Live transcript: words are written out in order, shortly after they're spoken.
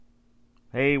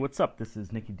Hey, what's up? This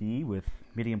is Nikki D with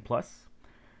Medium Plus,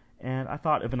 and I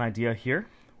thought of an idea here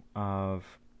of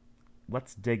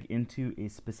let's dig into a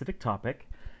specific topic,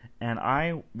 and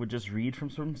I would just read from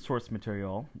some source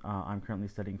material. I'm currently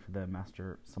studying for the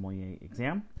Master Sommelier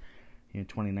exam in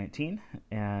 2019,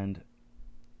 and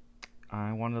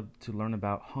I wanted to learn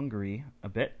about Hungary a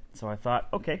bit, so I thought,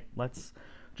 okay, let's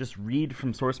just read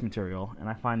from source material, and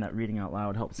I find that reading out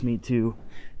loud helps me to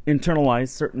internalize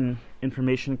certain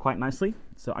information quite nicely.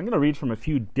 So I'm going to read from a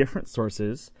few different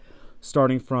sources,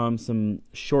 starting from some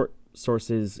short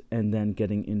sources and then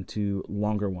getting into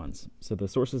longer ones. So the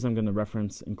sources I'm going to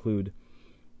reference include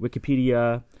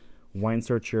Wikipedia, Wine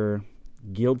Searcher,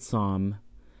 Guild Somm,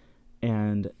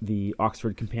 and the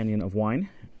Oxford Companion of Wine.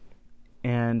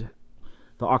 And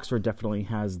the Oxford definitely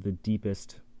has the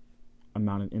deepest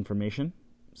amount of information.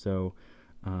 So,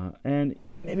 and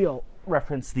maybe I'll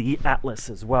reference the atlas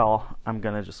as well. I'm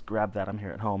going to just grab that. I'm here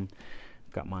at home.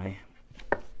 I've got my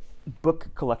book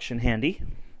collection handy.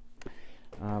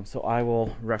 So I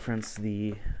will reference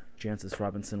the Jancis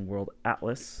Robinson World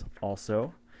Atlas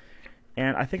also.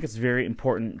 And I think it's very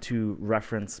important to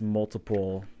reference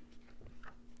multiple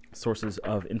sources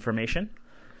of information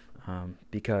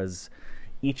because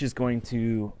each is going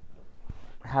to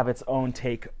have its own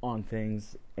take on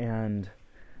things, and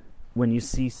when you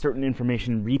see certain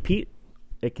information repeat,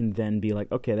 it can then be like,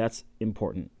 okay, that's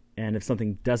important. And if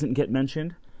something doesn't get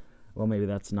mentioned, well, maybe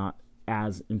that's not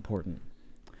as important.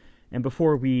 And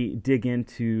before we dig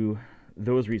into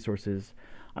those resources,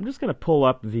 I'm just going to pull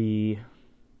up the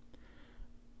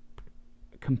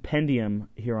compendium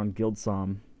here on Guild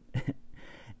Somm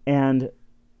and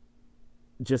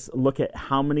just look at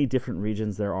how many different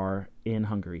regions there are in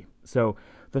Hungary. So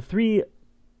the three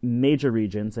major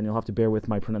regions, and you'll have to bear with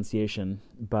my pronunciation,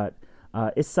 but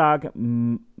Isság,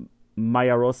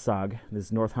 Magyarország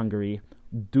is North Hungary,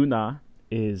 Duna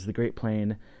is the Great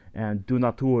Plain, and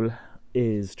Dunatul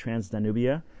is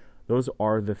Transdanubia. Those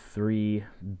are the three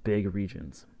big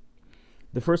regions.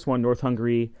 The first one, North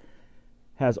Hungary,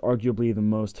 has arguably the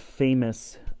most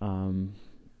famous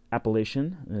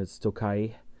appellation. It's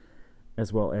Tokaj,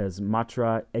 as well as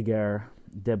Matra, Eger,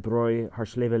 Debroy,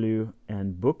 Harslevelu,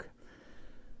 and Buk.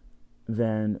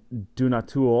 Then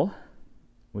Dunatul,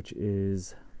 which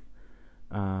is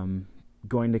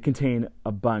going to contain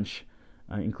a bunch,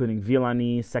 including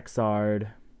Villani,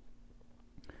 Sexard,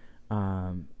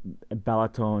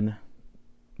 Balaton,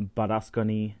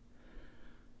 Badascony.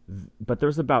 But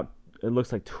there's about, it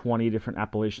looks like 20 different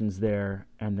appellations there.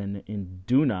 And then in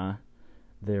Duna,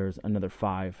 there's another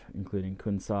 5, including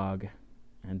Kunsag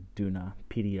and Duna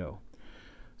PDO.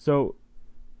 So,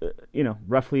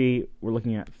 roughly we're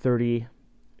looking at 30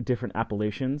 different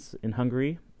appellations in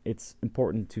Hungary. It's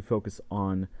important to focus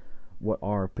on what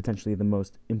are potentially the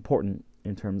most important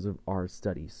in terms of our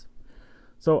studies.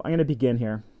 So I'm going to begin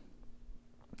here,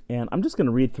 and I'm just going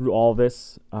to read through all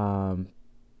this from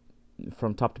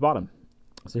top to bottom.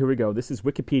 So here we go. This is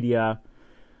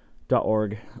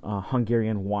wikipedia.org,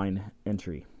 Hungarian wine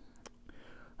entry.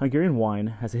 Hungarian wine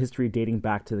has a history dating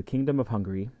back to the Kingdom of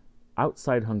Hungary.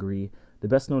 Outside Hungary, the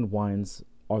best-known wines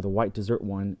are the white dessert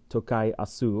wine Tokaj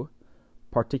Asu,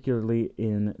 particularly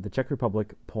in the Czech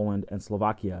Republic, Poland, and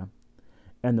Slovakia,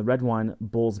 and the red wine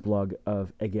Bull's Blood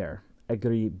of Eger,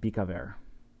 Egri Bikaver.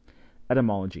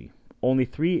 Etymology. Only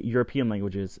 3 European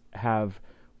languages have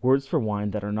words for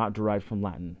wine that are not derived from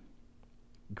Latin: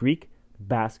 Greek,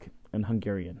 Basque, and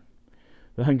Hungarian.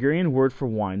 The Hungarian word for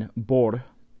wine, bor,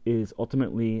 is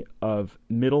ultimately of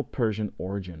Middle Persian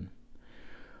origin.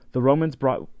 The Romans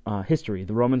brought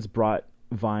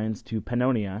vines to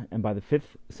Pannonia, and by the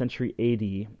 5th century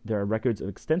AD, there are records of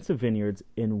extensive vineyards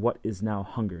in what is now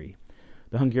Hungary.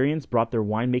 The Hungarians brought their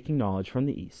winemaking knowledge from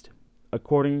the east.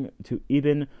 According to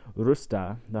Ibn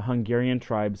Rusta, the Hungarian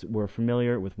tribes were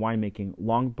familiar with winemaking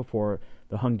long before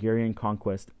the Hungarian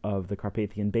conquest of the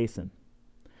Carpathian Basin.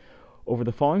 Over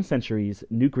the following centuries,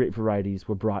 new grape varieties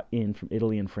were brought in from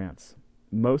Italy and France.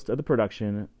 Most of the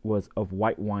production was of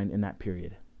white wine in that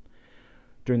period.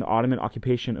 During the Ottoman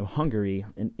occupation of Hungary,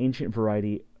 an ancient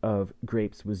variety of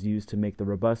grapes was used to make the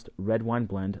robust red wine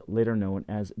blend later known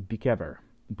as Bikever,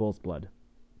 bull's blood,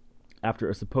 after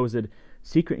a supposed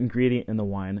secret ingredient in the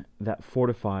wine that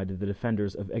fortified the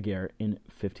defenders of Eger in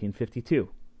 1552.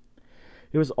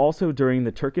 It was also during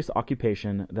the Turkish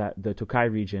occupation that the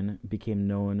Tokaj region became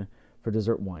known for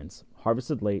dessert wines,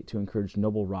 harvested late to encourage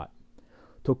noble rot.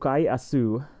 Tokaj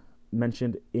Asu,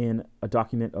 mentioned in a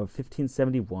document of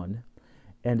 1571,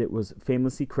 and it was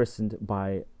famously christened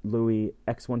by Louis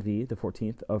XIV, the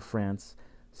 14th of France,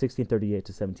 1638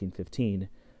 to 1715,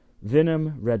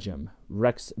 Vinum Regum,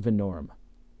 Rex Vinorum,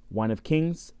 wine of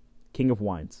kings, king of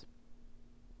wines.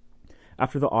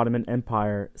 After the Ottoman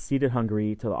Empire ceded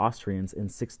Hungary to the Austrians in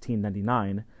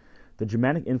 1699, the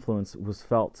Germanic influence was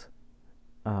felt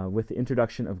with the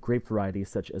introduction of grape varieties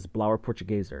such as Blauer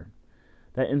Portugieser.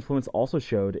 That influence also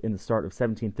showed in the start of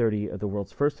 1730 of the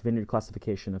world's first vineyard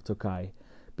classification of Tokai,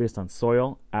 based on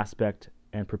soil, aspect,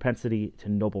 and propensity to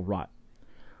noble rot.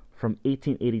 From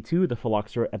 1882, the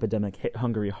phylloxera epidemic hit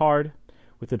Hungary hard,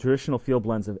 with the traditional field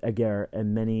blends of Eger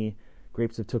and many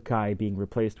grapes of Tokai being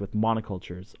replaced with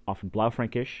monocultures, often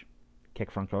Blaufränkisch,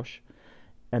 Keckfrankosch,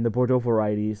 and the Bordeaux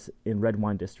varieties in red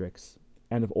wine districts,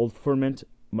 and of Old Ferment,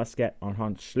 Muscat, and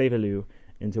Hochschlevelu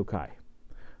in Tokai.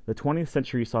 The 20th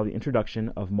century saw the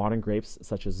introduction of modern grapes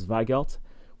such as Zweigelt,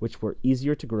 which were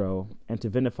easier to grow and to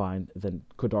vinify than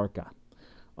Kodarka.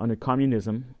 Under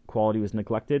communism, quality was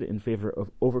neglected in favor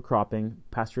of overcropping,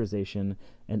 pasteurization,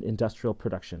 and industrial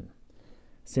production.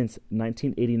 Since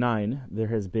 1989, there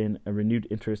has been a renewed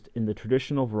interest in the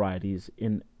traditional varieties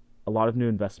in a lot of new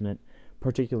investment,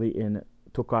 particularly in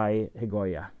Tokai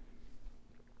Hegoya.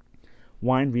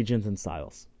 Wine regions and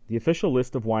styles. The official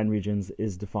list of wine regions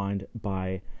is defined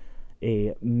by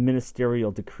a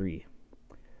ministerial decree.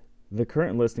 The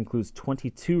current list includes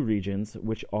 22 regions,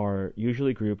 which are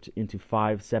usually grouped into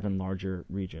 5 to 7 larger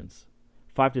regions.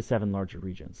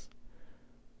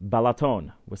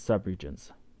 Balaton with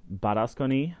subregions.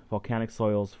 Badascony, volcanic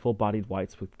soils, full-bodied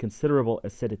whites with considerable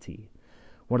acidity,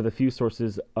 one of the few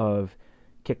sources of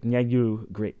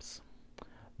Keknyagu grapes.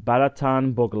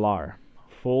 Balatan Boglar,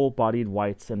 full-bodied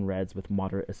whites and reds with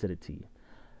moderate acidity.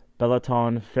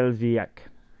 Balaton Felviac,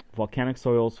 volcanic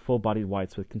soils, full-bodied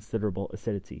whites with considerable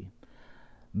acidity.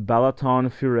 Balaton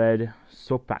Fured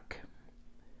Sopak,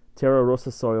 Terra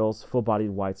Rosa soils,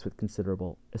 full-bodied whites with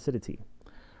considerable acidity.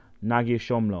 Nagy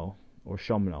Shomlo, or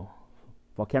Shomlo,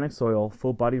 volcanic soil,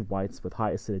 full-bodied whites with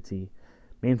high acidity.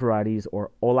 Main varieties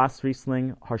are Olas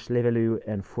Riesling, Harschlevelu,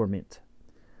 and Formint.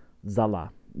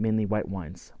 Zala, mainly white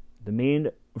wines. The main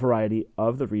variety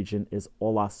of the region is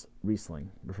Olas Riesling,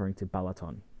 referring to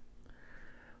Balaton.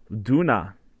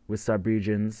 Duna with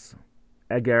subregions,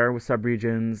 Eger with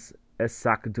subregions,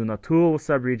 Esak Dunatul with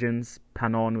subregions,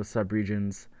 Panon with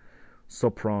subregions,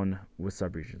 Sopron with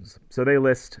subregions. So they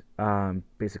list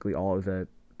basically all of the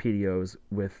PDOs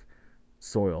with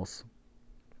soils,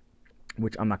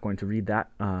 which I'm not going to read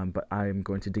that, but I'm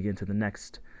going to dig into the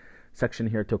next section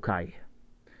here, Tokai.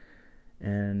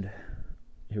 And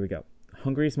here we go.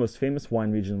 Hungary's most famous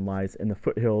wine region lies in the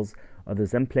foothills of the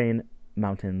Zemplén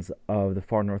Mountains of the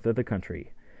far north of the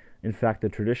country. In fact, the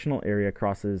traditional area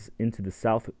crosses into the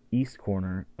southeast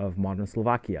corner of modern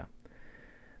Slovakia.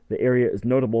 The area is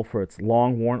notable for its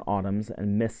long, warm autumns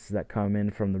and mists that come in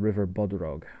from the river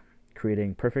Bodrog,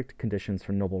 creating perfect conditions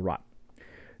for noble rot.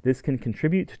 This can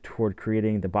contribute toward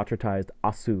creating the botrytized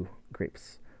Asu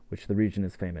grapes, which the region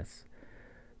is famous.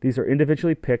 These are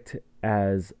individually picked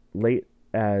as late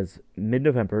as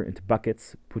mid-November into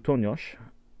buckets, putoniosh,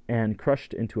 and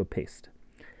crushed into a paste.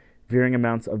 Varying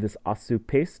amounts of this Asu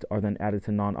paste are then added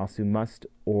to non-Asu must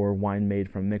or wine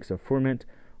made from a mix of Formint,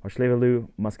 Harschlevelu,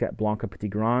 Muscat Blanca Petit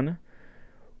Grand,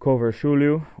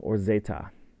 Coverchulu, or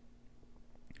Zeta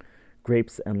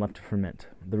grapes and left to ferment.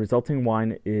 The resulting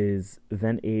wine is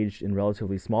then aged in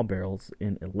relatively small barrels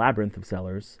in a labyrinth of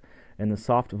cellars, and the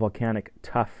soft volcanic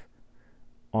tuff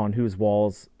on whose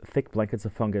walls thick blankets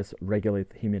of fungus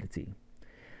regulate the humidity.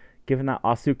 Given that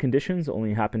Asu conditions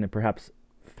only happen in perhaps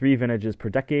 3 vintages per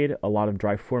decade, a lot of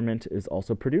dry Formint is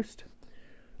also produced.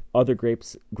 Other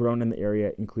grapes grown in the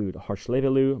area include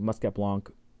Harschlevelu, Muscat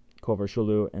Blanc,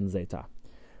 Coverchulu, and Zeta.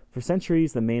 For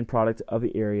centuries, the main product of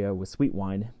the area was sweet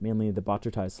wine, mainly the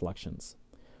botrytized selections.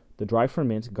 The dry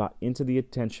ferment got into the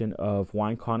attention of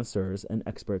wine connoisseurs and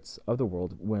experts of the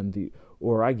world when the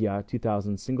Uragia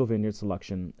 2000 single vineyard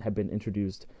selection had been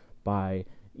introduced by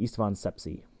Istvan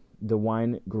Sepsi. The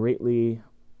wine greatly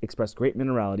expressed great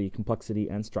minerality, complexity,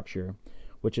 and structure,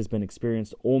 which has been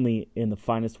experienced only in the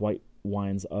finest white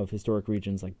wines of historic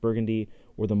regions like Burgundy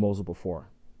or the Mosel before.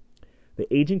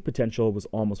 The aging potential was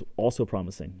also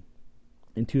promising.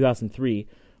 In 2003,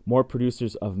 more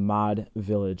producers of Mad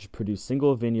Village produced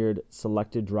single vineyard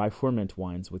selected dry ferment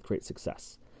wines with great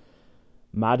success.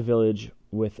 Mad Village,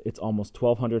 with its almost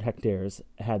 1,200 hectares,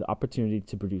 had the opportunity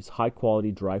to produce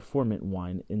high-quality dry ferment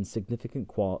wine in significant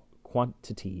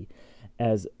quantity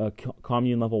as a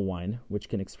commune-level wine, which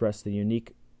can express the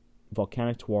unique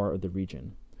volcanic terroir of the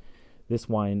region. This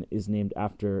wine is named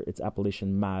after its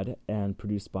appellation Mad and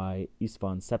produced by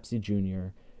Istvan Sepsi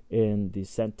Jr. in the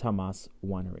St. Tamas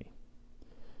winery.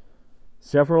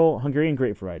 Several Hungarian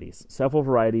grape varieties. Several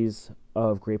varieties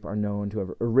of grape are known to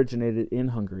have originated in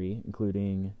Hungary,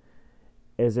 including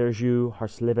Ezerju,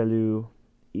 Harslevelu,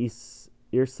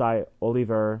 Irsai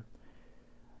Oliver,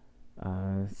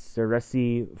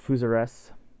 Ceresi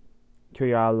Fuseres,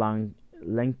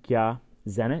 Kirialenkia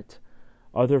Zenit.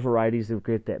 Other varieties of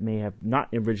grape that may have not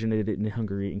originated in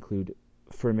Hungary include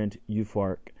Ferment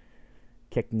Euphork,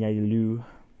 Keknyailu,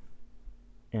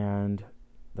 and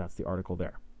that's the article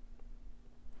there.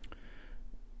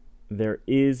 There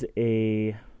is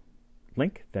a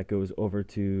link that goes over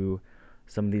to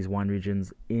some of these wine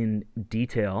regions in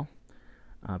detail.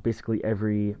 Basically,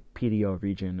 every PDO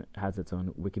region has its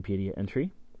own Wikipedia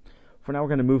entry. For now, we're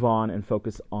going to move on and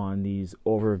focus on these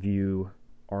overview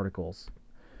articles.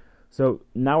 So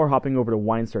now we're hopping over to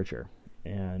Wine Searcher,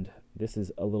 and this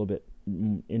is a little bit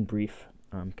in brief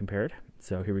compared.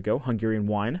 So here we go. Hungarian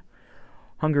wine.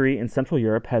 Hungary in Central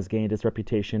Europe has gained its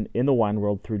reputation in the wine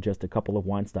world through just a couple of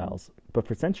wine styles, but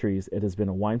for centuries it has been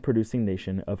a wine-producing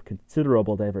nation of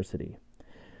considerable diversity.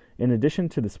 In addition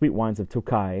to the sweet wines of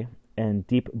Tokaj and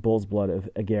deep bull's blood of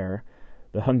Eger,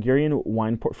 the Hungarian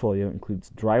wine portfolio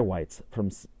includes dry whites from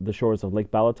the shores of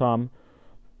Lake Balaton,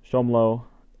 Somló,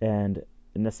 and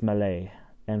Nesmele,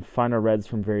 and finer reds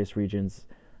from various regions,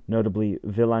 notably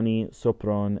Villani,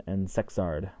 Sopron, and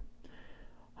Sexard.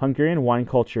 Hungarian wine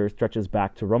culture stretches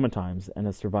back to Roman times and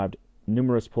has survived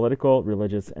numerous political,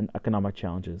 religious, and economic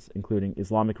challenges, including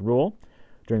Islamic rule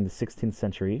during the 16th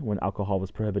century when alcohol was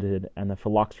prohibited and the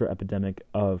phylloxera epidemic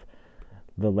of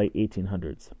the late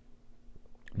 1800s.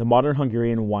 The modern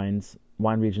Hungarian wine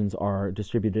regions are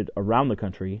distributed around the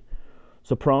country.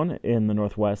 Sopron in the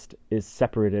northwest is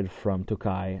separated from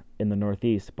Tokaj in the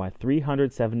northeast by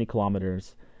 370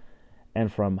 kilometers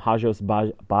and from Hajos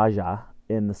Baja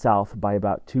in the south by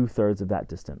about 2/3 of that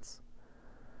distance.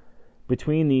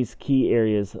 Between these key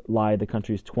areas lie the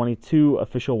country's 22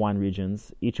 official wine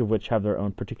regions, each of which have their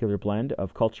own particular blend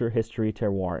of culture, history,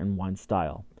 terroir, and wine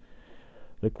style.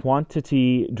 The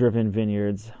quantity-driven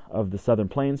vineyards of the southern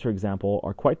plains, for example,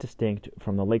 are quite distinct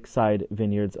from the lakeside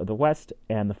vineyards of the west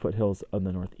and the foothills of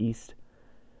the northeast.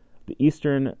 The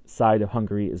eastern side of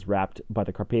Hungary is wrapped by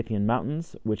the Carpathian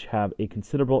Mountains, which have a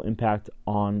considerable impact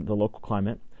on the local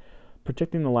climate,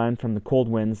 protecting the land from the cold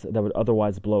winds that would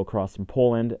otherwise blow across from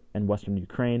Poland and western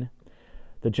Ukraine.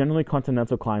 The generally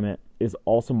continental climate is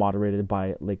also moderated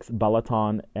by Lakes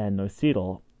Balaton and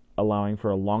Neusiedl, allowing for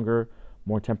a longer,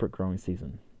 more temperate growing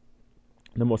season.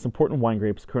 The most important wine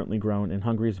grapes currently grown in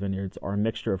Hungary's vineyards are a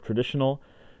mixture of traditional,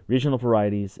 regional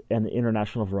varieties and the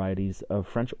international varieties of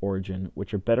French origin,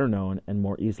 which are better known and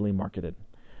more easily marketed.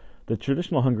 The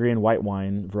traditional Hungarian white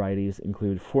wine varieties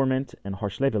include Ferment and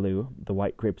Harslevelu, the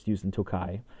white grapes used in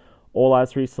Tokaj,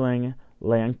 Olaz Riesling,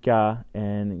 Leanka,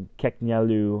 and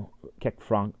Kekfra.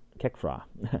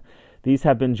 These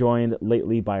have been joined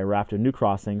lately by a raft of new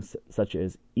crossings, such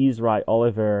as Izrai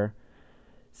Oliver,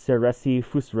 Ceresi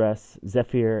Fuseres,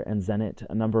 Zephyr, and Zenit,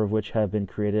 a number of which have been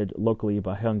created locally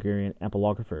by Hungarian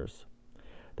ampelographers.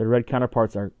 Their red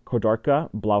counterparts are Kodarka,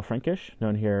 Blaufränkisch,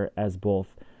 known here as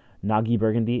both Nagy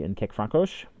Burgundy and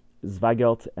Kekfrankos,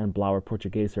 Zweigelt and Blauer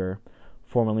Portugieser,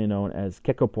 formerly known as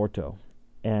Keko Porto,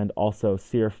 and also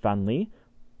Zierfandler,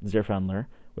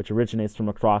 which originates from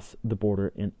across the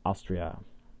border in Austria.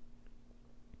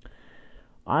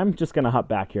 I'm just going to hop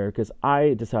back here because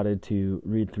I decided to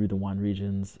read through the wine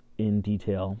regions in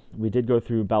detail. We did go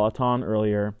through Balaton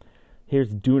earlier.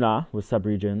 Here's Duna with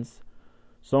subregions.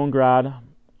 Songrad,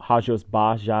 Hajos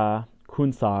Baja,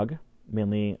 Kunzag,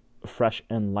 mainly fresh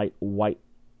and light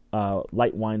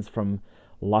wines from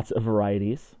lots of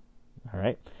varieties. All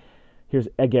right. Here's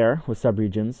Eger with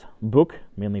subregions. Buk,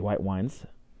 mainly white wines.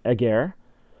 Eger,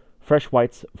 fresh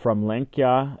whites from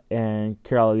Lenkia and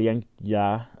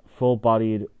Kirialenkia,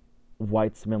 full-bodied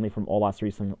whites mainly from Olaz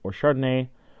Riesling or Chardonnay,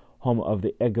 home of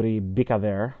the Egri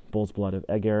Bikaver, bull's blood of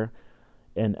Eger,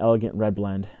 an elegant red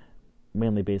blend,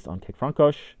 mainly based on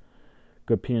Kekfrankos.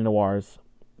 Good Pinot Noirs.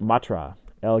 Matra,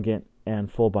 elegant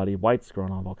and full-bodied whites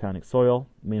grown on volcanic soil.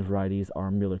 Main varieties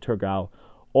are Müller-Thurgau,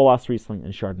 Olaz Riesling,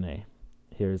 and Chardonnay.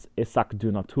 Here's Isak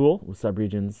du Natul with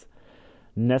subregions.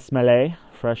 Nesmele,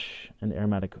 fresh and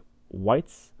aromatic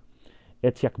whites.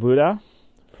 Etiak Buda,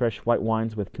 fresh white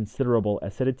wines with considerable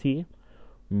acidity.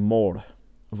 Mor,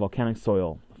 volcanic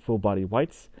soil, full-bodied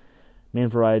whites. Main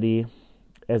variety,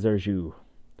 Ezerju.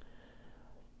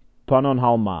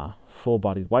 Pannonhalma,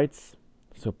 full-bodied whites.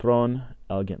 Sopron,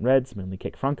 elegant reds, mainly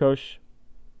Kekfrankos.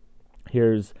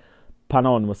 Here's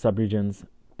Pannon with subregions.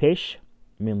 Pêche,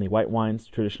 mainly white wines,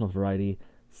 traditional variety.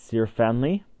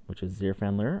 Zierfandli, which is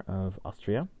Zierfandler of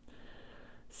Austria.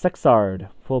 Sexard,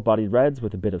 full-bodied reds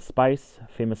with a bit of spice.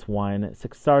 Famous wine,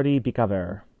 Sexardi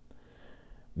Bikaver.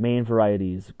 Main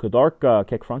varieties, Kodarka,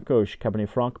 Kekfrankos, Cabernet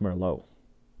Franc, Merlot.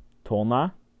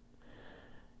 Tolna.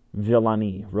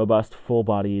 Villani, robust,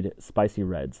 full-bodied, spicy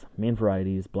reds. Main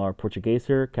varieties: Blauer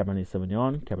Portugieser, Cabernet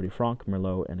Sauvignon, Cabernet Franc,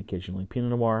 Merlot, and occasionally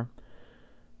Pinot Noir.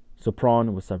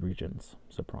 Sopron with subregions.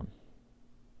 Sopron.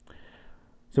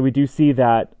 So we do see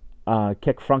that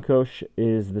Keck Francosch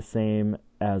is the same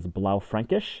as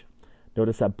Blaufränkisch.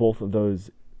 Notice that both of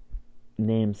those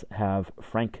names have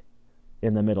Frank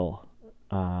in the middle.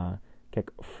 Keck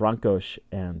Francosch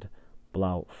and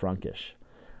Blaufränkisch.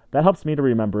 That helps me to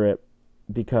remember it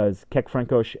because Keck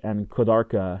Francosch and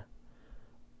Kodarka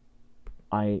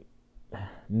I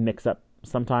mix up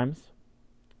sometimes.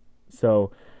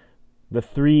 So the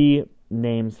three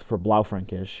names for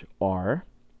Blaufränkisch are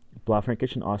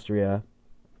Blaufränkisch in Austria,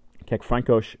 Keck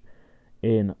Francosch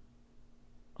in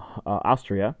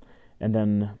Austria, and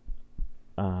then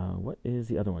what is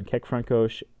the other one? Keck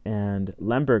Francosch and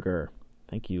Lemberger.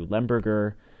 Thank you.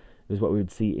 Lemberger is what we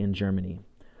would see in Germany.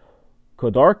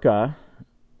 Kodarka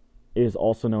is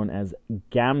also known as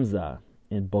Gamza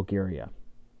in Bulgaria.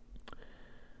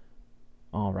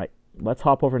 All right, let's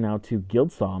hop over now to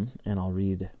Gildsam, and I'll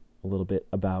read a little bit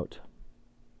about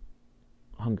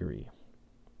Hungary.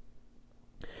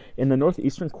 In the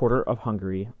northeastern quarter of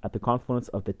Hungary, at the confluence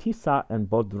of the Tisza and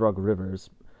Bodrog rivers,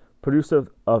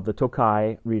 producer of the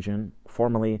Tokaj region,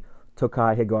 formerly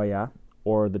Tokaj-Hegoya,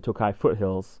 or the Tokaj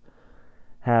foothills,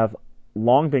 have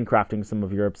long been crafting some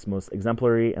of Europe's most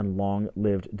exemplary and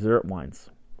long-lived dessert wines.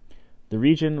 The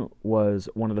region was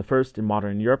one of the first in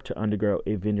modern Europe to undergo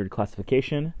a vineyard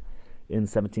classification. In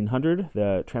 1700,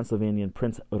 the Transylvanian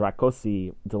Prince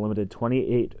Rákóczi delimited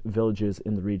 28 villages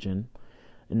in the region,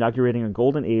 inaugurating a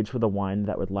golden age for the wine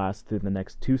that would last through the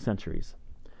next 2 centuries.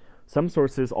 Some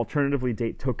sources alternatively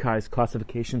date Tokaj's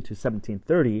classification to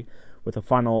 1730, with a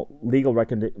final legal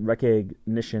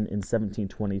recognition in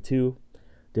 1722.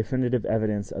 Definitive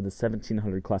evidence of the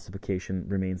 1700 classification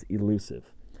remains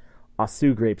elusive.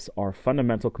 Asu grapes are a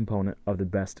fundamental component of the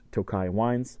best Tokaj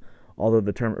wines. Although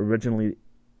the term originally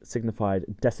signified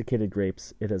desiccated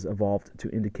grapes, it has evolved to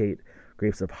indicate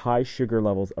grapes of high sugar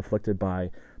levels afflicted by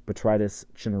Botrytis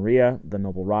cinerea, the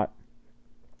noble rot.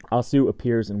 Asu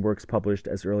appears in works published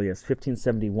as early as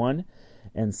 1571,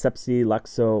 and Sepsi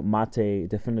Laxo Mate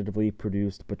definitively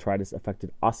produced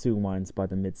Botrytis-affected Asu wines by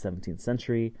the mid-17th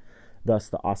century. Thus,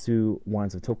 the Asu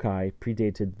wines of Tokaj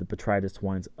predated the Botrytized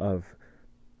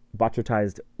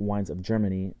wines of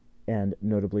Germany, and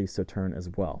notably Sauterne as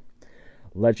well.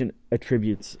 Legend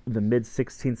attributes the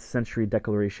mid-16th century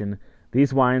declaration,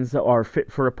 "These wines are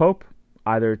fit for a pope,"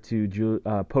 either to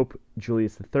Pope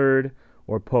Julius III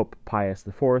or Pope Pius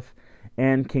IV,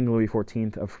 and King Louis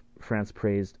XIV of France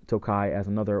praised Tokaj as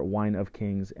another wine of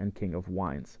kings and king of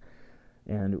wines.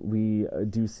 And we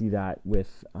do see that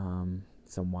with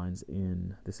some wines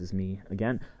in, this is me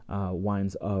again,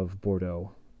 wines of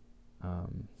Bordeaux.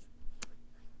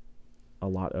 A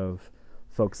lot of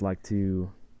folks like to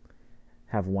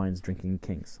have wines drinking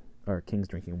kings, or kings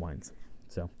drinking wines.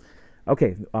 So,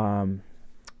 okay,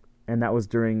 and that was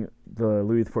during the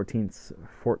Louis XIV's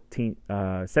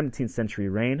 17th century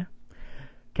reign.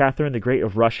 Catherine the Great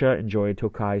of Russia enjoyed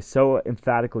Tokaj so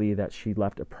emphatically that she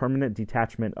left a permanent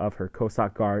detachment of her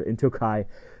Cossack Guard in Tokaj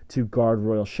to guard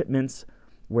royal shipments,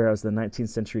 whereas the 19th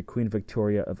century Queen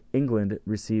Victoria of England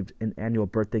received an annual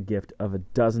birthday gift of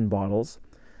 12 bottles,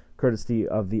 courtesy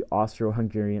of the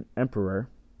Austro-Hungarian Emperor.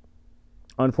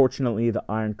 Unfortunately, the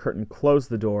Iron Curtain closed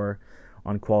the door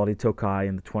on quality Tokaj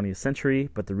in the 20th century,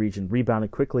 but the region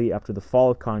rebounded quickly after the fall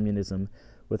of communism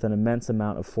with an immense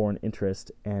amount of foreign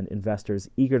interest and investors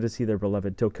eager to see their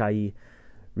beloved Tokaj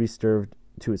restored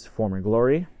to its former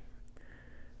glory.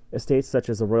 Estates such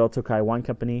as the Royal Tokaj Wine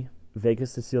Company,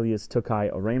 Vegas Sicilia's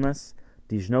Tokaj Oremus,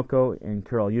 Dijnoko, and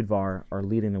Kuril Udvar are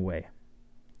leading the way.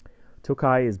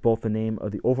 Tokaj is both the name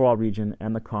of the overall region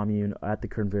and the commune at the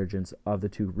convergence of the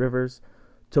two rivers.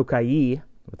 Tokaji,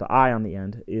 with the I on the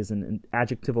end, is an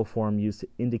adjectival form used to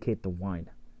indicate the wine.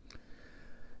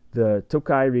 The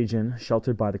Tokaj region,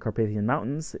 sheltered by the Carpathian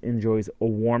Mountains, enjoys a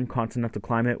warm continental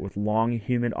climate with long,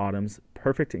 humid autumns,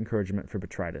 perfect encouragement for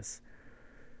botrytis.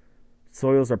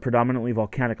 Soils are predominantly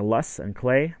volcanic loess and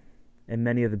clay, and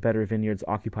many of the better vineyards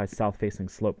occupy south-facing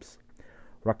slopes.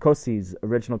 Rákóczi's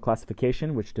original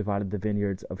classification, which divided the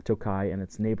vineyards of Tokaj and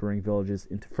its neighboring villages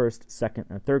into first, second,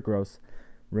 and third gross,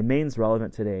 remains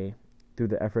relevant today through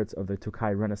the efforts of the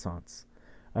Tokaj Renaissance,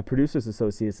 a producers'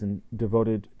 association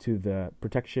devoted to the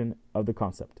protection of the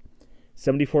concept.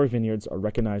 74 vineyards are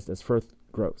recognized as first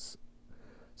gross.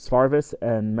 Svarvis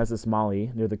and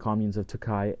Mezismali, near the communes of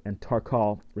Tokaj and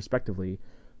Tarkal, respectively,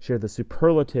 share the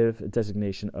superlative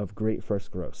designation of great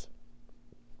first gross.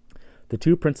 The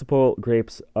two principal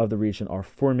grapes of the region are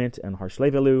Furmint and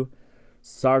Harslevelu.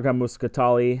 Sarga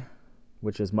muscatali,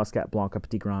 which is Muscat Blanca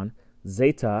Petit Grand,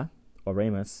 Zeta,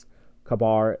 Oremus,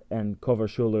 Kabar, and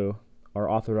Covershulu are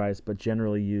authorized but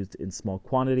generally used in small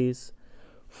quantities.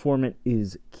 Formant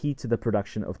is key to the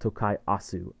production of Tokai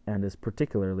Asu and is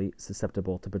particularly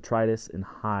susceptible to botrytis and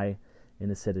high in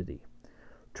acidity.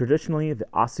 Traditionally, the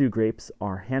Asu grapes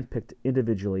are handpicked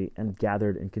individually and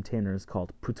gathered in containers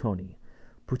called putoni.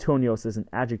 Putonios is an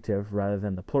adjective rather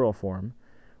than the plural form,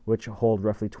 which hold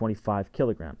roughly 25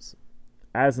 kilograms.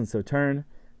 As in Sauterne,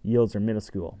 yields are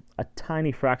minuscule. A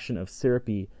tiny fraction of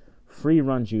syrupy,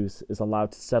 free-run juice is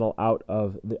allowed to settle out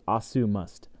of the Asu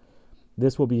must.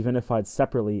 This will be vinified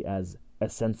separately as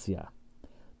essentia.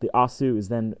 The Asu is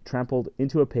then trampled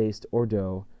into a paste or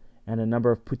dough, and a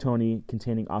number of putoni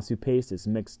containing Asu paste is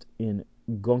mixed in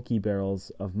gonki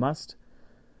barrels of must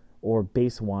or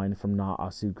base wine from Na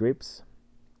Asu grapes.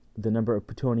 The number of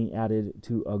putoni added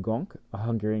to a gonk, a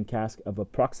Hungarian cask of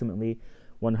approximately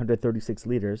 136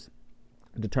 liters,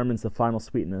 determines the final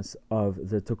sweetness of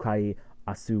the Tokai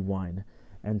Asu wine,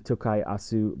 and Tokai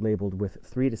Asu labeled with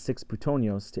 3 to 6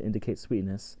 putonios to indicate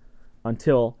sweetness,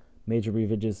 until major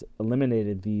bevillages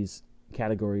eliminated these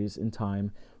categories in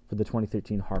time for the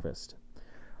 2013 harvest.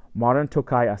 Modern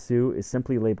Tokai Asu is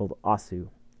simply labeled Asu.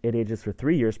 It ages for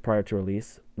 3 years prior to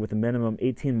release, with a minimum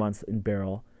 18 months in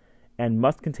barrel, and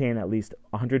must contain at least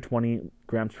 120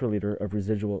 grams per liter of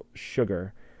residual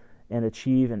sugar and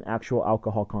achieve an actual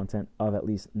alcohol content of at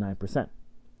least 9%.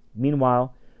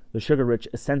 Meanwhile, the sugar-rich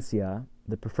essentia,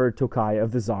 the preferred Tokai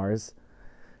of the Tsars,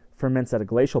 ferments at a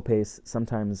glacial pace,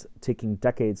 sometimes taking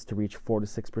decades to reach 4 to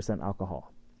 6%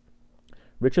 alcohol.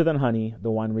 Richer than honey,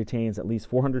 the wine retains at least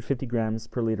 450 grams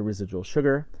per liter residual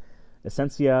sugar.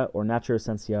 Essentia, or Natura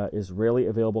Essentia, is rarely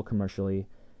available commercially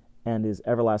and is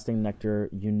everlasting nectar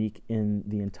unique in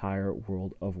the entire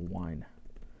world of wine.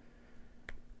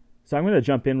 So I'm going to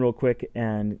jump in real quick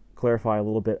and clarify a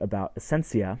little bit about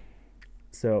Essentia.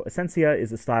 So Essentia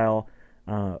is a style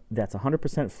that's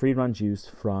 100% free-run juice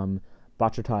from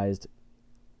botrytized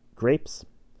grapes.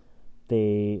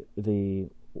 The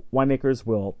winemakers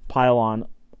will pile on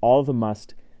all of the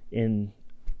must in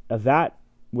a vat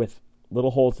with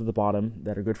little holes at the bottom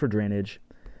that are good for drainage,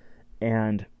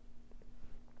 and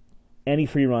any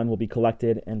free run will be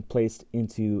collected and placed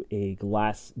into a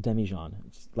glass demijohn.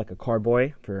 It's like a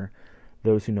carboy for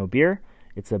those who know beer.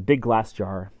 It's a big glass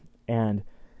jar, and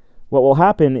what will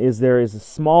happen is there is a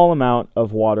small amount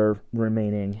of water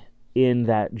remaining in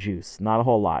that juice, not a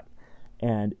whole lot,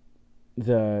 and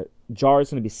the jar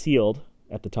is going to be sealed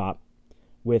at the top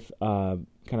with a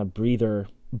kind of breather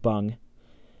bung,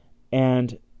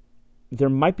 and there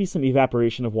might be some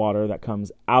evaporation of water that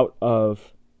comes out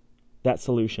of that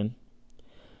solution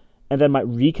and then might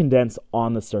recondense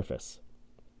on the surface.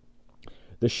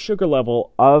 The sugar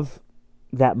level of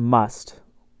that must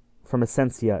from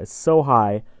Essentia is so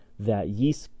high that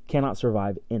yeast cannot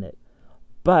survive in it.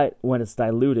 But when it's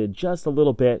diluted just a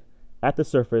little bit at the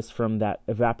surface from that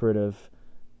evaporative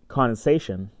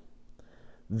condensation,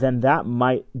 then that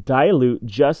might dilute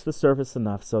just the surface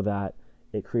enough so that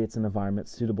it creates an environment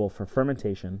suitable for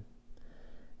fermentation.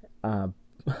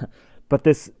 But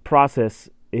this process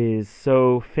is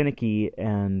so finicky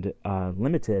and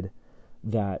limited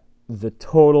that the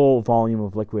total volume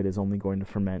of liquid is only going to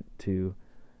ferment to,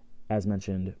 as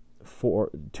mentioned, 2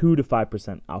 to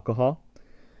 5% alcohol.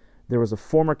 There was a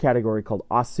former category called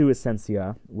Asu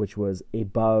Essentia, which was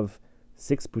above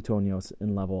 6 putonios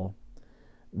in level,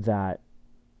 that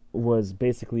was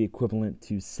basically equivalent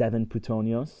to 7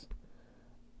 putonios.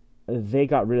 They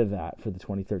got rid of that for the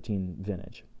 2013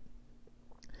 vintage.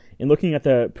 In looking at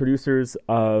the producers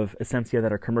of Essentia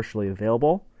that are commercially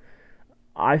available,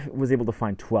 I was able to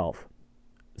find 12.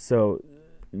 So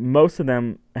most of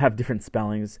them have different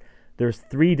spellings. There's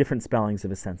 3 different spellings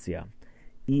of Essentia: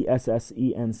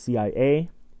 Essencia,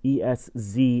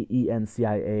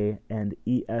 Eszencia, and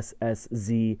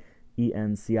Esszencia.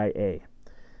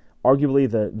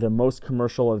 Arguably, the most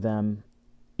commercial of them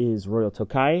is Royal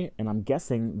Tokai, and I'm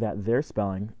guessing that their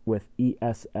spelling with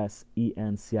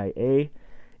Esszencia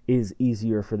is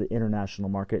easier for the international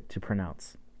market to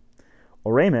pronounce.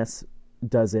 Oremus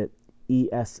does it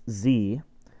ESZ,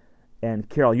 and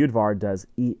Karel Udvar does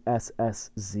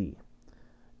ESSZ.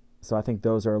 So I think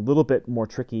those are a little bit more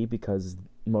tricky because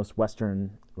most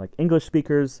Western, like English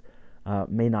speakers,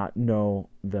 may not know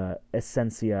the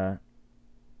Essentia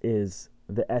is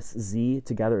the SZ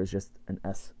together is just an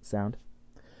S sound.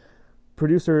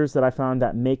 Producers that I found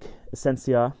that make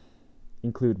Essentia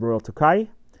include Royal Tokai,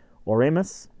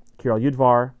 Oremus, Karel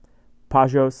Udvar,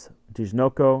 Pajos,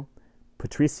 Dijnoko,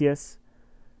 Patricius,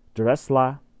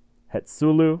 Duresla,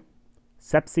 Hetsulu,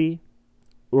 Sepsi,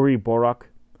 Uri Borok,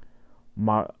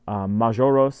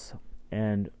 Majoros,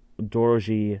 and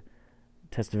Doroji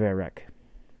Testverek.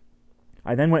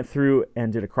 I then went through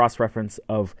and did a cross-reference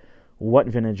of what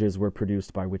vintages were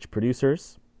produced by which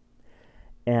producers.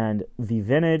 And the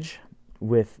vintage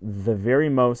with the very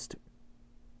most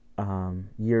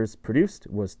years produced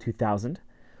was 2000.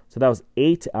 So that was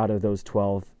 8 out of those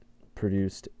 12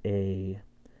 produced a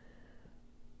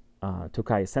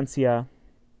Tokai Essencia.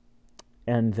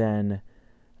 And then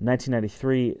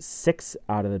 1993, 6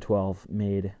 out of the 12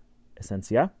 made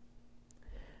Essencia.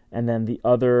 And then the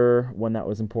other one that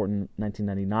was important,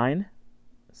 1999,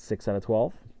 6 out of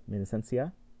 12 made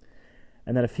Essencia.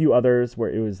 And then a few others where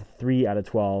it was 3 out of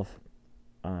 12,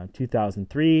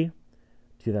 2003,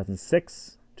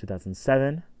 2006,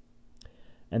 2007.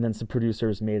 And then some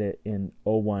producers made it in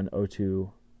 01,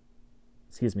 02,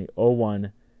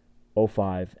 01,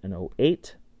 05, and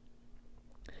 08.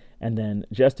 And then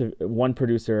just one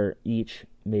producer each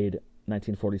made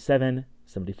 1947,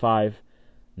 75,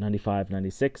 95,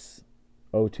 96,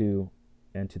 02,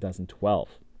 and 2012.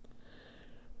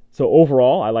 So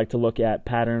overall, I like to look at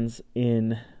patterns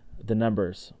in the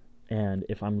numbers. And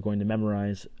if I'm going to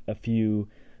memorize a few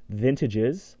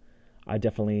vintages, I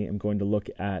definitely am going to look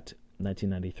at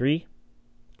 1993,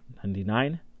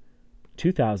 99,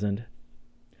 2000,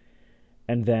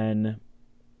 and then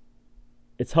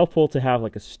it's helpful to have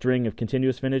like a string of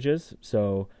continuous vintages.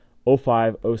 So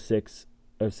 05, 06,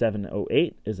 07,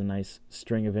 08 is a nice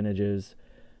string of vintages,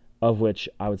 of which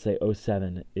I would say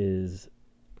 07 is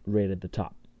rated the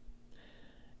top.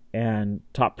 And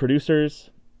top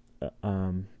producers,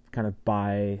 kind of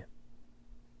by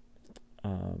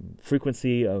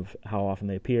frequency of how often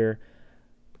they appear,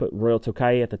 but Royal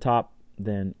Tokai at the top,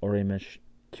 then Oremish,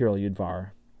 Kirill Yudvar,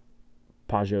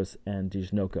 Pajos, and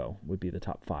Dijnoko would be the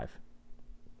top 5.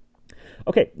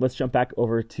 Okay, let's jump back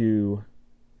over to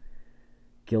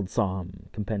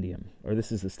Guildsom Compendium, or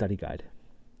this is the study guide.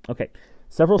 Okay,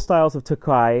 several styles of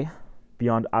Tokai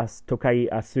beyond Tokai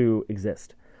Asu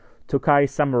exist. Tokai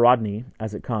Samarodny,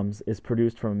 as it comes, is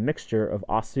produced from a mixture of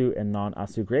Asu and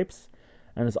non-Asu grapes,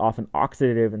 and is often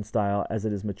oxidative in style as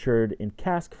it is matured in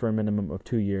cask for a minimum of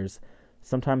 2 years,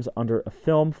 sometimes under a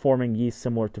film forming yeast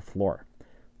similar to flor.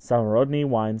 Samarodny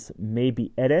wines may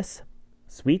be eres,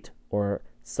 sweet, or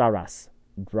saras,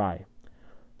 dry.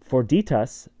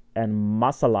 Forditas and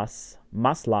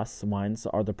maslas wines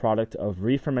are the product of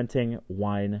re-fermenting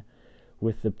wine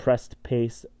with the pressed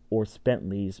paste or spent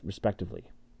lees, respectively.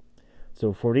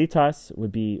 So forditas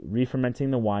would be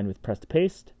re-fermenting the wine with pressed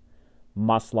paste.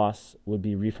 Maslas would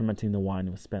be re-fermenting the wine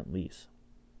with spent lees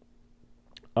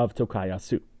of Tokai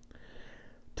Asu.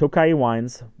 Tokai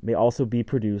wines may also be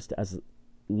produced as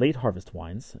late harvest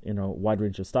wines in a wide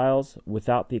range of styles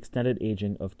without the extended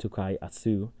aging of Tokai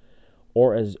Asu,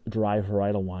 or as dry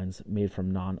varietal wines made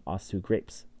from non-Asu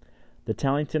grapes. The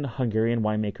talented Hungarian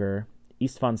winemaker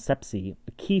István Szepsi,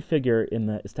 a key figure in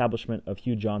the establishment of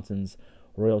Hugh Johnson's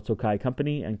Royal Tokai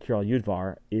Company and Kirill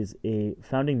Yudvar, is a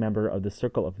founding member of the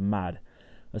Circle of Mad,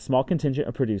 a small contingent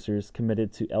of producers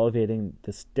committed to elevating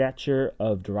the stature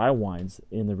of dry wines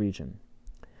in the region.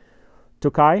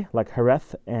 Tokai, like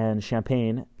Jerez and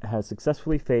Champagne, has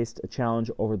successfully faced a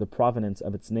challenge over the provenance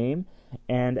of its name,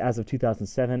 and as of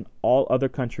 2007, all other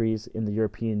countries in the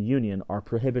European Union are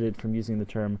prohibited from using the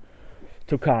term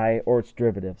Tokai or its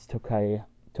derivatives, Tokai,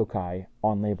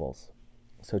 on labels.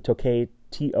 So Tokay,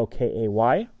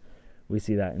 Tokay, we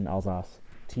see that in Alsace,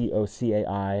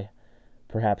 Tocai,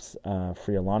 perhaps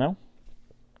Friulano.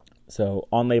 So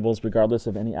on labels, regardless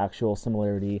of any actual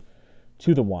similarity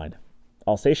to the wine.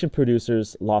 Alsatian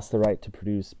producers lost the right to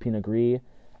produce Pinot Gris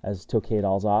as Tokay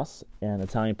d'Alsace, and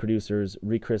Italian producers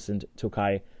rechristened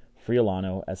Tokay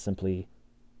Friulano as simply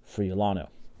Friulano.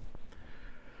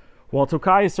 While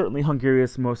Tokay is certainly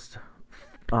Hungary's most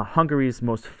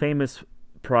famous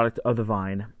product of the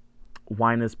vine,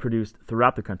 wine is produced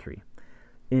throughout the country.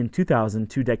 In 2000,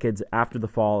 2 decades after the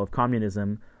fall of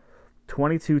communism,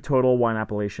 22 total wine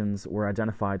appellations were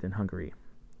identified in Hungary.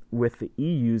 With the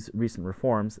EU's recent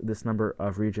reforms, this number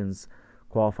of regions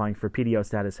qualifying for PDO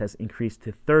status has increased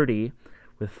to 30,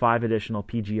 with 5 additional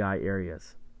PGI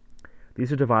areas.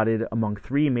 These are divided among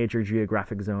 3 major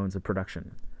geographic zones of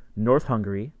production: North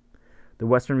Hungary, the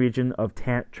western region of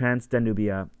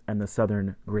Transdanubia, and the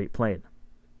southern Great Plain.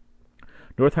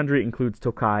 North Hungary includes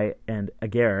Tokaj and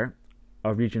Eger,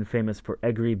 a region famous for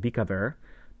Egri Bikaver,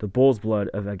 the bull's blood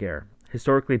of Eger,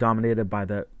 historically dominated by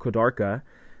the Kodarka,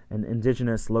 an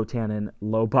indigenous low-tannin,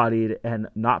 low-bodied, and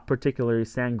not particularly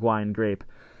sanguine grape.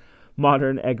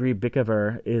 Modern Egri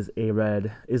Bikaver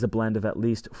is a blend of at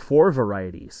least 4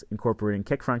 varieties, incorporating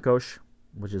Kekfrankosch,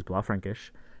 which is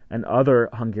Blaufränkisch, and other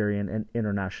Hungarian and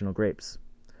international grapes.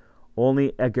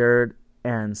 Only Egerd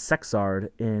and Sexard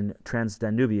in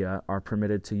Transdanubia are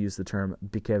permitted to use the term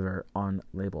Bikever on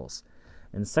labels.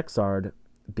 In Sexard,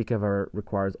 Bikever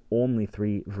requires only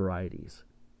 3 varieties.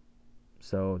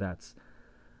 So that's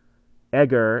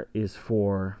Eger is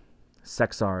 4,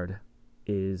 Sexard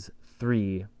is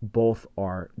 3, both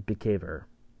are Bikever,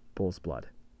 bull's blood.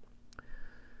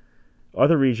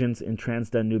 Other regions in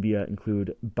Transdanubia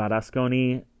include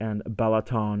Badasconi and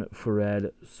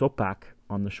Balaton-Fured-Sopak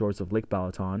on the shores of Lake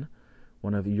Balaton,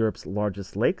 one of Europe's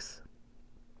largest lakes.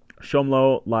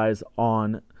 Shomlo lies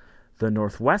on the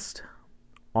northwest,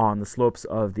 on the slopes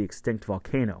of the extinct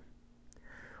volcano.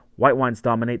 White wines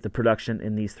dominate the production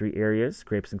in these 3 areas.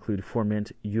 Grapes include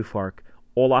Formint, Ufark,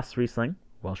 Olas Riesling,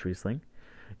 Welsh Riesling,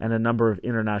 and a number of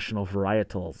international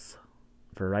varieties.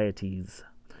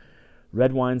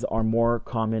 Red wines are more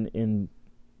common in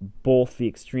both the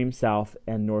extreme south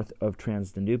and north of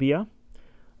Transdanubia.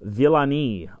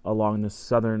 Vilani, along the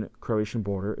southern Croatian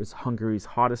border, is Hungary's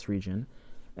hottest region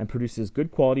and produces good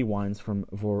quality wines from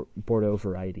Bordeaux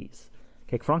varieties.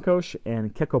 Cake Francos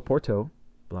and Queco Porto,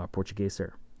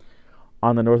 Portugueser.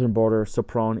 On the northern border,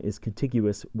 Sopron is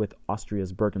contiguous with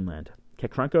Austria's Burgenland.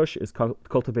 Cake Francos is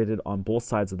cultivated on both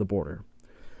sides of the border.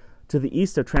 To the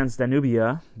east of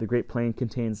Transdanubia, the Great Plain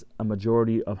contains a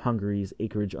majority of Hungary's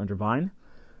acreage under vine.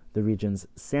 The region's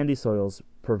sandy soils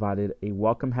provided a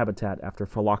welcome habitat after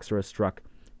phylloxera struck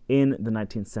in the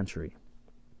 19th century.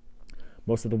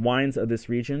 Most of the wines of this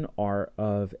region are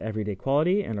of everyday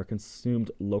quality and are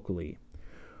consumed locally.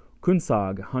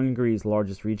 Kunszag, Hungary's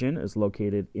largest region, is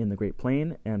located in the Great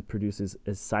Plain and produces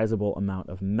a sizable amount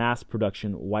of mass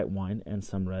production white wine and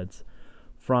some reds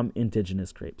from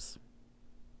indigenous grapes.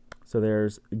 So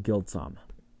there's Gildsam.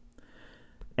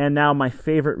 And now my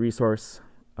favorite resource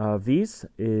of these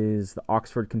is the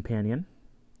Oxford Companion.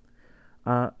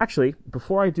 Actually,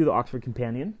 before I do the Oxford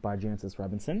Companion by Jancis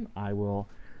Robinson, I will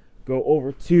go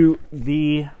over to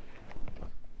the...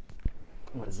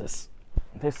 What is this?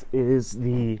 This is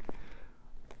the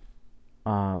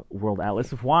World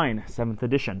Atlas of Wine, 7th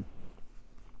edition,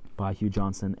 by Hugh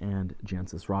Johnson and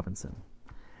Jancis Robinson.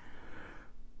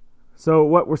 So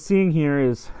what we're seeing here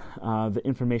is the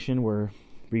information. We're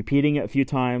repeating it a few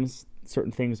times.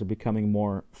 Certain things are becoming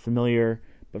more familiar,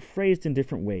 but phrased in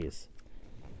different ways.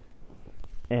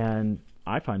 And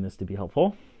I find this to be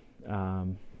helpful.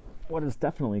 What is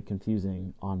definitely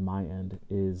confusing on my end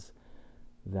is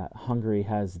that Hungary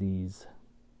has these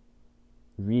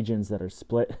regions that are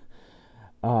split.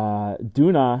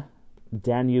 Duna,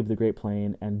 Danube, the Great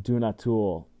Plain, and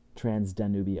Dunatul,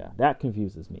 Transdanubia. That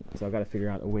confuses me. So I've got to figure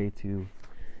out a way to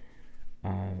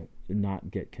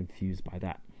not get confused by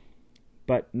that.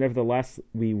 But nevertheless,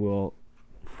 we will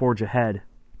forge ahead.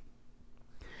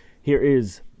 Here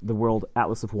is the World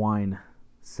Atlas of Wine,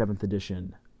 7th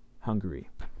edition, Hungary.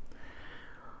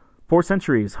 For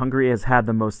centuries, Hungary has had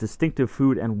the most distinctive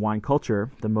food and wine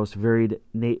culture, the most varied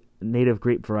native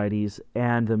grape varieties,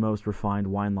 and the most refined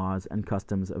wine laws and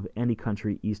customs of any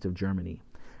country east of Germany.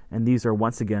 And these are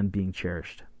once again being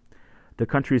cherished. The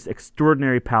country's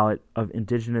extraordinary palette of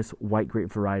indigenous white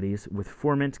grape varieties, with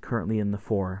Formint currently in the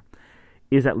fore,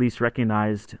 is at least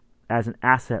recognized as an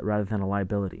asset rather than a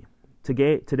liability.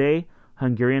 Today,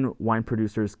 Hungarian wine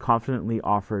producers confidently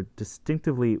offer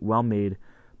distinctively well-made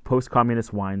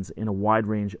post-communist wines in a wide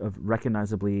range of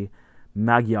recognizably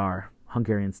Magyar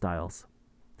Hungarian styles.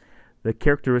 The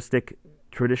characteristic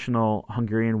traditional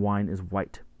Hungarian wine is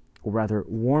white, or rather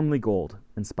warmly gold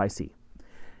and spicy.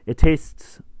 It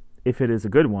tastes, if it is a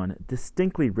good one,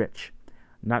 distinctly rich,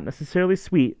 not necessarily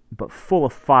sweet, but full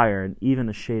of fire and even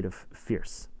a shade of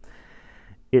fierce.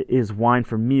 It is wine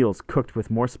for meals cooked with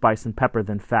more spice and pepper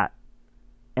than fat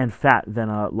than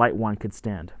a light wine could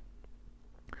stand.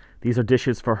 These are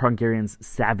dishes for Hungarians'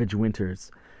 savage winters.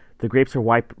 The grapes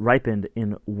are ripened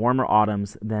in warmer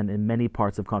autumns than in many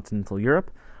parts of continental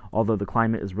Europe, although the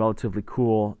climate is relatively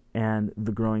cool and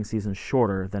the growing season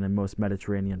shorter than in most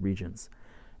Mediterranean regions.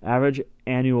 Average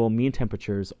annual mean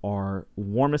temperatures are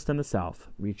warmest in the south,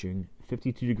 reaching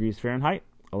 52 degrees Fahrenheit,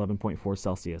 11.4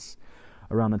 Celsius,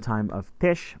 around the time of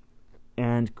Pish,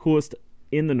 and coolest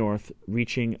in the north,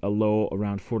 reaching a low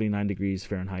around 49 degrees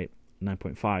Fahrenheit,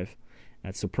 9.5,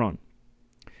 at Sopron.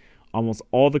 Almost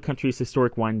all the country's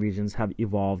historic wine regions have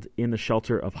evolved in the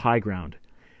shelter of high ground.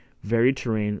 Varied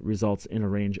terrain results in a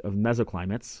range of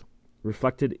mesoclimates,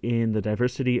 reflected in the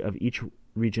diversity of each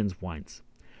region's wines.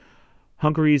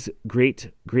 Hungary's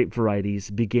great grape varieties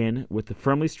begin with the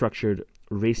firmly structured,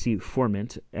 racy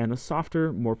Formint and a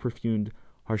softer, more perfumed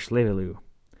Harslevelű,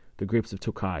 the grapes of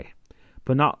Tokaj,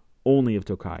 but not only of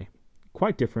Tokaj.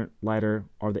 quite different, lighter,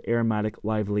 are the aromatic,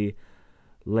 lively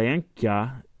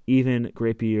Leanka, even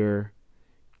grapeier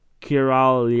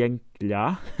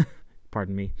Kiralenka,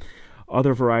 pardon me.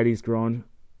 Other varieties grown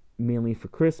mainly for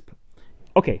crisp.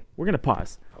 Okay, we're going to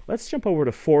pause. Let's jump over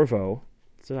to Forvo.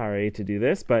 Sorry to do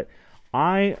this, but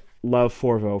I love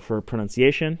Forvo for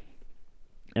pronunciation,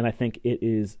 and I think it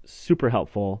is super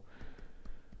helpful.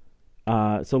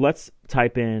 So let's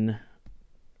type in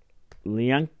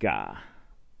Leanka.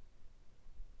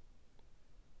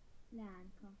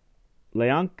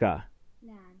 Leanka.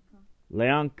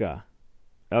 Leanka.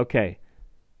 Okay.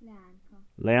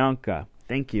 Leanka.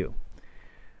 Thank you.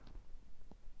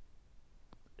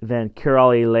 Then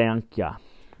Kirali Leanka.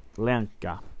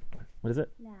 Leanka. What is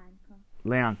it?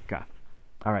 Leanka.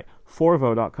 All right.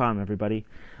 Forvo.com, everybody.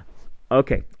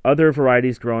 Okay. Other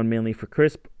varieties grown mainly for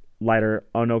crisp, lighter,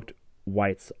 unoaked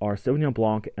whites are Sauvignon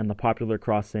Blanc and the popular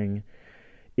crossing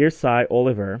Irsay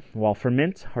Oliver, while for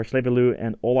mint, Harschlevelu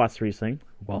and Olas Riesling,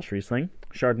 Welsh Riesling,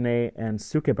 Chardonnay and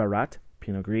Sukebarat,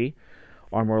 Pinot Gris,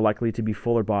 are more likely to be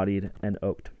fuller bodied and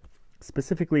oaked.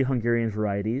 Specifically, Hungarian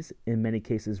varieties, in many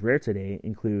cases rare today,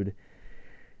 include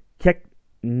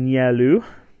Keknyelű,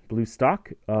 Blue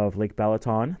Stock of Lake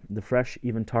Balaton, the fresh,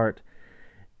 even tart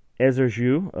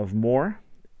Ezerjű of Moor,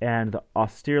 and the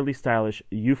austerely stylish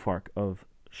Ufark of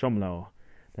Szomló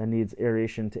that needs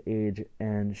aeration to age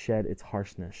and shed its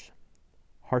harshness.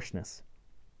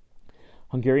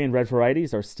 Hungarian red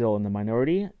varieties are still in the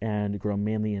minority and grow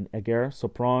mainly in Eger,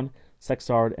 Sopron,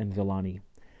 Sexard, and Villani.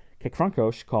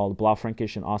 Kekfrankos, called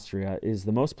Blaufränkisch in Austria, is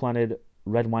the most planted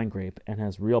red wine grape and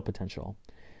has real potential,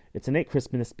 its innate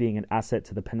crispness being an asset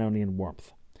to the Pannonian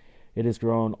warmth. It is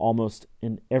grown almost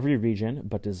in every region,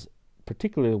 but does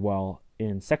particularly well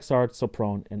in Sexard,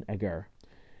 Sopron, and Eger,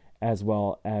 as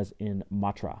well as in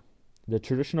Matra. The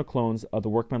traditional clones of the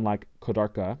workmanlike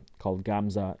Kodarka, called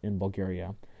Gamza in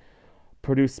Bulgaria,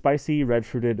 produce spicy,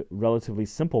 red-fruited, relatively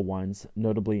simple wines,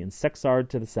 notably in Sexard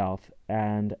to the south,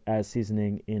 and as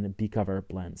seasoning in Bikover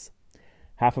blends.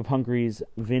 Half of Hungary's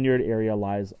vineyard area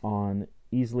lies on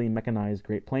easily mechanized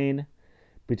Great Plain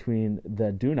between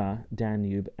the Duna,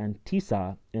 Danube, and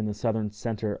Tisza in the southern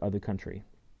center of the country,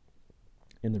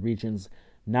 in the regions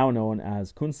now known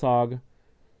as Kunszag,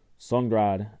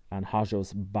 Songrad, and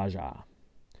Hajos Baja.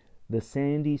 The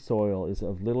sandy soil is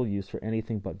of little use for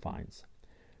anything but vines.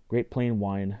 Great Plain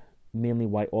wine, mainly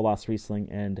white Olas Riesling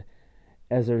and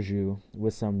Ezerjű,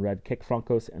 with some red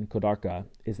Kekfrankos and Kodarka,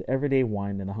 is the everyday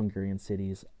wine in the Hungarian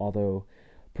cities, although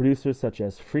producers such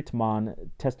as Fritman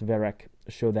Testverek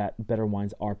show that better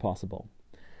wines are possible.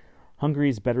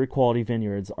 Hungary's better quality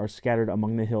vineyards are scattered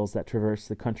among the hills that traverse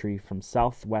the country from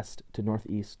southwest to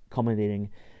northeast, culminating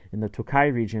in the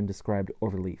Tokaj region described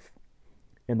overleaf.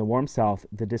 In the warm south,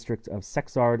 the districts of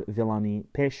Sexard, Villani,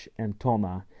 Pécs, and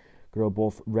Tolna grow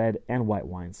both red and white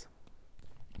wines.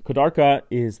 Kodarka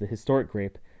is the historic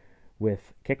grape,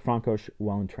 with Kekfrankos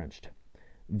well entrenched.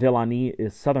 Villani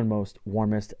is southernmost,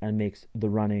 warmest, and makes the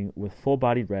running with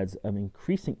full-bodied reds of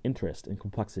increasing interest and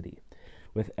complexity.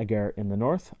 With Eger in the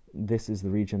north, this is the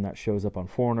region that shows up on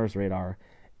foreigners' radar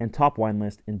and top wine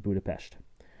list in Budapest.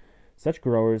 Such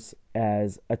growers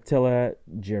as Attila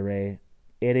Gyere,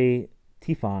 Eri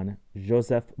Tifan,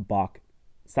 Joseph Bach,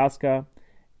 Sauska,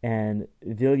 and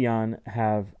Villian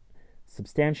have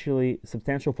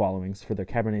substantial followings for their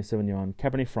Cabernet Sauvignon,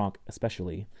 Cabernet Franc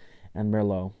especially, and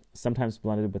Merlot, sometimes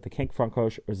blended with the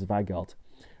Kekfrankos or Zweigelt,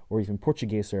 or even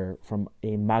Portugieser from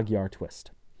a Magyar twist.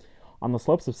 On the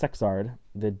slopes of Sexard,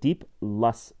 the deep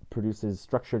Luss produces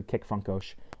structured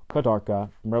Kekfrankos, Kodarka,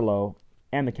 Merlot,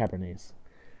 and the Cabernets.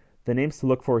 The names to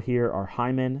look for here are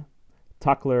Hyman,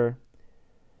 Tuckler,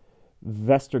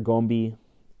 Vestergombi,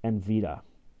 and Vida.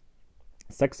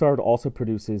 Sexard also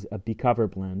produces a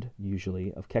Bikover blend,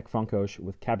 usually, of Kekfrankos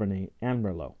with Cabernet and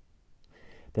Merlot.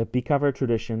 The Bikover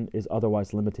tradition is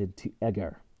otherwise limited to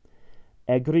Eger.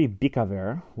 Egri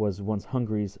Bikover was once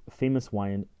Hungary's famous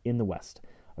wine in the West,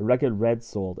 a rugged red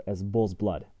sold as bull's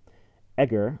blood.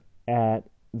 Eger, at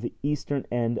the eastern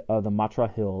end of the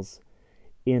Matra Hills,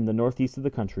 in the northeast of the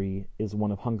country, is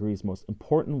one of Hungary's most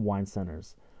important wine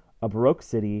centers, a Baroque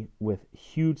city with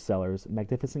huge cellars,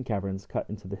 magnificent caverns cut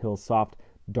into the hill's soft,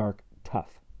 dark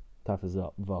tuff. Tuff is a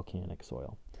volcanic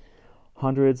soil.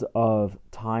 Hundreds of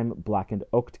time-blackened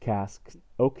oak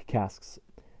casks,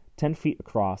 10 feet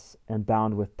across and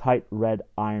bound with tight red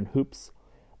iron hoops,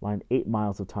 line 8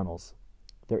 miles of tunnels.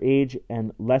 Their age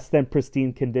and less than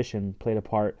pristine condition played a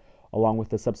part, along with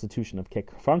the substitution of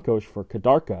Kekfrankos for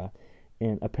Kodarka,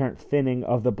 in apparent thinning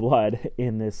of the blood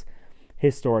in this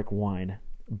historic wine.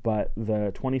 But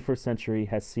the 21st century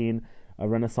has seen a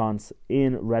renaissance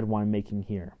in red wine making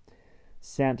here.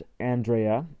 Sant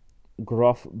Andrea,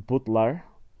 Grof Butler,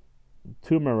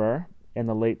 Tumerer, and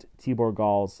the late Tibor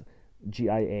Gall's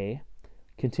GIA,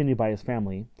 continued by his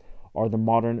family, are the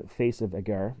modern face of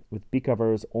Eger, with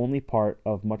Bikaver's only part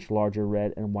of much larger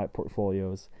red and white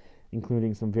portfolios,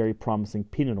 including some very promising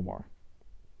Pinot Noir.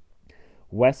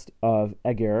 West of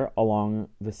Eger, along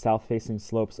the south-facing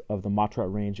slopes of the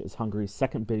Matra range, is Hungary's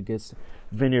second biggest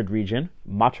vineyard region,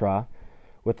 Matra,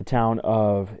 with the town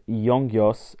of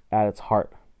Jungios at its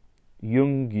heart.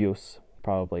 Jungius,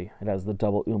 probably. It has the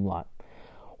double umlaut.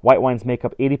 White wines make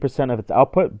up 80% of its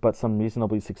output, but some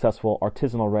reasonably successful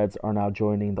artisanal reds are now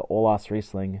joining the Olas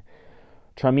Riesling,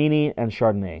 Tramini, and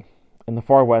Chardonnay. In the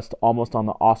far west, almost on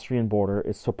the Austrian border,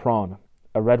 is Sopron,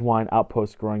 a red wine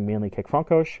outpost growing mainly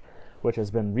Keck-Francosch, which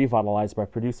has been revitalized by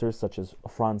producers such as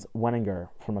Franz Wenninger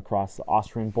from across the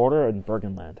Austrian border in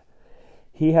Burgenland.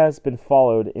 He has been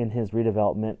followed in his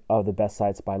redevelopment of the best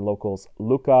sites by locals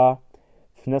Lucca,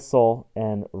 Fnissel,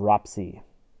 and Rapsi.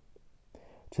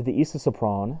 To the east of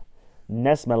Sopron,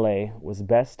 Nesmele was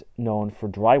best known for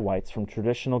dry whites from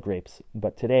traditional grapes,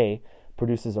 but today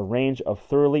produces a range of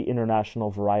thoroughly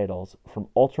international varietals from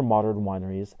ultra-modern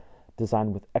wineries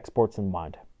designed with exports in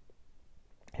mind.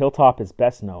 Hilltop is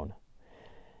best known.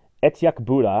 Etiak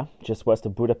Buda, just west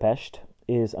of Budapest,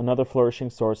 is another flourishing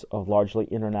source of largely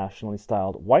internationally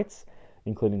styled whites,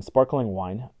 including sparkling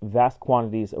wine, vast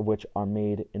quantities of which are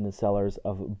made in the cellars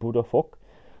of Budafok,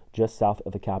 just south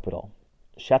of the capital.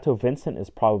 Chateau Vincent is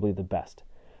probably the best.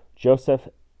 Joseph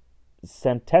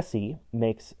Santesi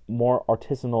makes more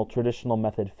artisanal traditional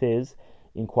method fizz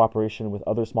in cooperation with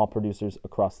other small producers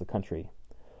across the country.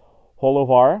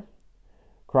 Holovar,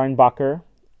 Kreinbacher,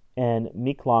 and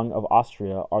Miklang of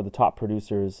Austria are the top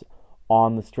producers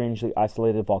on the strangely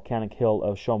isolated volcanic hill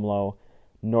of Shomlo,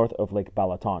 north of Lake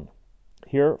Balaton.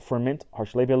 Here, Ferment,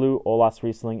 Harschlebelu, Olas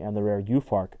Riesling, and the rare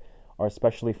Ufark are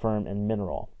especially firm and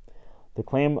mineral. The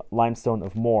clay limestone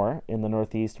of Moor in the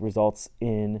northeast results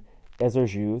in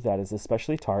Ezerjus that is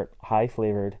especially tart,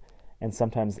 high-flavored, and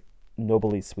sometimes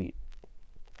nobly sweet.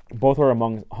 Both are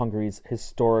among Hungary's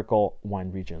historical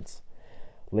wine regions.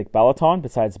 Lake Balaton,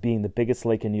 besides being the biggest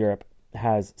lake in Europe,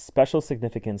 has special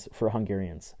significance for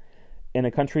Hungarians. In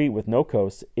a country with no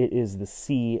coast, it is the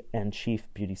sea and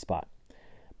chief beauty spot.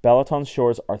 Balaton's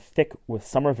shores are thick with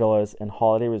summer villas and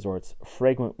holiday resorts,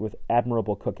 fragrant with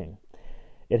admirable cooking.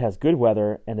 It has good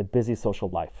weather and a busy social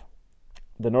life.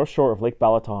 The north shore of Lake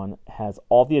Balaton has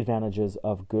all the advantages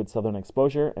of good southern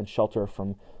exposure and shelter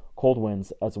from cold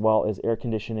winds, as well as air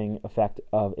conditioning effect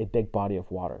of a big body of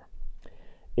water.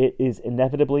 It is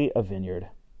inevitably a vineyard.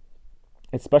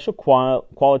 Its special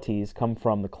qualities come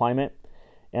from the climate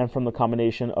and from the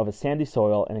combination of a sandy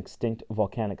soil and extinct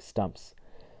volcanic stumps.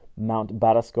 Mount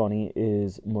Barasconi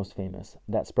is most famous,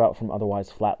 that sprout from otherwise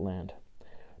flat land.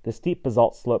 The steep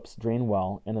basalt slopes drain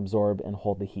well and absorb and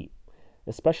hold the heat,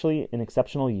 especially in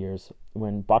exceptional years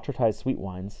when Botrytized sweet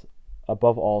wines,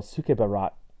 above all Suke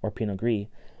Barat or Pinot Gris,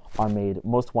 are made.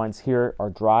 Most wines here are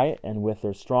dry and with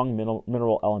their strong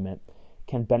mineral element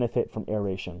can benefit from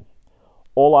aeration.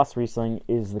 Olas Riesling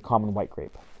is the common white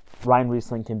grape. Rhine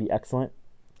Riesling can be excellent.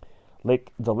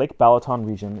 The Lake Balaton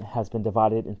region has been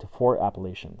divided into 4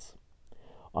 appellations.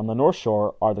 On the north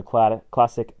shore are the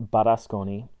classic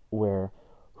Barasconi, where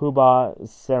Huba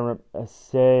Seremli,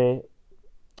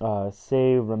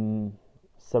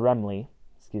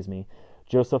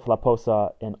 Joseph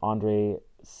Laposa, and Andre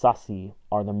Sassi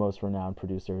are the most renowned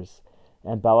producers,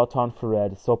 and Balaton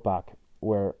Fured Sopak,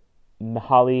 where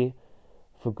Mihaly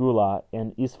Fugula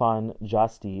and Isvan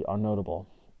Jasti are notable.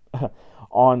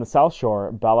 On the south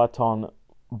shore, Balaton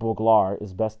Boglar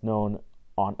is best known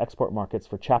on export markets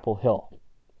for Chapel Hill.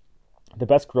 The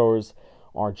best growers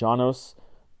are Janos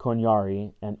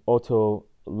Konyari and Otto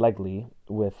Legli,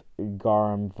 with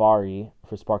Garamvari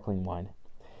for sparkling wine.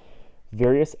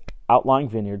 Various outlying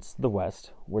vineyards to the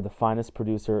west, where the finest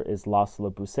producer is Las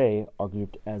Le Bousset, are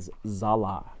grouped as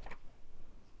Zala.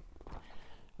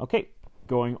 Okay,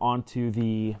 going on to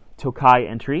the Tokai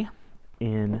entry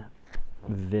in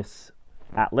this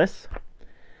atlas.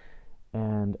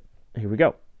 And here we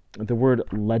go. The word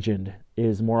legend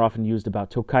is more often used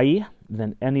about Tokai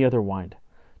than any other wine.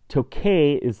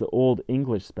 Tokay is the Old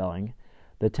English spelling,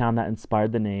 the town that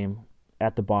inspired the name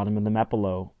at the bottom of the map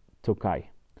below, Tokai.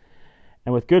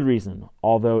 And with good reason,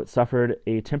 although it suffered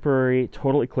a temporary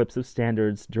total eclipse of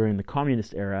standards during the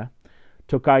communist era,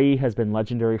 Tokai has been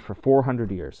legendary for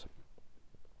 400 years.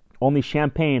 Only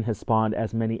Champagne has spawned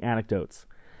as many anecdotes.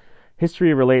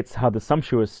 History relates how the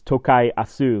sumptuous Tokai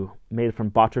Asu, made from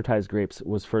botrytized grapes,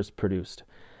 was first produced,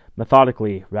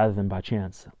 methodically rather than by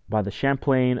chance, by the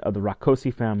Champlain of the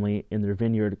Rakosi family in their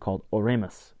vineyard called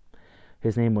Oremus.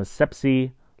 His name was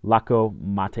Sepsi Laco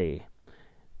Mate,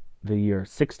 the year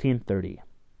 1630.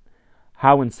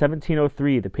 How in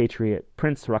 1703 the patriot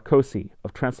Prince Rákóczi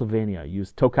of Transylvania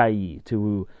used Tokai to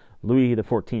woo Louis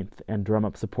XIV and drum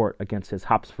up support against his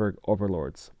Habsburg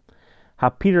overlords. How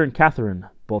Peter and Catherine,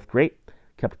 both great,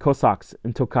 kept Cossacks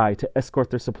in Tokai to escort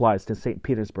their supplies to St.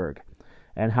 Petersburg,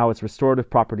 and how its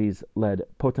restorative properties led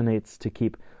potentates to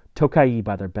keep Tokai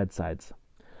by their bedsides.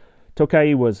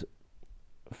 Tokai was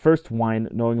first wine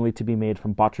knowingly to be made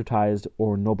from botrytized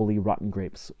or nobly rotten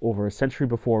grapes, over a century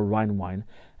before Rhine wine,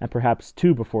 and perhaps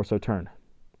two before Sauterne.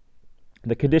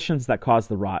 The conditions that caused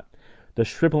the rot, the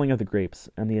shriveling of the grapes,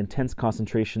 and the intense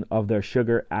concentration of their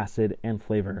sugar, acid, and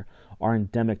flavor are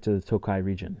endemic to the Tokai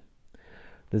region.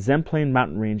 The Zemplane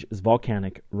mountain range is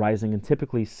volcanic, rising in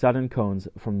typically sudden cones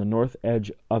from the north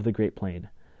edge of the Great Plain.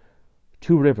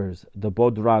 Two rivers, the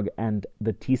Bodrag and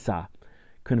the Tisa,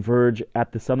 converge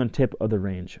at the southern tip of the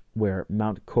range, where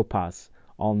Mount Kopas,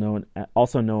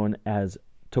 also known as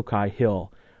Tokai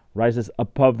Hill, rises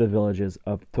above the villages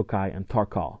of Tokai and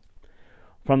Tarkal.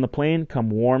 From the plain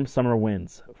come warm summer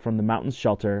winds, from the mountains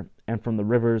shelter, and from the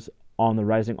rivers on the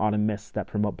rising autumn mists that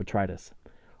promote botrytis.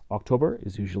 October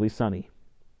is usually sunny.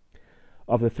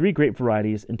 Of the three grape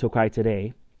varieties in Tokai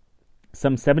today,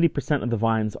 some 70% of the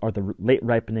vines are the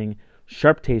late-ripening,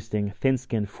 sharp-tasting,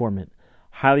 thin-skinned formant,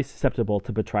 highly susceptible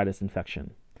to botrytis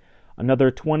infection. Another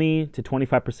 20 to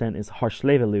 25% is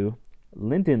Harslevelu,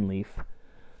 linden leaf,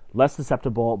 less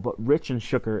susceptible but rich in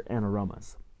sugar and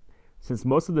aromas. Since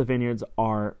most of the vineyards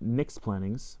were mixed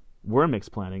plantings,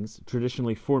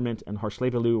 traditionally formant and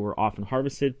Harslevelu were often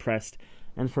harvested, pressed,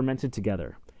 and fermented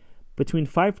together. Between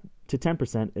 5 to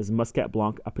 10% is Muscat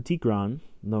Blanc à Petit Grain,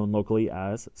 known locally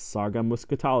as Sarga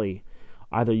muscatali,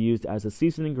 either used as a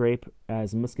seasoning grape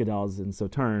as muscadels in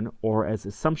Sauterne or as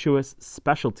a sumptuous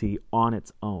specialty on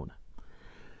its own.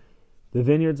 The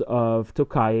vineyards of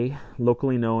Tokai,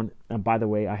 locally known, and by the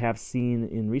way, I have seen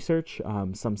in research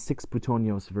some 6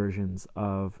 Butonios versions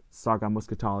of Sarga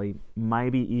muscatali,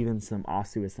 maybe even some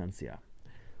Asu Essentia.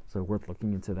 So worth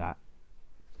looking into that.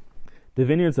 The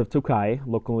vineyards of Tokai,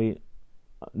 locally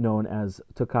known as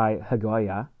Tokai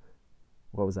Hagoya,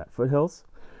 foothills,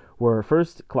 were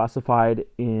first classified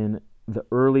in the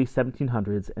early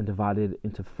 1700s and divided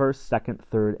into first, second,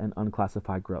 third, and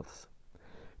unclassified growths.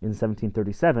 In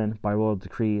 1737, by royal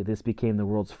decree, this became the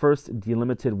world's first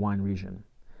delimited wine region.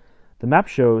 The map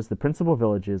shows the principal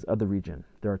villages of the region.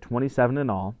 There are 27 in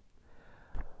all.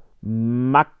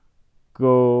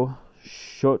 Matoshotka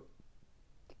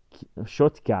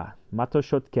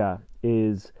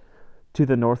is to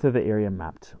the north of the area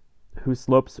mapped, whose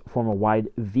slopes form a wide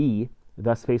V,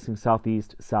 thus facing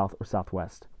southeast, south, or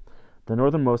southwest. The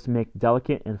northernmost make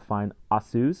delicate and fine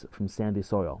asus from sandy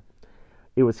soil.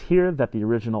 It was here that the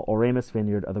original Oremus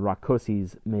vineyard of the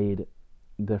Rákóczis made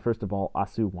the first of all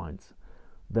asu wines.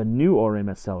 The new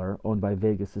Oremus cellar, owned by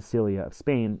Vega Sicilia of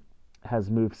Spain,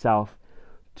 has moved south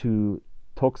to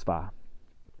Toxva.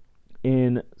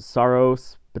 In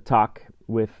Sarospatak,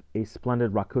 with a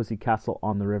splendid Rákóczi castle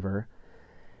on the river,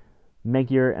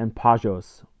 Megir and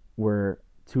Pajos were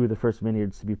two of the first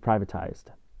vineyards to be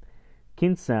privatized.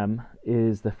 Kinsem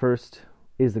is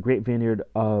the great vineyard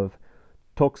of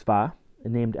Toxva,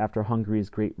 named after Hungary's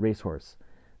great racehorse.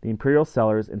 The imperial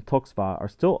cellars in Toxva are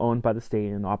still owned by the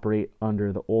state and operate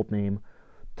under the old name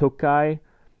Tokai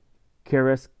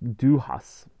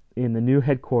Keresduhas. In the new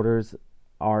headquarters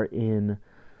are in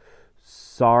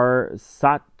Satorai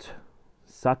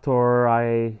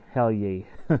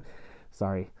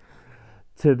Sorry.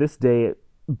 To this day, it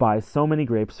buys so many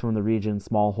grapes from the region's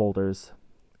smallholders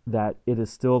that it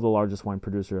is still the largest wine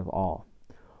producer of all.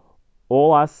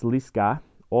 Olas Liska,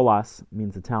 Olas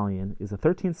means Italian, is a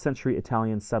 13th century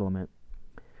Italian settlement.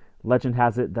 Legend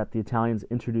has it that the Italians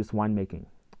introduced winemaking.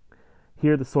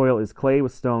 Here the soil is clay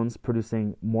with stones,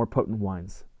 producing more potent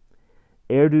wines.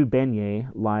 Erdu Benye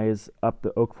lies up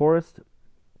the oak forest,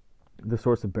 the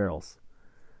source of barrels.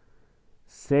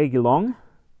 Segilong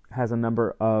has a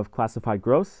number of classified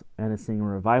growths and is seeing a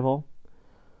revival.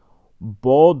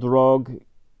 Bodrog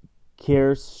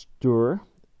Kerstur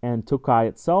and Tokai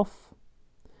itself,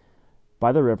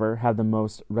 by the river, have the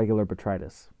most regular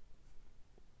botrytis.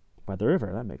 By the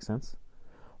river, that makes sense.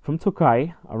 From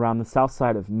Tokai, around the south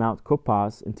side of Mount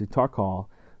Kopas into Tarkal,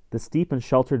 the steep and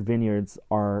sheltered vineyards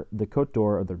are the Côte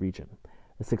d'Or of the region,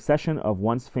 a succession of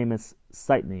once famous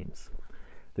site names.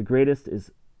 The greatest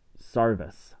is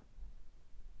Sarvis,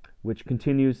 which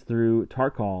continues through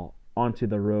Tarkal onto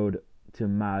the road to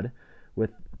Mad,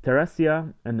 with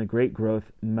Teresia and the great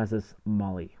growth Mezes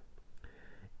Mali.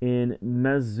 In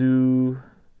Mezu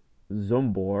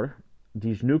Zombor,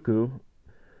 Dijnuku,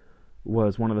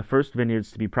 was one of the first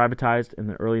vineyards to be privatized in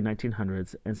the early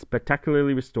 1900s and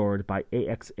spectacularly restored by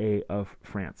AXA of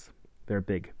France. They're a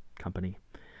big company.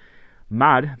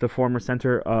 Mad, the former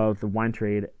center of the wine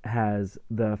trade, has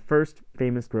the first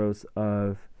famous groves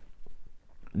of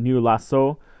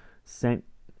New-Lassault, St.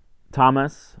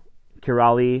 Thomas,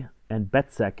 Kirali, and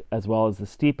Betzek, as well as the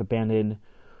steep abandoned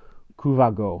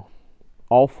Couvago.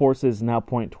 All forces now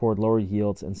point toward lower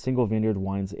yields and single vineyard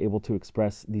wines able to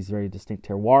express these very distinct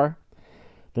terroirs.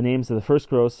 The names of the first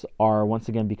groves are once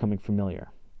again becoming familiar.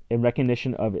 In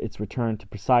recognition of its return to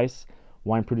precise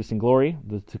wine-producing glory,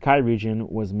 the Tokai region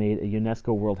was made a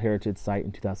UNESCO World Heritage Site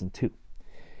in 2002.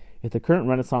 If the current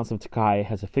renaissance of Tokai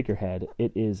has a figurehead,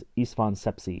 it is Istvan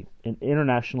Sepsi, an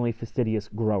internationally fastidious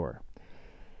grower.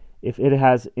 If it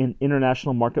has an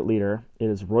international market leader, it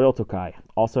is Royal Tokai,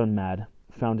 also in Mad,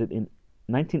 founded in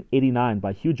 1989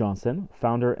 by Hugh Johnson,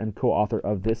 founder and co-author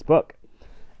of this book,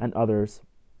 and others,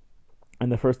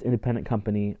 and the first independent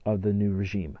company of the new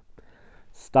regime.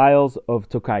 Styles of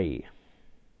Tokai.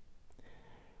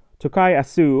 Tokai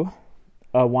Asu,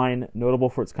 a wine notable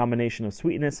for its combination of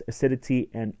sweetness, acidity,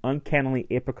 and uncannily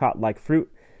apricot-like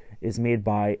fruit, is made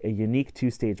by a unique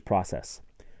two-stage process.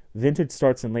 Vintage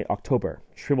starts in late October.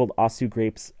 Shriveled Asu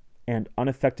grapes and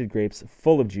unaffected grapes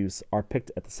full of juice are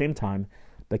picked at the same time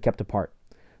but kept apart.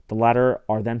 The latter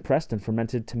are then pressed and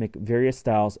fermented to make various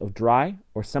styles of dry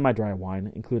or semi-dry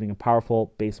wine, including a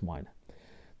powerful base wine.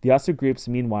 The Asu grapes,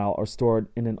 meanwhile, are stored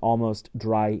in an almost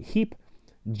dry heap,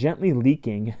 gently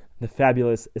leaking the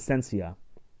fabulous essentia,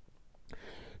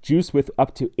 juice with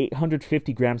up to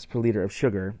 850 grams per liter of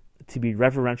sugar, to be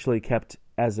reverentially kept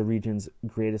as the region's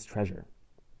greatest treasure.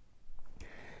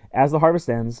 As the harvest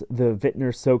ends, the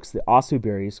vintner soaks the Asu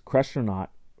berries, crushed or not,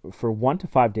 for 1 to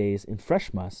 5 days in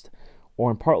fresh must,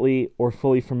 or in partly or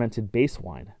fully fermented base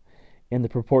wine, in the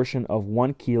proportion of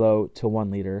 1 kilo to 1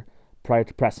 liter, prior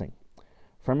to pressing.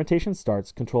 Fermentation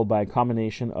starts, controlled by a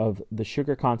combination of the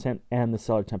sugar content and the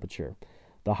cellar temperature.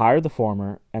 The higher the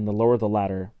former and the lower the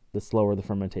latter, the slower the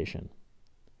fermentation.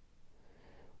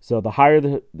 So the higher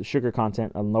the sugar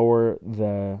content and lower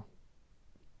the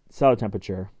cellar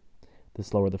temperature, the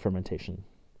slower the fermentation.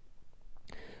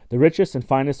 The richest and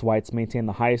finest whites maintain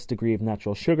the highest degree of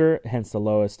natural sugar, hence the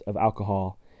lowest of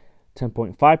alcohol.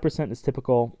 10.5% is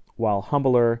typical, while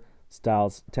humbler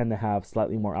styles tend to have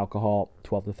slightly more alcohol,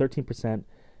 12 to 13%,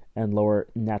 and lower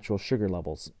natural sugar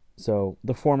levels. So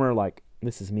the former, like,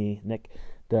 this is me, Nick,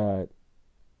 the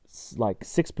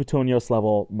 6 Plutonios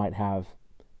level might have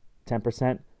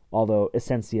 10%, although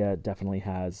Essentia definitely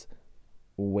has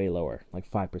way lower, like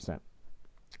 5%.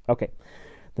 Okay,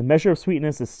 the measure of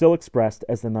sweetness is still expressed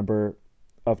as the number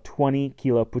of 20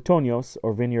 kilo Plutonios,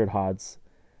 or vineyard hods,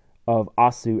 of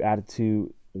Asu added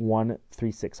to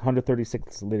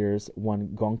 136 liters, 1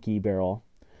 Gonki barrel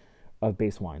of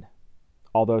base wine.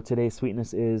 Although today's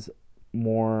sweetness is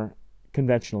more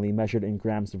conventionally measured in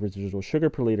grams of residual sugar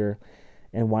per liter,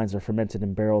 and wines are fermented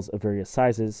in barrels of various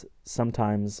sizes,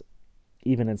 sometimes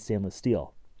even in stainless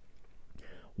steel.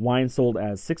 Wine sold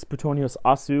as 6 Plutonios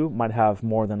Asu might have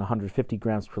more than 150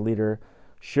 grams per liter.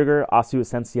 Sugar Asu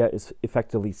Essentia is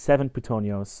effectively 7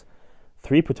 Plutonios.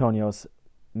 3 Plutonios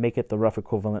make it the rough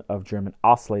equivalent of German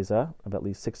Auslese, of at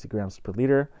least 60 grams per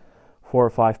liter. 4 or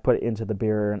 5 put it into the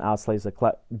beer and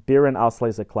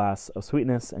Auslese class of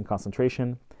sweetness and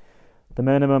concentration. The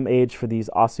minimum age for these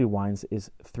Asu wines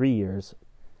is 3 years,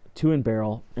 2 in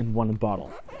barrel and 1 in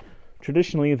bottle.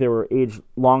 Traditionally, they were aged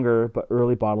longer, but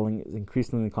early bottling is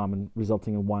increasingly common,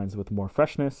 resulting in wines with more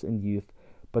freshness and youth,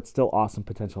 but still awesome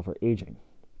potential for aging.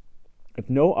 If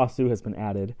no Asu has been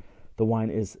added, the wine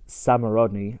is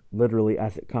samorodny, literally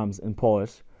as it comes in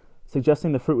Polish,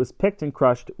 suggesting the fruit was picked and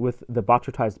crushed with the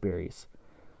botrytized berries.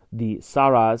 The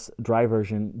Saraz dry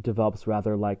version develops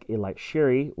rather like a light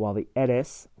sherry, while the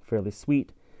Eres, fairly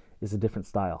sweet, is a different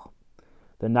style.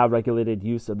 The now regulated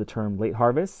use of the term late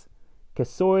harvest,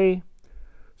 Kesoi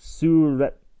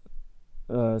Suret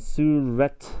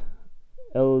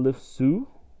Elifsu,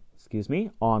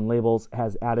 on labels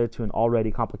has added to an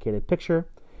already complicated picture.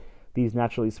 These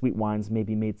naturally sweet wines may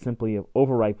be made simply of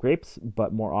overripe grapes,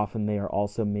 but more often they are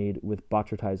also made with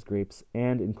botrytized grapes,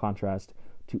 and in contrast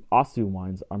to Asu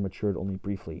wines, are matured only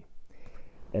briefly.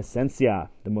 Essentia,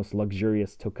 the most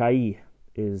luxurious Tokai,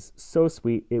 is so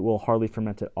sweet it will hardly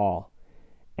ferment at all.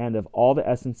 And of all the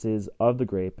essences of the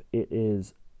grape, it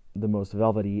is the most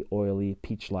velvety, oily,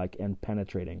 peach-like, and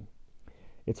penetrating.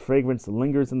 Its fragrance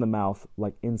lingers in the mouth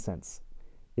like incense.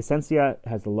 Essentia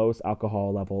has the lowest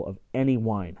alcohol level of any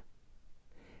wine,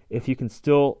 if you can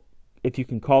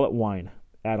call it wine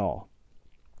at all.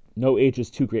 No age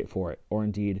is too great for it, or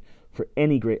indeed for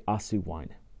any great Asu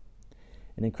wine.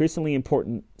 an increasingly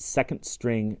important second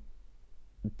string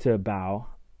to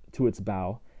its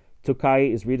bow.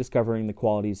 Tokai is rediscovering the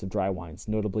qualities of dry wines,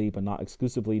 notably but not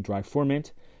exclusively dry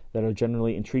ferment, that are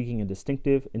generally intriguing and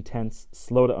distinctive, intense,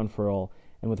 slow to unfurl,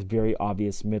 and with very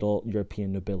obvious Middle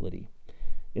European nobility.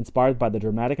 Inspired by the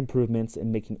dramatic improvements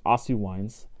in making Asu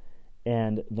wines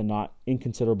and the not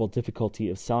inconsiderable difficulty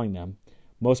of selling them,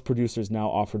 most producers now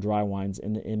offer dry wines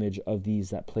in the image of these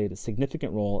that played a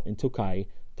significant role in Tokai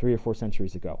 3 or 4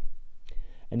 centuries ago.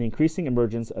 And the increasing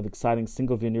emergence of exciting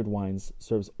single vineyard wines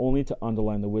serves only to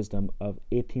underline the wisdom of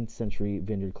 18th century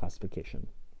vineyard classification.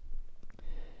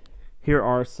 Here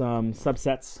are some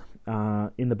subsets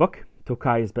in the book.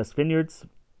 Tokai's best vineyards.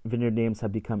 Vineyard names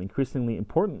have become increasingly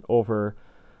important over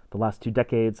the last 2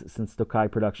 decades since Tokai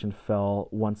production fell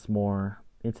once more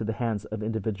into the hands of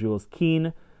individuals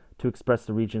keen to express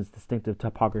the region's distinctive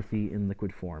topography in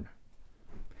liquid form.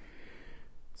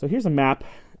 So here's a map,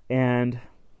 and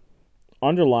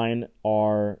underline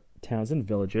are towns and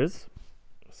villages.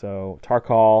 So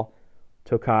Tarkal,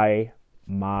 Tokai,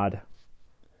 Mad,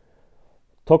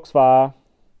 Toksva,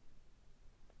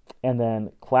 and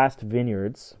then classed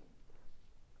vineyards.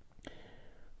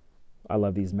 I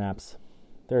love these maps.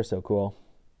 They're so cool.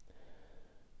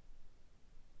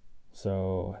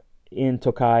 So in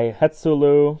Tokai,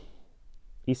 Hetsulu,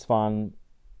 Isvan.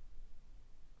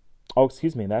 Oh,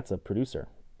 excuse me, that's a producer.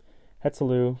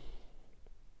 Hetsulu.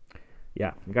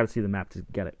 Yeah, you got to see the map to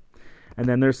get it. And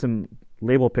then there's some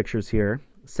label pictures here.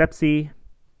 Sepsi,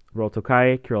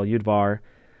 Rotokai, Kirill Yudvar,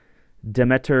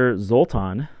 Demeter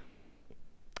Zoltan,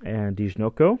 and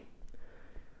Dijnoko.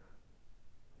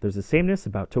 There's a sameness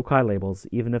about Tokai labels,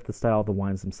 even if the style of the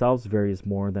wines themselves varies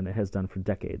more than it has done for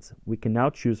decades. We can now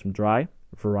choose from dry,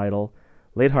 varietal,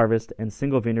 late harvest, and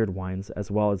single vineyard wines, as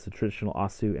well as the traditional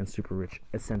Asu and super rich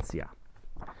Essentia.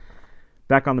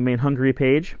 Back on the main Hungary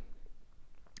page,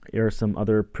 here are some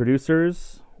other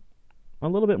producers. A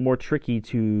little bit more tricky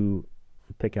to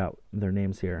pick out their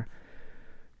names here.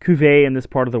 Cuvée in this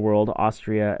part of the world,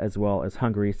 Austria as well as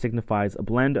Hungary, signifies a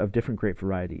blend of different grape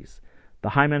varieties. The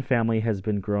Hyman family has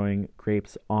been growing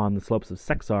grapes on the slopes of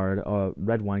Sexard, a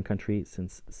red wine country,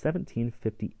 since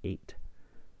 1758.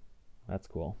 That's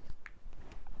cool.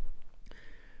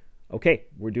 Okay,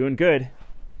 we're doing good.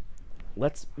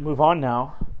 Let's move on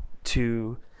now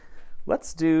to,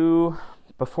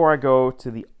 before I go to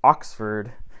the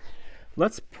Oxford,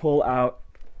 let's pull out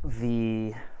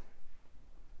the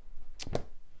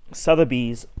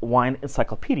Sotheby's Wine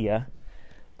Encyclopedia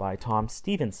by Tom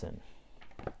Stevenson.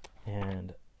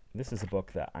 And this is a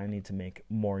book that I need to make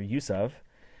more use of.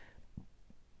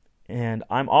 And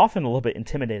I'm often a little bit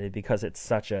intimidated because it's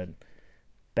such a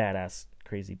badass,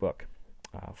 crazy book.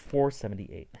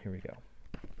 478. Here we go.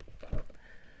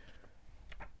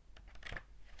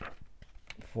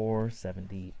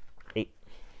 478.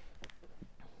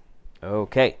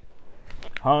 Okay.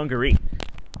 Hungary.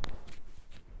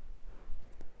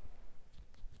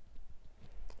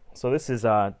 So this is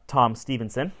Tom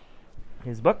Stevenson,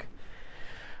 his book.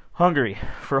 Hungary.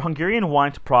 For Hungarian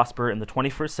wine to prosper in the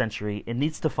 21st century, it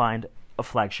needs to find a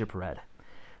flagship red.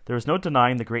 There is no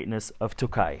denying the greatness of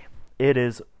Tokai. It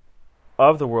is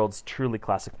of the world's truly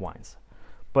classic wines.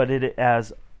 But it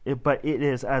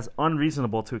is as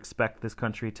unreasonable to expect this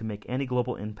country to make any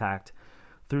global impact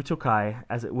through Tokai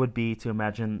as it would be to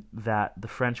imagine that the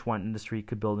French wine industry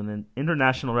could build an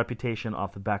international reputation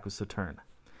off the back of Sauternes.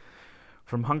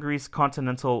 From Hungary's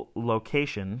continental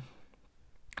location,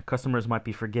 customers might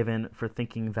be forgiven for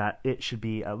thinking that it should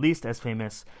be at least as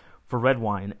famous for red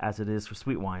wine as it is for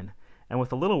sweet wine. And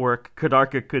with a little work,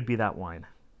 Kadarka could be that wine.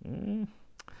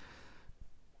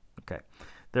 Okay.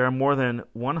 There are more than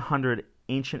 100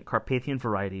 ancient Carpathian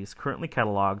varieties currently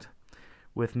cataloged,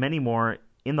 with many more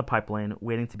in the pipeline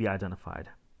waiting to be identified.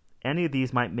 Any of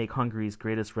these might make Hungary's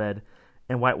greatest red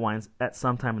and white wines at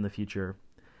some time in the future,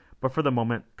 but for the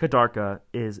moment, Kadarka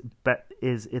is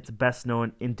its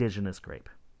best-known indigenous grape.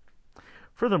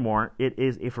 Furthermore, it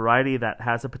is a variety that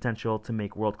has the potential to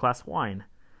make world-class wine,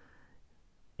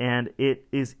 and it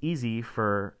is easy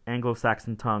for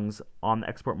Anglo-Saxon tongues on the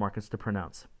export markets to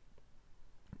pronounce.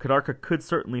 Kadarka could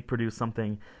certainly produce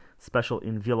something special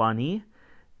in Villani,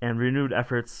 and renewed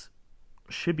efforts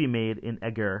should be made in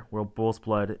Eger, where bull's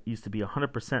blood used to be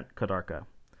 100% Kadarka.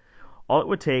 All it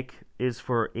would take is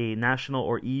for a national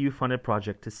or EU-funded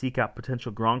project to seek out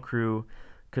potential Grand Cru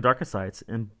Kadarka sites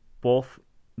in both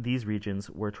these regions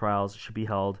where trials should be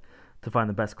held to find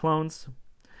the best clones.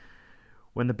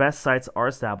 When the best sites are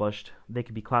established, they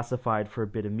could be classified for a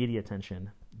bit of media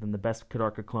attention. Then the best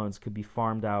Kadarka clones could be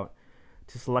farmed out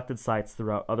to selected sites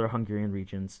throughout other Hungarian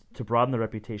regions to broaden the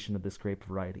reputation of this grape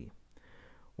variety.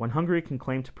 When Hungary can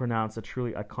claim to pronounce a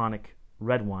truly iconic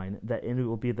red wine, that it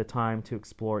will be the time to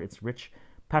explore its rich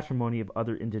patrimony of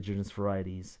other indigenous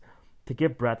varieties, to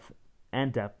give breadth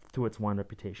and depth to its wine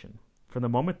reputation. For the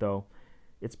moment, though,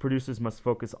 its producers must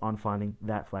focus on finding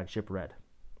that flagship red.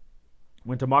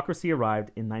 When democracy arrived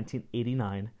in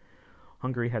 1989,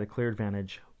 Hungary had a clear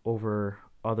advantage over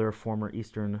other former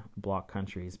Eastern Bloc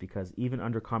countries because even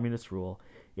under communist rule,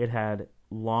 it had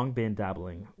long been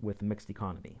dabbling with the mixed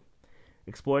economy.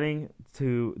 Exploiting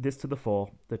this to the full,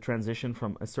 the transition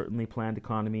from a certainly planned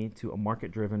economy to a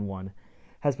market-driven one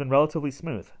has been relatively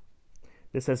smooth.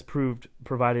 This has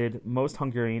provided most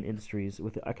Hungarian industries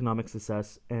with the economic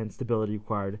success and stability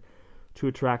required to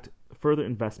attract further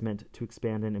investment to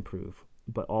expand and improve.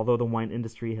 But although the wine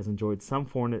industry has enjoyed some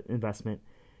foreign investment,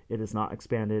 it has not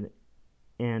expanded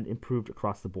and improved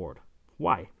across the board.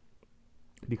 Why?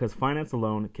 Because finance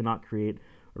alone cannot create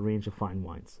a range of fine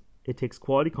wines. It takes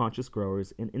quality-conscious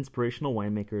growers and inspirational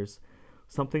winemakers,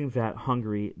 something that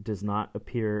Hungary does not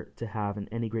appear to have in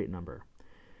any great number.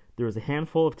 There is a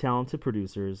handful of talented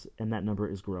producers, and that number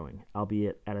is growing,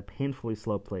 albeit at a painfully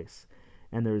slow pace.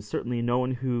 And there is certainly no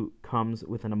one who comes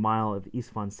within a mile of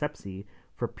István Sepsi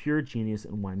for pure genius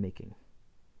in winemaking.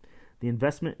 The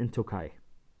investment in Tokaj.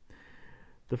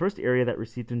 The first area that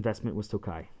received investment was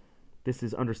Tokaj. This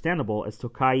is understandable, as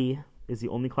Tokaj is the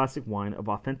only classic wine of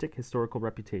authentic historical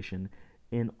reputation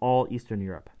in all Eastern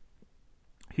Europe.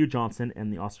 Hugh Johnson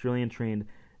and the Australian-trained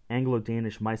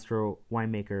Anglo-Danish maestro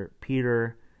winemaker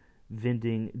Peter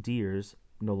Vinding Diers,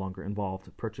 no longer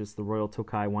involved, purchased the Royal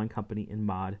Tokaj Wine Company in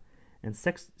Mad and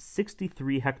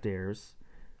 63 hectares,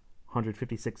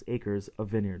 156 acres of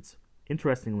vineyards.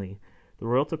 Interestingly, the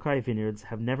Royal Tokaj vineyards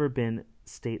have never been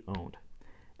state-owned.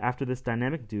 After this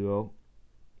dynamic duo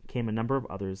came a number of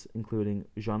others, including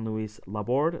Jean-Louis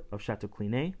Laborde of Chateau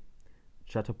Clinet,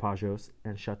 Chateau Pajos,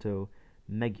 and Chateau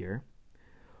Megier,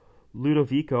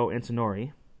 Ludovico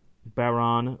Antinori,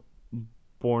 Baron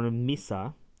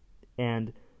Bornemisa,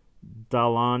 and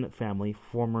Dalan family,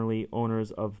 formerly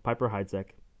owners of Piper Heidsieck,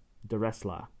 de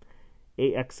Resla,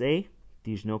 AXA,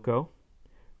 Dijnoko,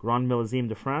 Grand Millésime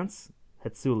de France,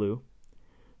 Hetsulu,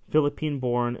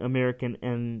 Philippine-born American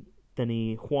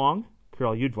Anthony Huang,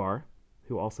 Carol Udvar,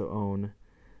 who also own,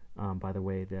 by the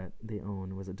way, that they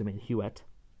own, was it Domaine Huet,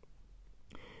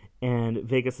 and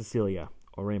Vega Sicilia,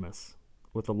 Oremus,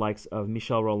 with the likes of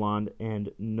Michel Roland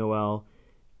and Noel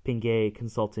Pinguet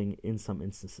consulting in some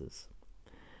instances.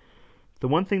 The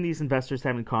one thing these investors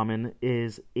have in common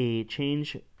is a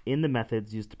change in the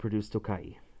methods used to produce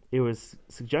Tokaj. It was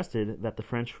suggested that the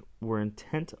French were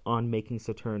intent on making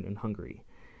Sauterne in Hungary,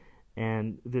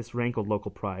 and this rankled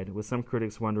local pride, with some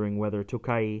critics wondering whether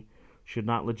Tokaj should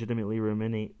not legitimately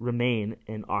remain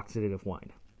an oxidative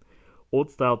wine.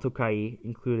 Old-style Tokaj,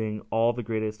 including all the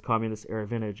greatest communist-era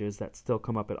vintages that still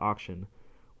come up at auction,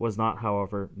 was not,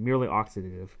 however, merely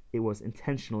oxidative, it was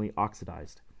intentionally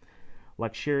oxidized.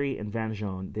 Like sherry and Vin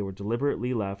Jaune, they were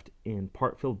deliberately left in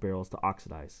part-filled barrels to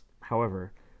oxidize.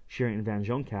 However, sherry and Vin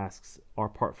Jaune casks are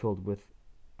part-filled with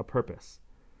a purpose.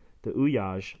 The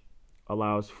houillage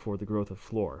allows for the growth of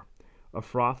flor, a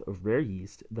froth of rare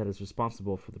yeast that is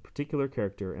responsible for the particular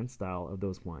character and style of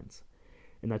those wines.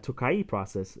 In the Tokaj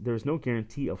process, there is no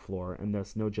guarantee of flor and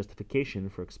thus no justification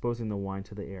for exposing the wine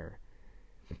to the air,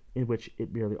 in which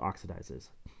it merely oxidizes.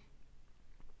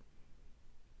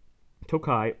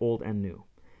 Tokaj, old and new.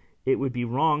 It would be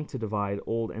wrong to divide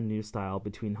old and new style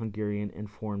between Hungarian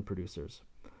and foreign producers.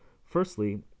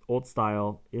 Firstly, old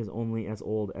style is only as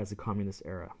old as the communist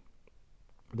era.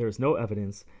 There is no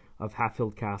evidence of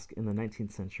half-filled cask in the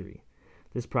 19th century.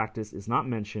 This practice is not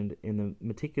mentioned in the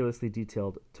meticulously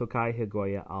detailed Tokaj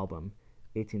Higoya album,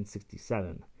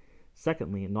 1867.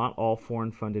 Secondly, not all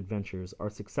foreign-funded ventures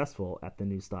are successful at the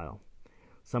new style.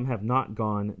 Some have not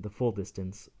gone the full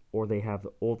distance, or they have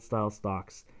old-style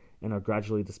stocks and are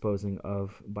gradually disposing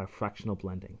of by fractional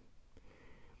blending.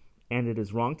 And it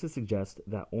is wrong to suggest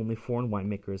that only foreign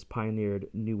winemakers pioneered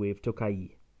New Wave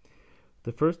Tokaj.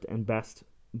 The first and best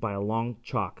by a long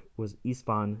chalk was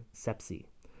István Sepsi.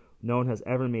 No one has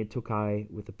ever made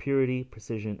Tokaj with the purity,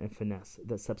 precision, and finesse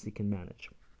that Sepsi can manage.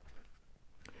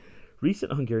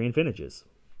 Recent Hungarian vintages.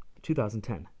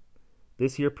 2010.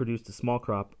 This year produced a small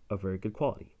crop of very good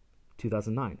quality.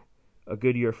 2009. A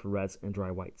good year for reds and dry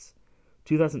whites.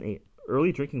 2008.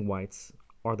 Early drinking whites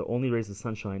are the only rays of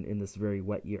sunshine in this very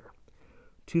wet year.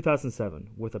 2007.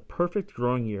 With a perfect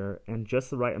growing year and just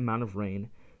the right amount of rain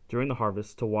during the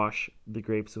harvest to wash the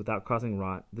grapes without causing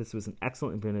rot, this was an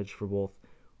excellent vintage for both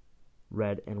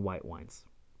red and white wines.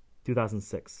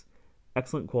 2006.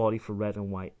 Excellent quality for red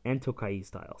and white and Tokaj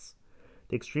styles.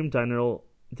 The extreme diurnal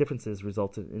differences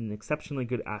resulted in exceptionally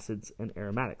good acids and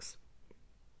aromatics.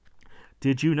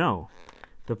 Did you know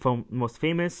the most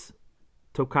famous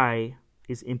Tokai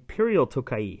is Imperial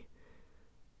Tokai?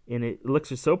 An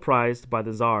elixir so prized by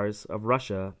the Tsars of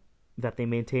Russia that they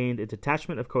maintained a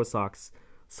detachment of Cossacks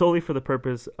solely for the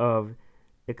purpose of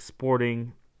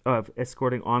escorting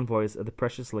envoys of the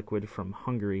precious liquid from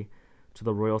Hungary to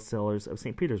the royal cellars of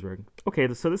St. Petersburg.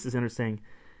 Okay, so this is interesting.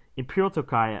 Imperial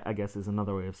Tokai, I guess, is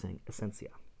another way of saying essentia.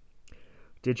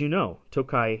 Did you know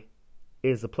Tokai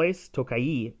is the place,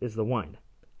 Tokai is the wine,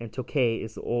 and Tokay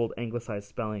is the old anglicized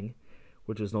spelling,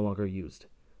 which is no longer used.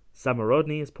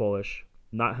 Samorodny is Polish,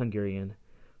 not Hungarian,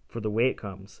 for the way it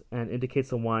comes, and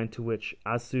indicates a wine to which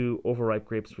Asu overripe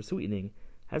grapes for sweetening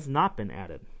has not been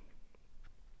added.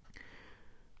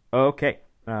 Okay,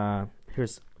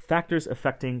 here's factors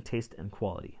affecting taste and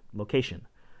quality. Location.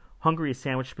 Hungary is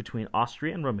sandwiched between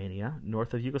Austria and Romania,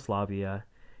 north of Yugoslavia,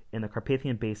 in the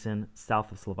Carpathian Basin,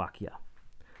 south of Slovakia.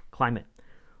 Climate.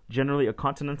 Generally a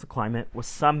continental climate with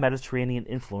some Mediterranean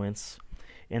influence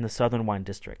in the southern wine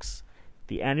districts.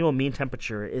 The annual mean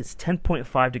temperature is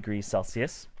 10.5 degrees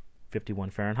Celsius, 51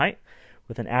 Fahrenheit,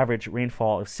 with an average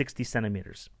rainfall of 60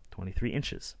 centimeters, 23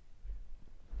 inches.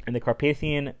 In the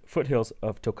Carpathian foothills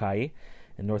of Tokai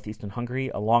in northeastern Hungary,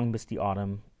 a long misty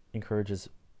autumn encourages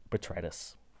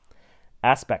botrytis.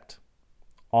 Aspect.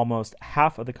 Almost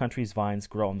half of the country's vines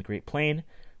grow on the Great Plain,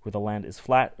 where the land is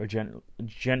flat or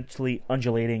gently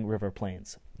undulating river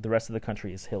plains. The rest of the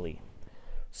country is hilly.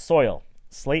 Soil.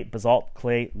 Slate, basalt,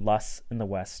 clay, loess in the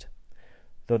west,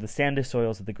 though the sandy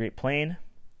soils of the Great Plain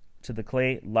to the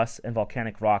clay, loess, and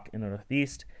volcanic rock in the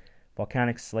northeast,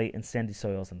 volcanic slate and sandy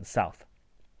soils in the south.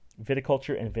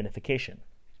 Viticulture and vinification.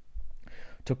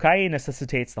 Tokai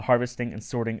necessitates the harvesting and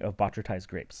sorting of botrytized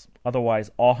grapes.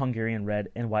 Otherwise, all Hungarian red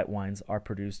and white wines are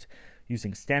produced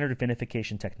using standard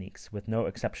vinification techniques with no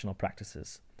exceptional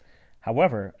practices.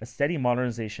 However, a steady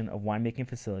modernization of winemaking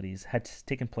facilities had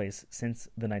taken place since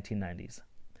the 1990s.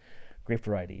 Grape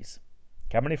varieties: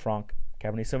 Cabernet Franc,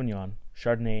 Cabernet Sauvignon,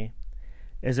 Chardonnay,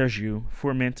 Exargiu,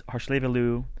 Fourmint,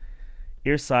 Harschlevelu,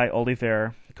 Irsai,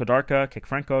 Oliver, Kodarka,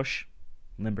 Kekfrankos,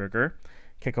 Limburger,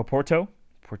 Kekoporto,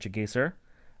 Portugueser,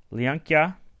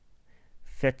 Lianca,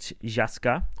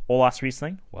 Fetjaska, Olas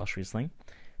Riesling, Welsh Riesling,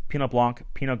 Pinot Blanc,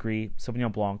 Pinot Gris,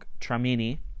 Sauvignon Blanc,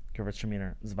 Tramini,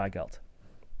 Gewürztraminer, Zweigelt.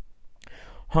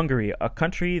 Hungary, a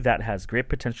country that has great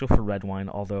potential for red wine,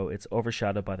 although it's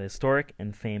overshadowed by the historic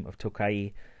and fame of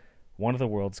Tokai, one of the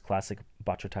world's classic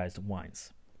botrytized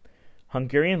wines.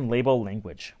 Hungarian label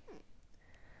language.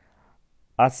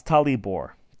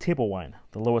 Asztalibor, table wine,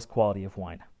 the lowest quality of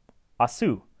wine.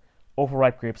 Asu,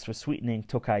 overripe grapes for sweetening,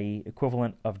 Tokai,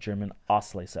 equivalent of German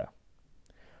Auslese.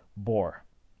 Bor,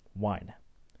 wine.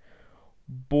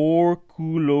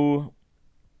 Borculo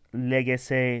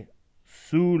Legese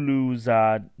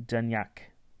Suluzadanyak,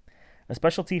 a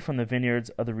specialty from the vineyards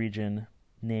of the region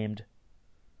named.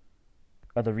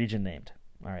 All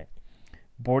right.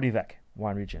 Bordivec,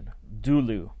 wine region.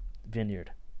 Dulu,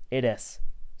 vineyard. Edes,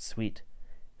 sweet.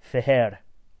 Feher,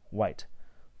 white.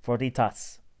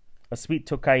 Forditas, a sweet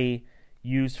Tokai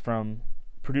produced from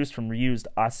reused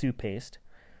Asu paste,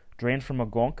 drained from a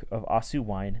gonk of Asu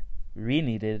wine,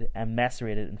 re-kneaded and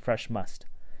macerated in fresh must.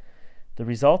 The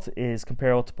result is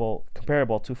comparable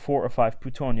to 4 or 5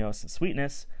 Putonios in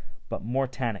sweetness, but more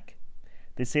tannic.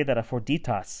 They say that a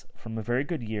Forditas from a very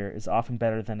good year is often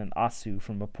better than an Asu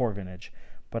from a poor vintage,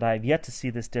 but I have yet to see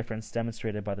this difference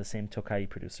demonstrated by the same Tokai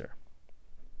producer.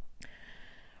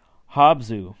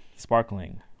 Habzu,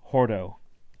 sparkling. Hordo,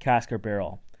 cask or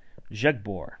barrel.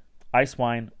 Jegbor, ice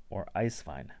wine or ice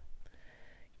vine.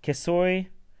 Kesoi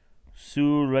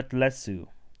Suretlesu,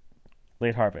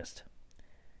 late harvest.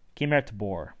 Kimert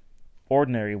Bor,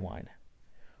 ordinary wine.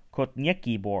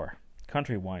 Kotnieki Bor,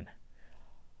 country wine.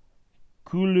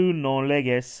 Kulu no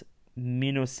leges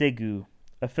Minosegu,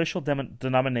 official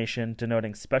denomination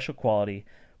denoting special quality,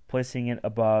 placing it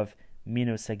above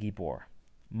Minosegi Bor.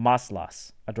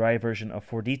 Maslas, a dry version of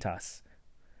Forditas,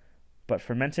 but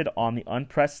fermented on the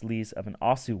unpressed lees of an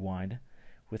Asu wine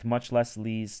with much less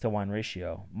lees to wine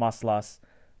ratio. Maslas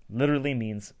literally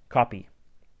means copy.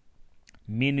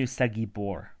 Minusegi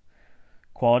Bor,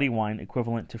 quality wine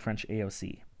equivalent to French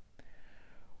AOC.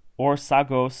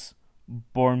 Orsagos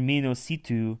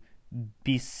Borminositu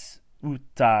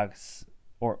Bisutags,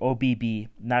 or OBB,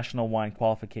 National Wine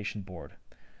Qualification Board.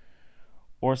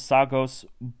 Orsagos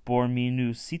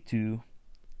Borminusitu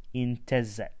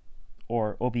Intezet,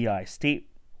 or OBI,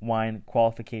 State Wine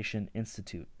Qualification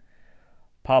Institute.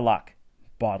 Palak,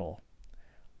 bottle.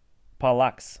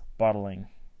 Palax, bottling.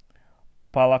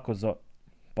 Palakozot,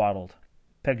 bottled.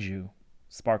 Pegju,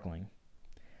 sparkling.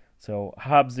 So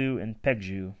Habzu and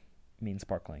Pegju mean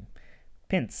sparkling.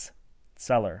 Pinz,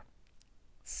 cellar.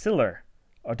 Siller,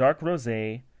 a dark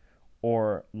rosé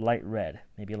or light red,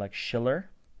 maybe like Schiller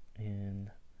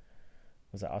in,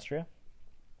 was that Austria?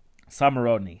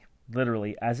 Samarodny,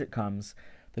 literally as it comes.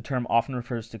 The term often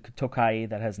refers to Tokai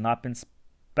that has not been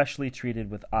specially treated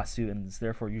with asu and is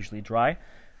therefore usually dry,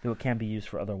 though it can be used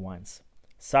for other wines.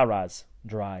 Saraz,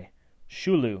 dry.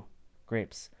 Shulu,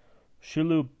 grapes.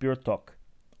 Shulu Birtok,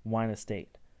 wine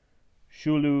estate.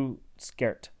 Shulu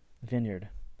Skert, vineyard.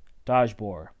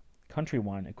 Dajbor, country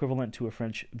wine equivalent to a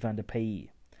French vin de pays.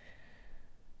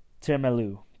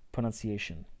 Termelu,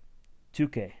 pronunciation.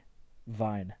 Tuke,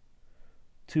 vine.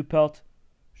 Tupelt,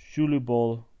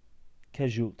 Shulubol,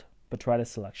 Kejult, Botrytis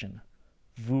selection.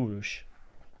 Vurush,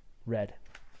 red.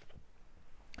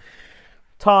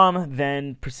 Tom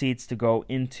then proceeds to go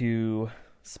into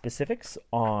specifics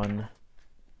on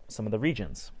some of the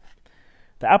regions.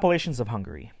 The appellations of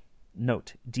Hungary.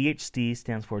 Note, DHC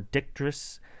stands for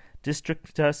Districtus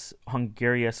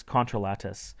Hungarius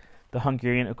Controlatus, the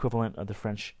Hungarian equivalent of the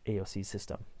French AOC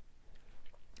system.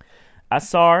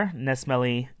 Asar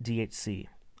Nesmeli DHC.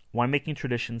 Winemaking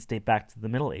traditions date back to the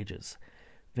Middle Ages.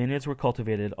 Vineyards were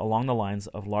cultivated along the lines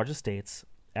of large estates,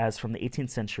 as from the 18th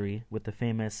century, with the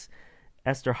famous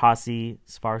Esterházy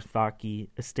Svartváki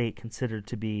estate considered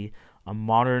to be a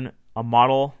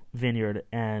model vineyard,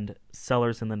 and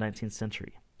cellars in the 19th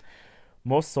century.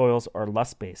 Most soils are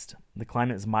lust-based. The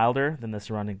climate is milder than the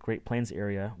surrounding Great Plains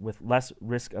area, with less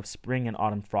risk of spring and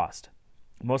autumn frost.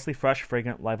 Mostly fresh,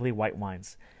 fragrant, lively white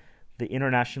wines. The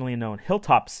internationally known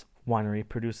Hilltops Winery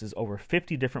produces over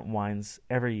 50 different wines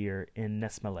every year in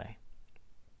Nesmele.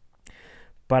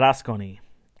 Barasconi,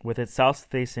 with its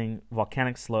south-facing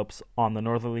volcanic slopes on the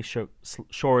northerly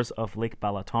shores of Lake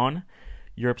Balaton,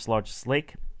 Europe's largest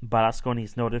lake, Barasconi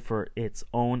is noted for its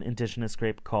own indigenous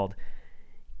grape called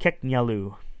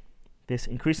Keknyalu. This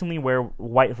increasingly rare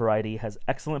white variety has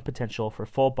excellent potential for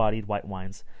full-bodied white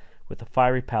wines, with a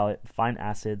fiery palate, fine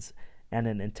acids, and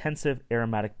an intensive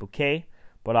aromatic bouquet,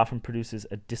 but often produces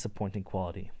a disappointing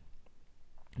quality.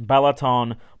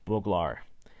 Balaton Boglar.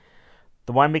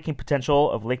 The winemaking potential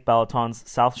of Lake Balaton's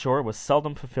south shore was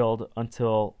seldom fulfilled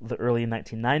until the early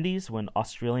 1990s, when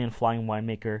Australian flying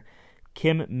winemaker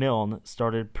Kim Milne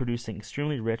started producing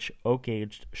extremely rich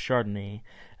oak-aged Chardonnay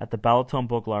at the Balaton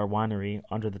Boglar winery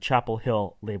under the Chapel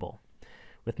Hill label.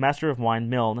 With Master of Wine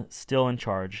Milne still in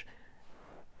charge,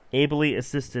 ably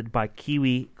assisted by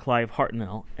Kiwi Clive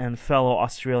Hartnell and fellow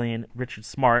Australian Richard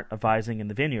Smart advising in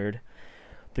the vineyard,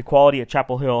 the quality at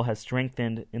Chapel Hill has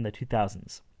strengthened in the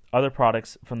 2000s. Other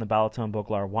products from the Balaton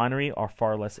Boglar winery are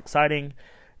far less exciting,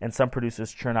 and some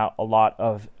producers churn out a lot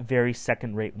of very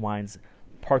second-rate wines,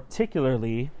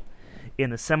 particularly in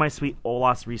the semi-sweet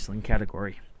Olas Riesling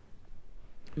category.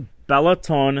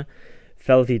 Balaton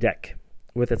Felvidek.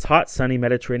 With its hot, sunny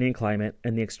Mediterranean climate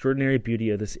and the extraordinary beauty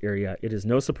of this area, it is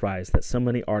no surprise that so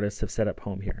many artists have set up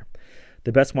home here.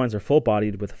 The best wines are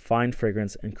full-bodied with fine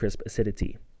fragrance and crisp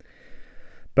acidity.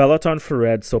 Balaton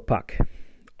Fered Sopak.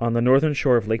 On the northern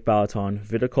shore of Lake Balaton,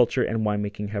 viticulture and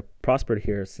winemaking have prospered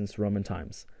here since Roman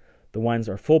times. The wines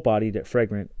are full-bodied yet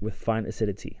fragrant with fine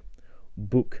acidity.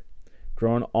 Buk,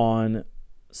 grown on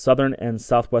southern and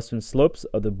southwestern slopes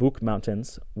of the Buk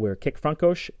Mountains, where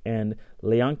Kekfrankosh and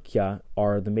Leankia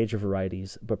are the major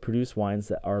varieties, but produce wines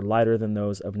that are lighter than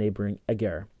those of neighboring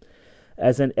Eger.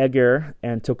 As in Eger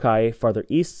and Tokai farther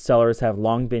east, cellars have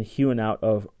long been hewn out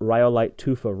of rhyolite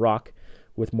tufa rock,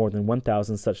 with more than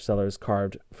 1,000 such cellars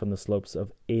carved from the slopes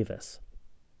of Avis.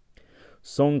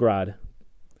 Songrad.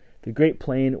 The Great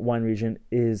Plain wine region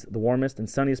is the warmest and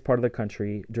sunniest part of the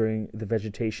country during the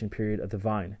vegetation period of the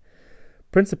vine.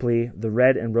 Principally, the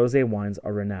red and rosé wines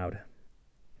are renowned.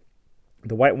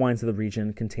 The white wines of the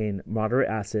region contain moderate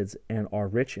acids and are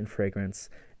rich in fragrance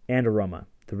and aroma.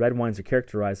 The red wines are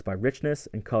characterized by richness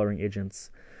and coloring agents,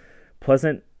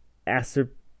 pleasant acerbity,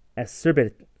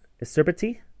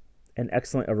 and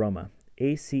excellent aroma.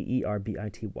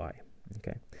 Acerbity.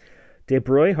 Okay. De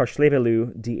Breuil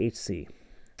Harschlevelu DHC.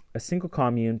 A single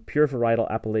commune, pure varietal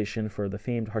appellation for the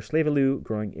famed Harschlevelu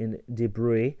growing in De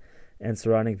Breuil and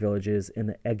surrounding villages in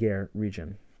the Eger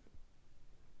region.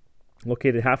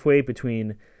 Located halfway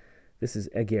between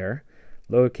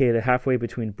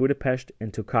Budapest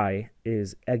and Tokaj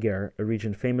is Eger, a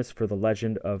region famous for the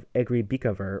legend of Egri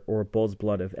Bikaver, or Bull's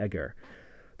Blood of Eger.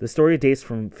 The story dates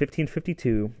from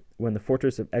 1552, when the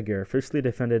fortress of Eger, fiercely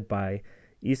defended by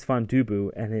István Dubu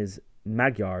and his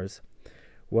Magyars,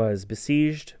 was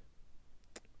besieged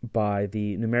by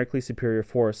the numerically superior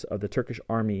force of the Turkish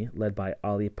army led by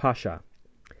Ali Pasha.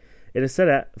 It is said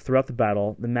that, throughout the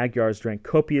battle, the Magyars drank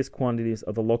copious quantities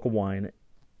of the local wine,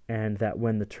 and that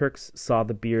when the Turks saw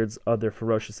the beards of their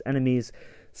ferocious enemies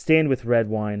stained with red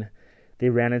wine, they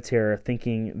ran in terror,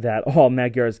 thinking that all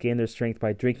Magyars gained their strength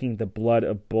by drinking the blood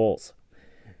of bulls.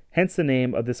 Hence the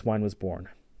name of this wine was born.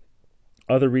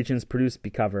 Other regions produce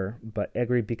Bikaver, but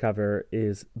Egri Bikaver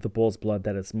is the bull's blood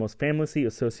that is most famously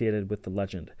associated with the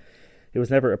legend. It was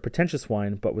never a pretentious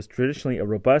wine, but was traditionally a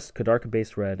robust,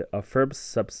 Kadarka-based red of firm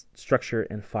substructure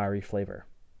and fiery flavor.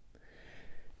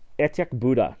 Etiek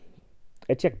Buda.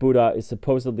 Etiek Buda is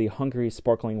supposedly Hungary's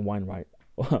sparkling wine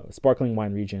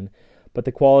region, but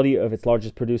the quality of its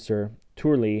largest producer,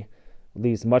 Turley,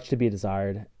 leaves much to be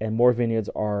desired, and more vineyards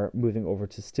are moving over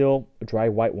to still dry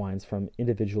white wines from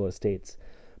individual estates.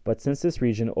 But since this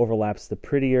region overlaps the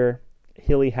prettier,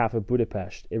 hilly half of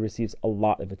Budapest, it receives a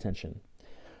lot of attention.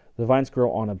 The vines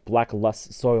grow on a black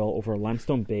loess soil over a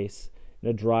limestone base in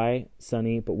a dry,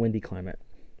 sunny, but windy climate.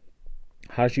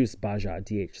 Hajus Baja,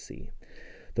 DHC.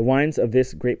 The wines of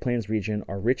this Great Plains region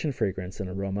are rich in fragrance and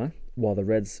aroma, while the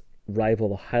reds rival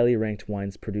the highly ranked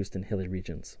wines produced in hilly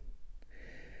regions.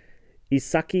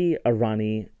 Isaki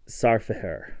Arani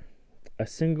Sarfeher, a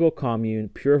single commune,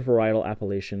 pure varietal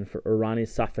appellation for Arani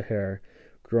Sarfeher,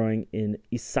 growing in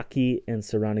Isaki and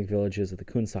surrounding villages of the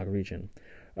Kunstag region.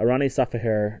 Arani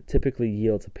Sarfeher typically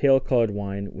yields a pale-colored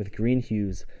wine with green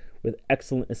hues, with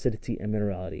excellent acidity and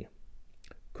minerality.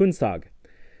 Kunstag.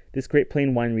 This Great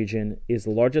Plain wine region is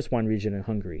the largest wine region in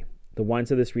Hungary. The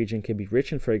wines of this region can be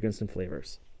rich in fragrance and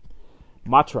flavors.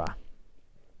 Matra.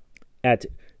 At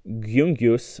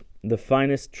Gyöngyös, the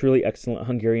finest, truly excellent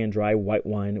Hungarian dry white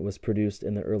wine was produced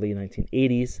in the early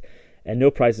 1980s, and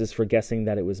no prizes for guessing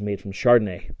that it was made from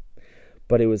Chardonnay.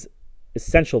 But it was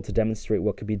essential to demonstrate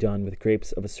what could be done with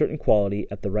grapes of a certain quality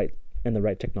at the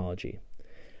right technology.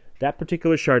 That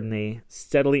particular Chardonnay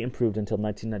steadily improved until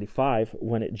 1995,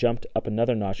 when it jumped up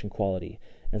another notch in quality,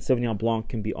 and Sauvignon Blanc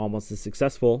can be almost as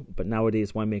successful, but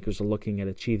nowadays winemakers are looking at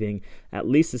achieving at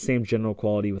least the same general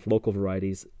quality with local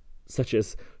varieties, such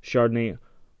as Chardonnay,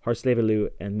 Harslevelou,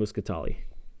 and Muscatali.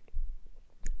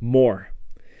 More.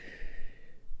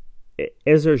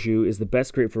 Ezerjű is the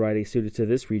best grape variety suited to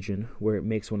this region, where it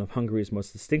makes one of Hungary's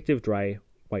most distinctive dry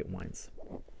white wines.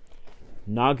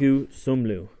 Nagu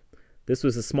Sumlu. This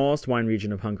was the smallest wine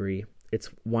region of Hungary. Its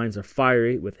wines are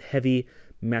fiery, with heavy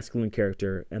masculine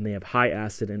character, and they have high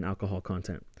acid and alcohol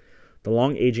content. The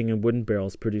long aging in wooden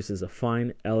barrels produces a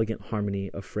fine, elegant harmony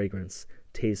of fragrance,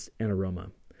 taste, and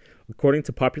aroma. According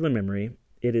to popular memory,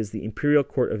 it is the imperial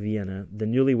court of Vienna. The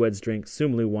newlyweds drink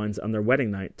Sumlu wines on their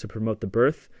wedding night to promote the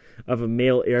birth of a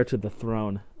male heir to the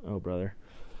throne. Oh, brother.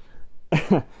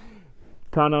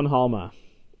 Pannonhalma.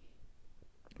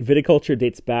 Viticulture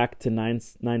dates back to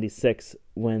 996,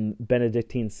 when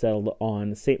Benedictines settled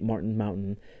on St. Martin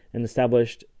Mountain and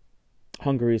established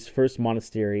Hungary's first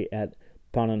monastery at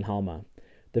Pannonhalma.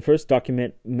 The first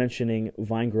document mentioning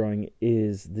vine growing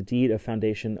is the deed of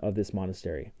foundation of this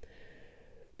monastery.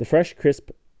 The fresh, crisp,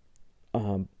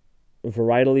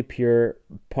 varietally pure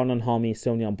Pannonhalmi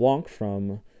Sauvignon Blanc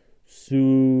from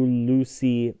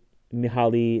Szülősi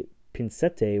Mihály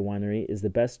Pincete winery is the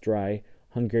best dry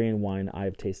Hungarian wine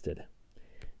I've tasted.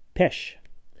 Pest.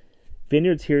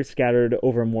 Vineyards here scattered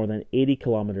over more than 80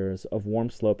 kilometers of warm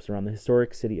slopes around the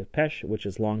historic city of Pest, which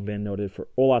has long been noted for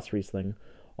Olasz Riesling,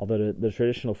 although the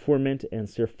traditional Furmint and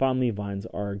Sirfanli vines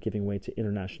are giving way to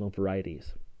international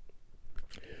varieties.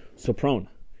 Sopron.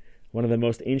 One of the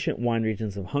most ancient wine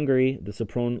regions of Hungary, the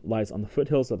Sopron lies on the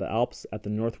foothills of the Alps at the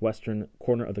northwestern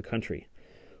corner of the country.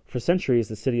 For centuries,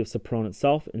 the city of Sopron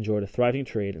itself enjoyed a thriving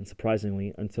trade, and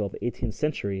surprisingly, until the 18th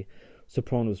century,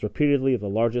 Sopron was reputedly the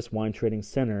largest wine trading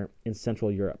center in Central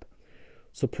Europe.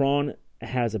 Sopron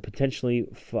has a potentially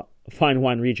fine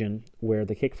wine region where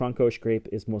the Kék-Frankos grape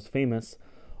is most famous,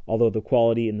 although the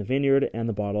quality in the vineyard and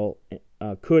the bottle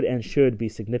could and should be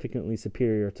significantly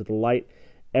superior to the light,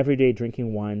 everyday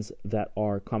drinking wines that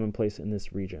are commonplace in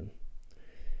this region.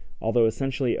 Although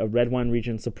essentially a red wine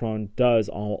region, Sopron does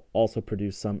also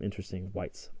produce some interesting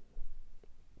whites.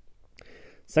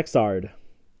 Sexard.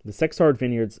 The Sexard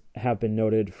vineyards have been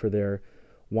noted for their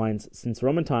wines since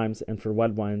Roman times and for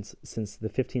red wines since the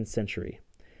 15th century.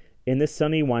 In this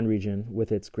sunny wine region,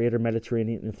 with its greater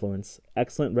Mediterranean influence,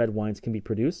 excellent red wines can be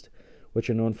produced, which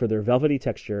are known for their velvety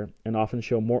texture and often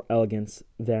show more elegance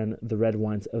than the red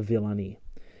wines of Villani.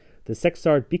 The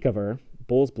Sexard Bikaver,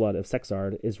 bull's blood of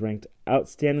Sexard, is ranked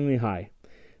outstandingly high.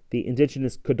 The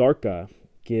indigenous Kadarka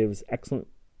gives excellent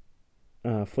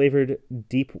flavored,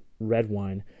 deep red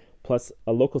wine, plus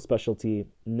a local specialty,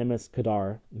 Nemes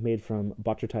Kadar, made from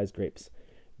botrytized grapes.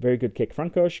 Very good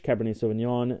Kék-Frankos, Cabernet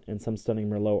Sauvignon, and some stunning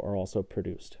Merlot are also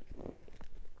produced.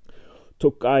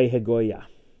 Tokai Hegoya.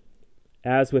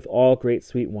 As with all great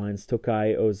sweet wines,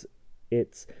 Tokai owes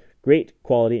its great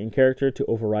quality and character to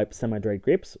overripe semi-dried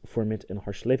grapes, Formint and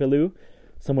Harslevelu,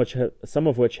 some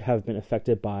of which have been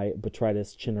affected by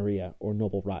Botrytis cinerea, or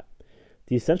noble rot.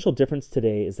 The essential difference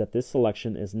today is that this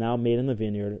selection is now made in the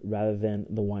vineyard rather than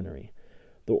the winery.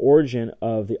 The origin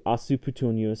of the Asu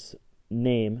Putonius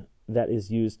name that is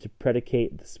used to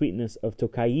predicate the sweetness of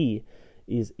Tokai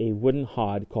is a wooden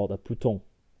hod called a puton.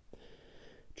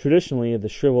 Traditionally, the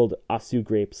shriveled Asu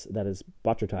grapes, that is,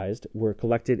 botrytized, were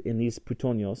collected in these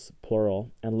putonios, plural,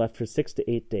 and left for 6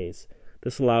 to 8 days.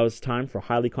 This allows time for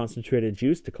highly concentrated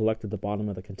juice to collect at the bottom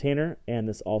of the container, and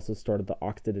this also started the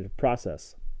oxidative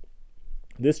process.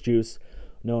 This juice,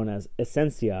 known as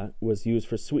essentia, was used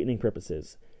for sweetening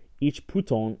purposes. Each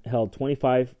puton held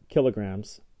 25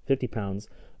 kilograms, 50 pounds,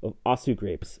 of Asu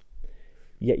grapes,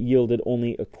 yet yielded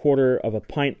only a quarter of a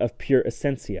pint of pure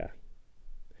essentia.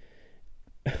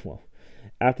 Well,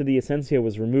 after the essentia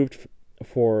was removed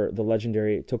for the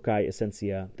legendary Tokai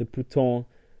essentia, the puton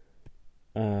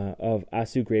of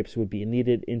Asu grapes would be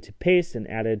kneaded into paste and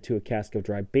added to a cask of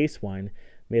dry base wine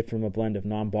made from a blend of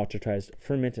non-botrytized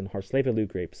Formint and Harslevelu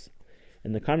grapes.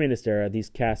 In the communist era, these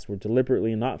casks were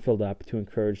deliberately not filled up to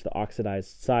encourage the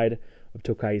oxidized side of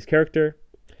Tokai's character.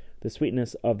 The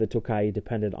sweetness of the Tokai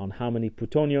depended on how many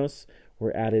putonios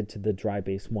were added to the dry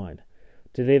base wine.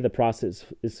 Today, the process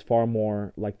is far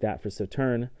more like that for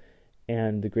Sauterne,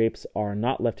 and the grapes are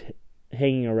not left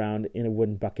hanging around in a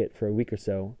wooden bucket for a week or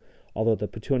so, although the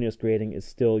putonios grading is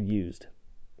still used.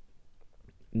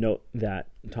 Note that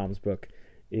Tom's book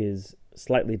is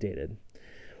slightly dated.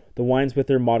 The wines with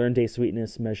their modern-day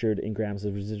sweetness measured in grams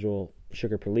of residual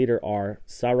sugar per liter are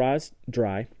Saraz,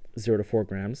 dry, 0 to 4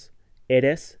 grams,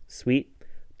 Eres, sweet,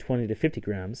 20 to 50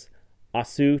 grams,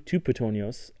 Asu 2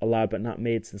 putonios, allowed but not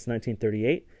made since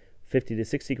 1938, 50 to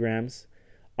 60 grams,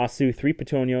 Asu 3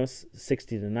 putonios,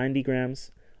 60 to 90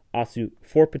 grams, Asu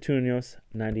 4 putonios,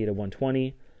 90 to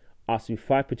 120, Asu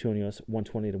 5 putonios,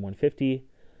 120 to 150,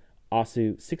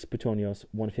 Asu 6 putonios,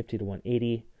 150 to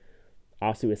 180,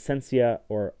 Asu essentia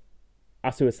or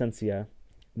Asu essentia,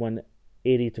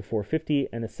 180 to 450,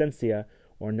 and essentia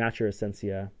or natura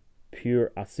essentia,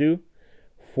 pure Asu,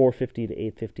 450 to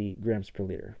 850 grams per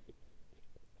liter.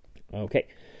 Okay,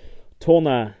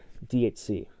 Tolna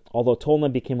DHC. Although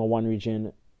Tolna became a wine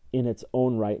region in its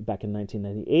own right back in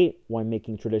 1998,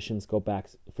 winemaking traditions go back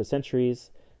for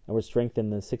centuries and were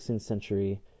strengthened in the 16th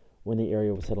century when the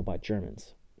area was settled by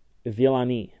Germans.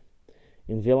 Villani.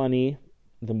 In Villani,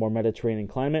 the more Mediterranean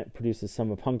climate produces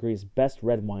some of Hungary's best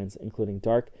red wines, including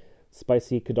dark,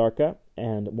 spicy Kadarka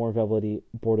and more velvety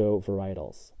Bordeaux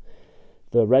varietals.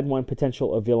 The red wine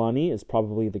potential of Villani is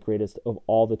probably the greatest of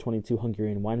all the 22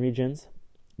 Hungarian wine regions.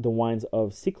 The wines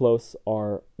of Siklos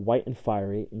are white and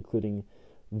fiery, including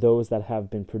those that have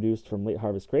been produced from late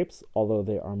harvest grapes, although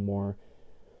they are more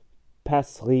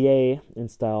passerie in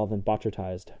style than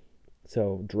botrytized,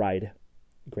 so dried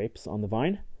grapes on the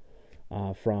vine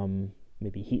from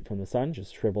maybe heat from the sun,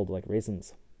 just shriveled like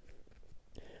raisins.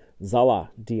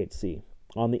 Zala DHC.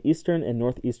 On the eastern and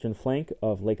northeastern flank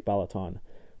of Lake Balaton,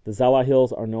 the Zala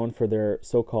Hills are known for their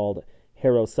so-called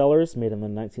Harrow cellars made in the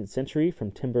 19th century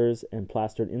from timbers and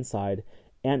plastered inside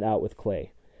and out with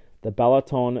clay. The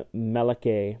Balaton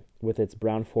Meleke, with its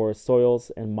brown forest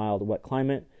soils and mild wet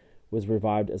climate, was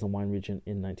revived as a wine region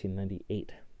in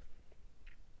 1998.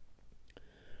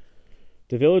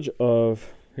 The village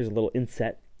of, here's a little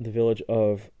inset, the village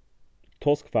of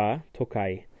Tolskva,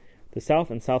 Tokai. The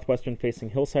south and southwestern facing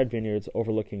hillside vineyards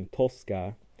overlooking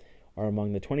Tolska are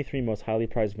among the 23 most highly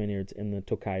prized vineyards in the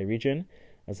Tokai region,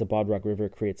 as the Bodrog River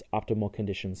creates optimal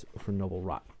conditions for noble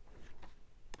rot.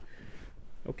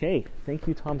 Okay, thank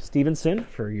you, Tom Stevenson,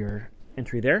 for your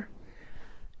entry there.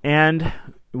 And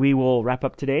we will wrap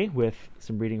up today with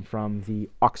some reading from the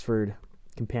Oxford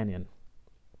Companion.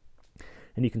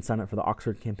 And you can sign up for the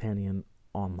Oxford Companion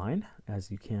online,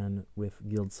 as you can with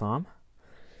Guild Psalm.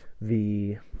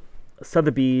 The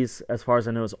Sotheby's, as far as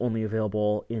I know, is only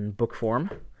available in book form.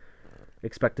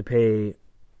 Expect to pay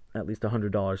at least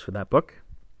 $100 for that book.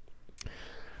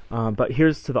 But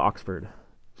here's to the Oxford.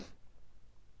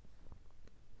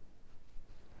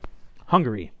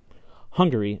 Hungary,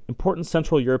 important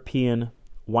Central European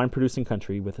wine-producing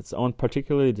country with its own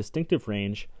particularly distinctive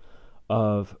range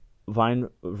of vine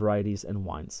varieties and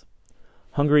wines.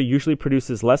 Hungary usually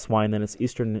produces less wine than its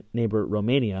eastern neighbor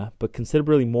Romania, but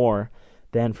considerably more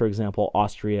than, for example,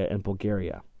 Austria and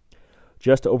Bulgaria.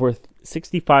 Just over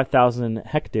 65,000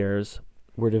 hectares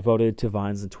were devoted to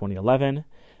vines in 2011,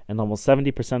 and almost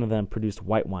 70% of them produced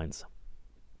white wines.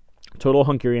 Total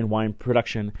Hungarian wine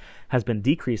production has been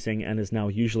decreasing and is now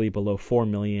usually below 4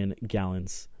 million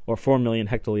gallons, or 4 million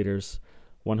hectoliters,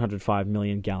 105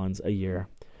 million gallons a year,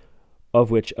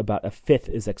 of which about a fifth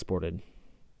is exported.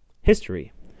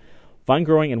 History. Vine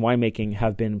growing and winemaking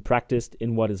have been practiced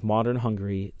in what is modern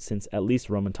Hungary since at least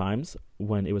Roman times,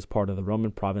 when it was part of the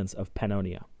Roman province of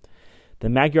Pannonia. The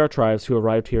Magyar tribes who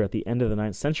arrived here at the end of the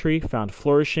 9th century found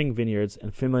flourishing vineyards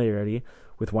and familiarity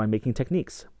with winemaking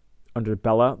techniques. Under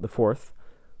Bela IV,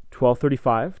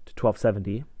 1235 to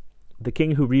 1270, the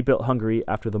king who rebuilt Hungary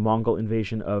after the Mongol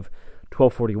invasion of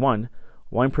 1241,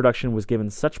 wine production was given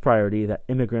such priority that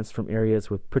immigrants from areas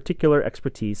with particular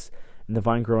expertise in the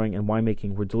vine growing and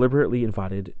winemaking were deliberately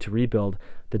invited to rebuild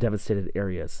the devastated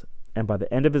areas. And by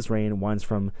the end of his reign, wines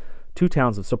from two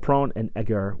towns of Sopron and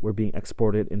Eger were being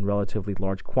exported in relatively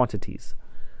large quantities.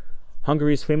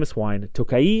 Hungary's famous wine,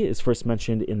 Tokai, is first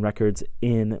mentioned in records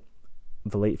in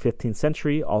the late 15th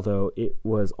century, although it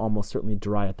was almost certainly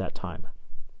dry at that time.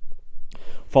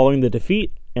 Following the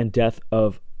defeat and death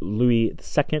of Louis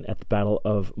II at the Battle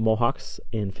of Mohacs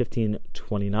in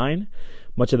 1529,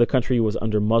 much of the country was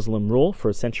under Muslim rule for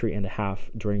a century and a half,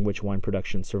 during which wine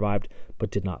production survived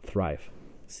but did not thrive.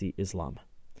 See Islam.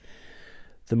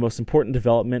 The most important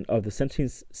development of the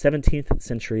 17th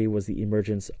century was the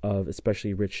emergence of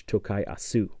especially rich Tokaj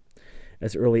Asu.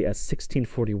 As early as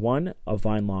 1641, a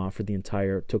vine law for the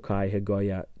entire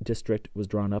Tokaj-Hegoya district was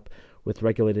drawn up with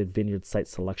regulated vineyard site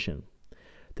selection.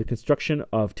 The construction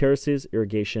of terraces,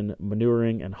 irrigation,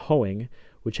 manuring, and hoeing,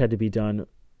 which had to be done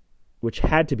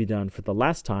for the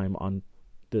last time on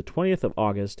the 20th of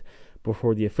August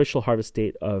before the official harvest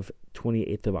date of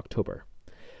 28th of October.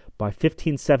 By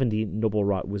 1570, noble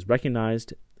rot was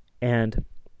recognized and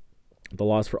the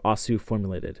laws for Asu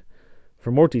formulated. For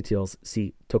more details,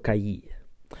 see Tokayi.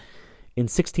 In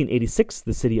 1686,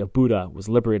 the city of Buda was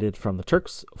liberated from the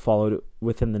Turks, followed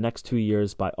within the next 2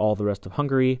 years by all the rest of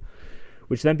Hungary,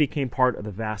 which then became part of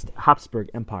the vast Habsburg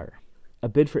Empire. A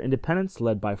bid for independence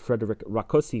led by Frederick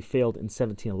Rákóczi failed in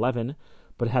 1711,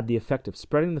 but had the effect of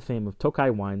spreading the fame of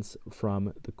Tokaj wines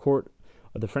from the court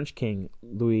of the French king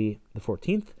Louis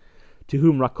XIV, to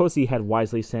whom Rákóczi had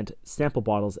wisely sent sample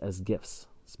bottles as gifts.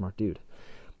 Smart dude.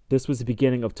 This was the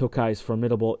beginning of Tokaj's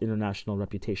formidable international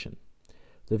reputation.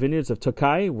 The vineyards of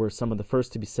Tokaj were some of the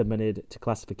first to be submitted to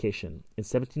classification. In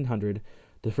 1700,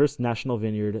 the first national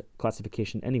vineyard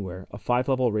classification anywhere, a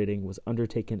 5-level rating, was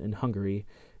undertaken in Hungary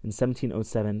in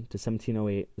 1707 to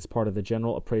 1708 as part of the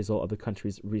general appraisal of the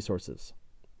country's resources.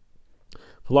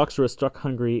 Phylloxera struck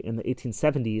Hungary in the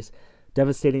 1870s,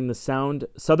 devastating the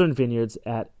southern vineyards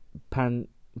at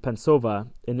Pansova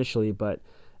initially, but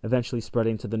eventually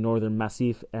spreading to the northern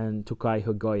Massif and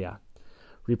Tokaj-Hegoya.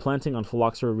 Replanting on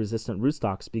phylloxera-resistant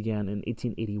rootstocks began in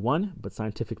 1881, but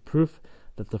scientific proof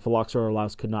that the phylloxera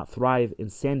louse could not thrive in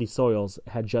sandy soils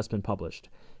had just been published,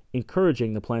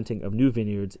 encouraging the planting of new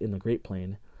vineyards in the Great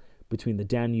Plain between the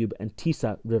Danube and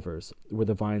Tisa rivers, where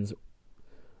the vines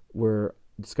were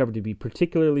discovered to be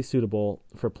particularly suitable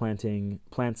for planting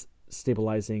plants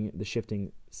stabilizing the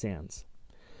shifting sands.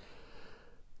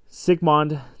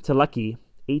 Zsigmond Teleki,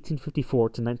 1854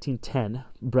 to 1910,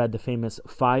 bred the famous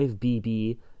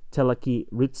 5BB Teleki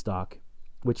rootstock,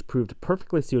 which proved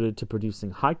perfectly suited to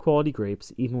producing high-quality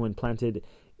grapes even when planted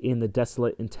in the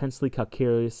desolate, intensely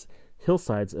calcareous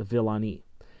hillsides of Villani.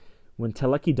 When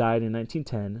Teleki died in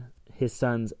 1910, his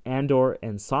sons Andor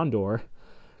and Sondor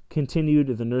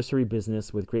continued the nursery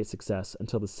business with great success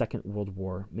until the Second World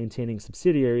War, maintaining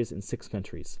subsidiaries in 6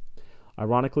 countries.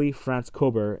 Ironically, Franz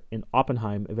Kober in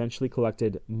Oppenheim eventually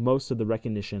collected most of the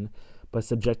recognition by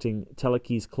subjecting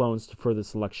Teleki's clones to further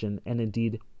selection, and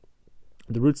indeed,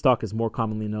 the rootstock is more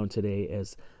commonly known today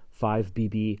as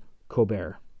 5BB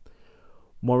Kober.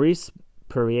 Maurice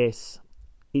Perriès,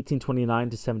 1829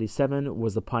 to 77,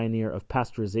 was the pioneer of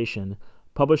pasteurization,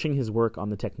 publishing his work on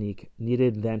the technique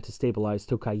needed then to stabilize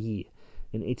Tokaji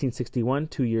in 1861,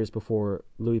 2 years before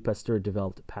Louis Pasteur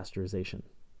developed pasteurization.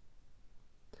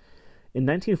 In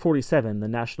 1947, the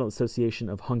National Association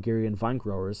of Hungarian Vine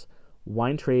Growers,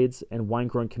 Wine Trades, and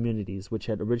Wine-Growing Communities, which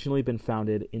had originally been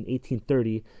founded in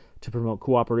 1830 to promote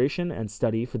cooperation and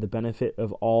study for the benefit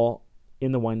of all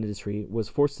in the wine industry, was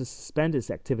forced to suspend its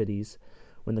activities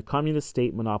when the communist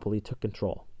state monopoly took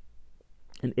control.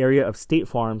 An area of state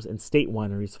farms and state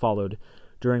wineries followed,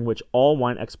 during which all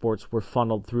wine exports were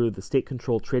funneled through the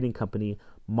state-controlled trading company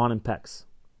Monompex.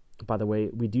 By the way,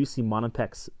 we do see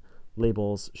Monompex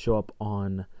labels show up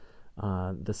on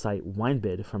the site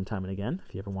WineBid from time and again,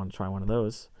 if you ever want to try one of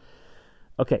those.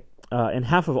 Okay, and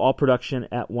half of all production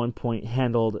at one point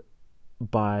handled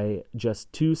by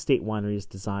just 2 state wineries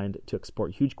designed to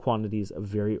export huge quantities of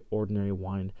very ordinary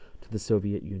wine to the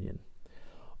Soviet Union.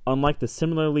 Unlike the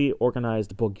similarly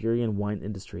organized Bulgarian wine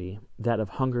industry, that of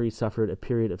Hungary suffered a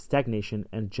period of stagnation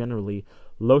and generally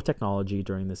low technology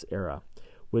during this era,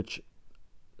 which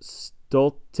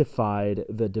stultified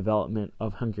the development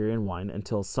of Hungarian wine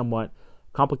until somewhat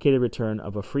complicated return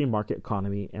of a free market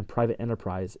economy and private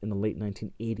enterprise in the late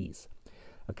 1980s.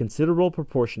 A considerable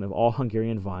proportion of all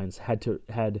Hungarian vines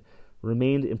had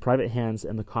remained in private hands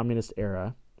in the communist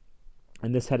era,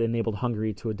 and this had enabled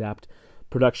Hungary to adapt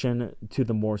production to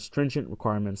the more stringent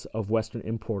requirements of Western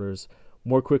importers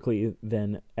more quickly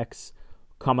than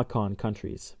ex-Comecon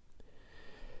countries.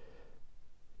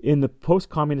 In the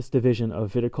post-communist division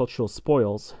of viticultural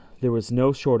spoils, there was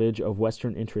no shortage of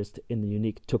Western interest in the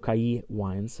unique Tokaji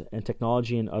wines, and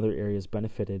technology in other areas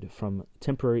benefited from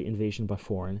temporary invasion by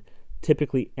foreign,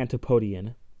 typically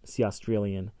Antipodean, see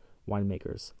Australian,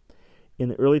 winemakers. In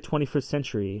the early 21st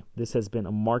century, this has been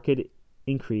a marked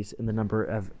increase in the number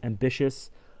of ambitious,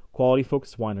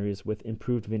 quality-focused wineries with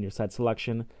improved vineyard site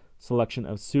selection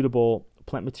of suitable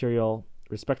plant material,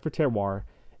 respect for terroir,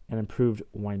 and improved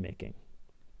winemaking.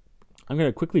 I'm going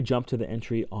to quickly jump to the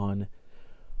entry on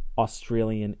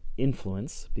Australian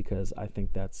influence because I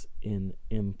think that's an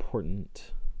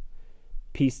important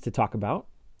piece to talk about.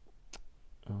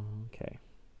 Okay.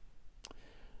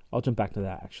 I'll jump back to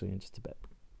that actually in just a bit.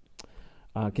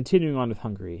 Continuing on with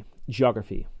Hungary.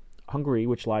 Geography. Hungary,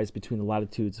 which lies between the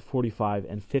latitudes 45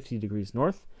 and 50 degrees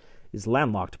north, is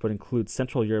landlocked but includes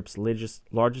Central Europe's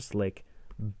largest lake,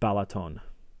 Balaton.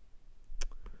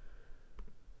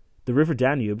 The river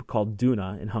Danube, called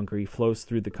Duna in Hungary, flows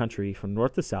through the country from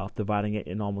north to south, dividing it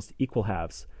in almost equal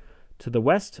halves. To the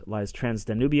west lies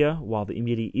Transdanubia, while the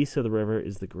immediate east of the river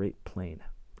is the Great Plain.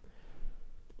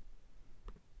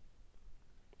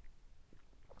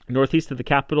 Northeast of the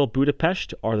capital,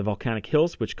 Budapest, are the volcanic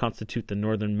hills which constitute the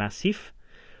northern massif,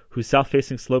 whose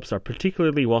south-facing slopes are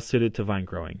particularly well-suited to vine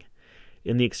growing.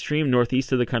 In the extreme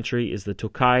northeast of the country is the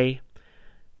Tokaj,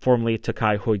 formerly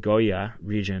Tokaj-Hoygoya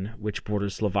region, which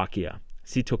borders Slovakia.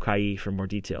 See Tokaji for more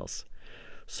details.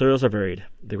 Soils are varied.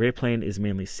 The Great Plain is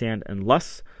mainly sand and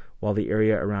loess, while the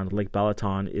area around Lake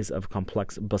Balaton is of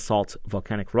complex basalt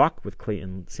volcanic rock with clay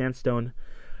and sandstone.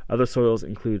 Other soils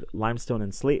include limestone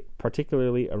and slate,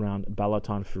 particularly around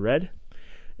Balaton-Füred.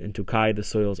 In Tokaj, the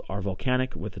soils are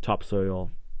volcanic with the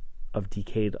topsoil of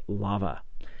decayed lava.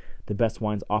 The best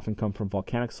wines often come from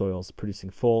volcanic soils, producing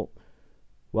full,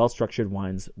 well-structured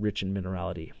wines rich in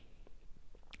minerality.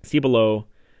 See below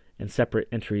and separate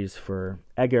entries for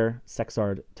Eger,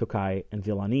 Sexard, Tokaj, and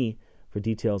Villani for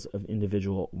details of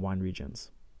individual wine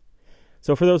regions.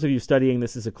 So for those of you studying,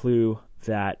 this is a clue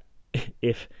that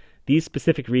if these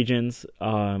specific regions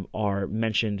are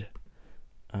mentioned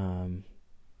in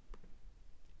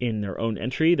their own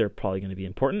entry, they're probably going to be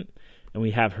important, and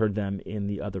we have heard them in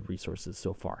the other resources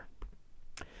so far.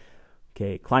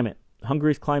 Okay, climate.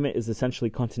 Hungary's climate is essentially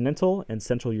continental and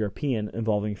Central European,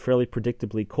 involving fairly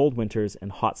predictably cold winters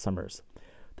and hot summers.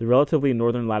 The relatively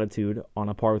northern latitude, on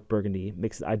a par with Burgundy,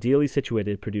 makes it ideally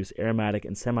situated to produce aromatic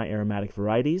and semi-aromatic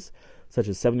varieties, such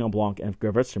as Sauvignon Blanc and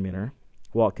Gewürztraminer,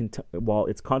 while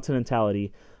its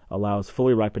continentality allows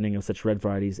fully ripening of such red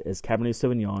varieties as Cabernet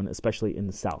Sauvignon, especially in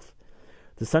the south.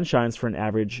 The sun shines for an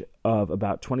average of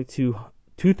about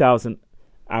 2,000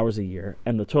 hours a year,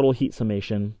 and the total heat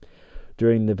summation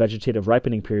during the vegetative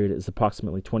ripening period is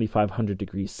approximately 2,500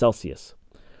 degrees Celsius.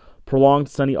 Prolonged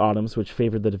sunny autumns, which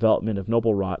favor the development of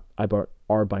noble rot,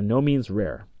 are by no means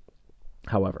rare.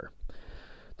 However,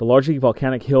 the largely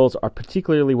volcanic hills are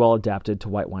particularly well adapted to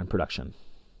white wine production.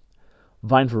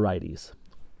 Vine varieties.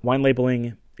 Wine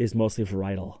labeling is mostly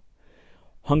varietal.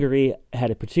 Hungary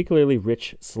had a particularly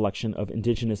rich selection of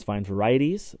indigenous vine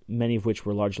varieties, many of which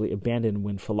were largely abandoned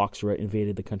when phylloxera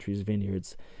invaded the country's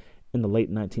vineyards in the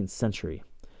late 19th century.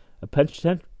 A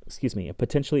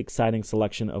potentially exciting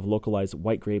selection of localized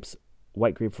white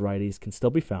grape varieties can still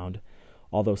be found,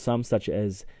 although some, such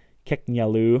as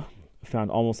Keknyalu, found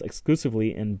almost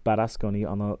exclusively in Barasconi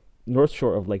on the north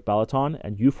shore of Lake Balaton,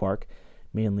 and Ufark,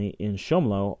 mainly in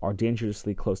Shomlo, are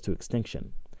dangerously close to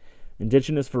extinction.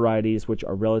 Indigenous varieties which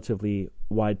are relatively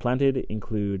wide-planted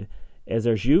include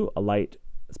Ezerjű, a light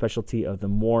specialty of the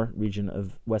Mór region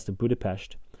of west of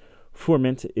Budapest.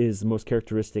 Furmint is the most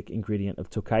characteristic ingredient of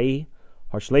Tokaji.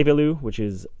 Harslevelű, which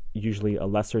is usually a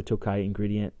lesser Tokaji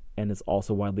ingredient and is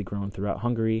also widely grown throughout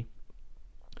Hungary.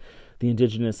 The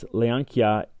indigenous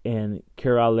Leankia and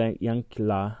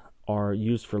Keraleankila are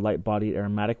used for light-bodied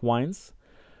aromatic wines.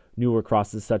 Newer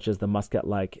crosses such as the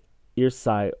muscat-like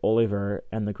Irsai Oliver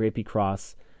and the grapey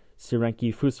cross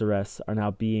Sirenki Fusares are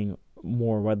now being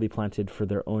more widely planted for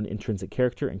their own intrinsic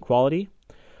character and quality.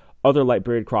 Other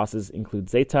light-berried crosses include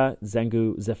Zeta,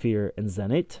 Zengu, Zephyr, and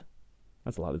Zenit.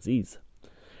 That's a lot of Z's.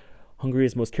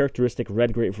 Hungary's most characteristic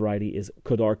red grape variety is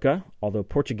Kodorka, although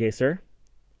Portugueser,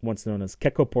 once known as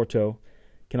Queco Porto,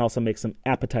 can also make some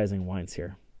appetizing wines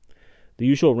here. The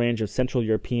usual range of Central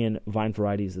European vine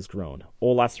varieties is grown.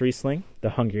 Olas Riesling, the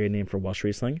Hungarian name for Welsh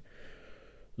Riesling,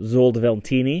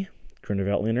 Zoldveltini,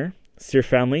 Grünerveltliner,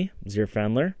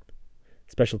 Zierfandler,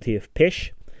 specialty of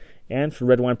Pish, and for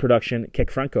red wine production,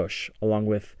 Kekfrankos, along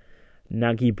with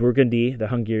Nagy Burgundy, the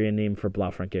Hungarian name for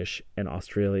Blaufränkisch, and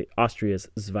Austria's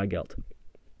Zweigelt.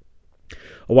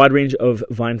 A wide range of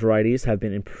vine varieties have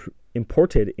been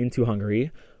imported into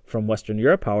Hungary from Western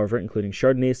Europe, however, including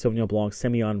Chardonnay, Sauvignon Blanc,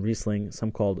 Semillon, Riesling,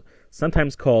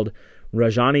 sometimes called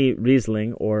Rajani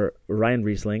Riesling or Rhine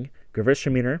Riesling,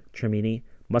 Gewürztraminer, Tramini,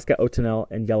 Muscat Hautenel,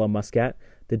 and Yellow Muscat,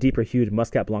 the deeper-hued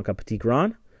Muscat Blanca Petit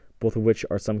Grand, both of which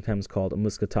are sometimes called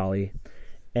Muscatali,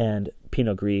 and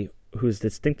Pinot Gris, whose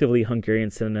distinctively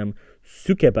Hungarian synonym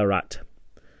Sukebarat.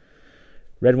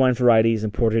 Red wine varieties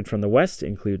imported from the West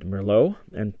include Merlot,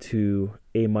 and to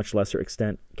a much lesser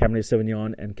extent, Cabernet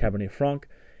Sauvignon and Cabernet Franc,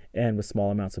 and with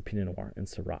small amounts of Pinot Noir and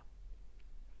Syrah.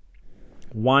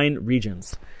 Wine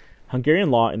regions.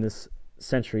 Hungarian law in this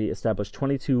century established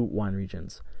 22 wine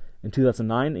regions. In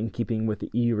 2009, in keeping with the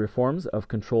EU reforms of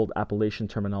controlled appellation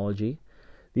terminology,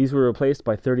 these were replaced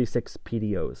by 36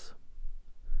 PDOs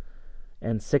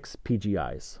and 6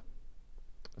 PGIs.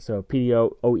 So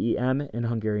PDO OEM in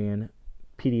Hungarian,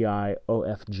 PDI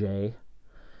OFJ,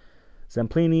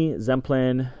 Zemplini,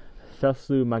 Zemplin,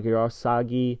 Feslu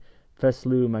Magyarországi,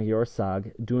 Feslu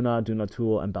Magyarország, Duna,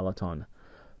 Dunatul, and Balaton.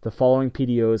 The following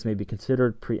PDOs may be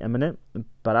considered preeminent: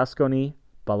 Barasconi,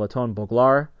 Balaton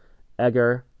Boglar,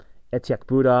 Eger, Etiek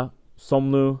Buda,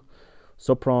 Somlu,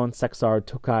 Sopron, Sexar,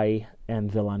 Tokai,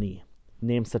 and Villani.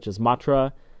 Names such as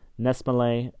Matra,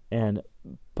 Nesmale, and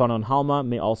Pannonhalma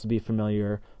may also be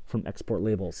familiar from export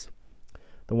labels.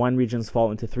 The wine regions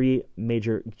fall into 3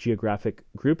 major geographic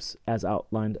groups as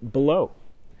outlined below.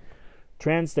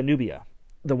 Transdanubia.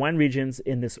 The wine regions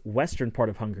in this western part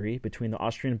of Hungary, between the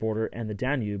Austrian border and the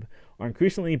Danube, are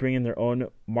increasingly bringing their own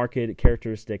marked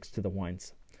characteristics to the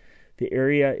wines. The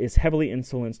area is heavily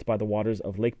influenced by the waters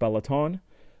of Lake Balaton,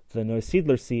 the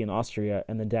Neusiedler Sea in Austria,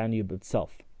 and the Danube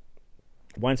itself.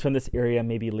 Wines from this area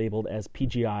may be labeled as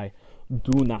PGI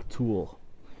Dunatul.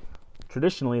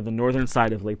 Traditionally, the northern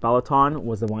side of Lake Balaton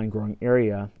was the wine-growing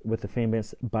area, with the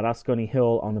famous Barasconi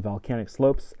Hill on the volcanic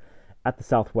slopes at the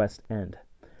southwest end.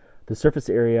 The surface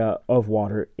area of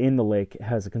water in the lake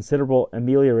has a considerable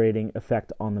ameliorating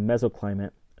effect on the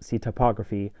mesoclimate, see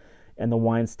topography, and the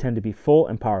wines tend to be full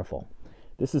and powerful.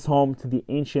 This is home to the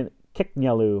ancient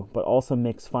Keknyalu, but also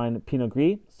makes fine Pinot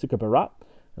Gris, Sukebarat,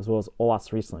 as well as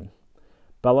Olas Riesling.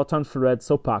 Balaton Fered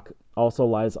Sopak also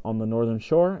lies on the northern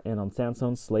shore and on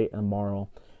sandstone, slate, and marl,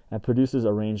 and produces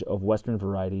a range of western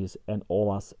varieties and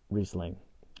Olas Riesling.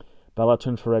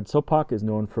 Balaton Fered Sopak is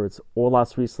known for its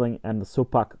Olas Riesling, and the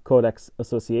Sopak Codex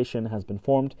Association has been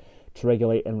formed to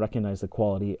regulate and recognize the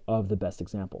quality of the best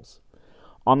examples.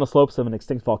 On the slopes of an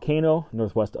extinct volcano,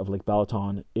 northwest of Lake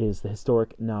Balaton, is the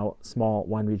historic, now small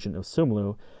wine region of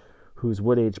Sumlu, whose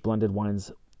wood-aged blended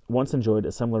wines once enjoyed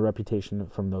a similar reputation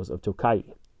from those of Tokai.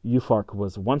 Ufark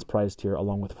was once prized here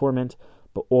along with Formant,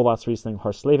 but Olas Riesling,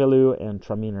 Harslevelu, and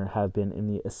Traminer have been in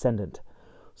the ascendant.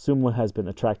 Sumlu has been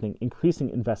attracting increasing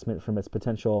investment from its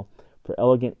potential for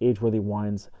elegant, age-worthy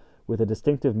wines with a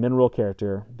distinctive mineral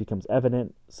character becomes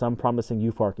evident. Some promising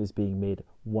Ufark is being made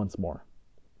once more.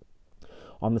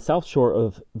 On the south shore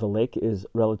of the lake is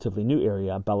relatively new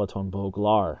area, Balaton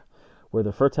Boglar, where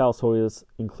the fertile soils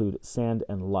include sand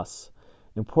and loess.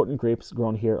 Important grapes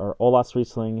grown here are Olas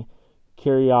Riesling,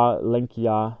 Kyria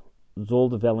Lenkia,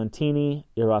 Zold Valentini,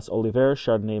 Iras Oliver,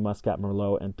 Chardonnay, Muscat,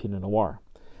 Merlot, and Pinot Noir.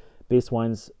 Base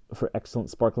wines for excellent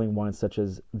sparkling wines such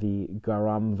as the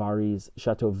Garam Varies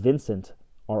Chateau Vincent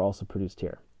are also produced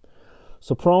here.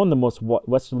 Sopron, the most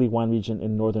westerly wine region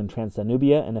in northern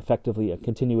Transdanubia and effectively a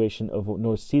continuation of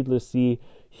Neusiedler Sea,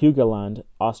 Hügelland,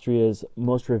 Austria's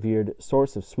most revered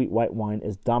source of sweet white wine,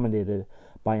 is dominated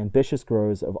by ambitious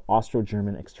growers of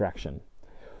Austro-German extraction.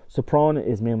 Sopron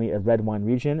is mainly a red wine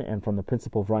region, and from the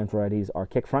principal wine varieties are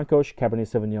Kekfrankos, Cabernet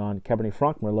Sauvignon, Cabernet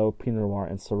Franc, Merlot, Pinot Noir,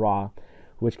 and Syrah,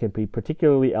 which can be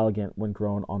particularly elegant when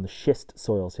grown on the schist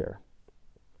soils here.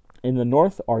 In the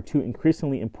north are 2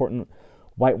 increasingly important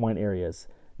white wine areas,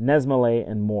 Nesmale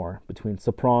and Mor, between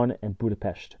Sopron and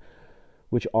Budapest,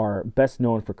 which are best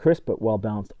known for crisp but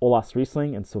well-balanced Olas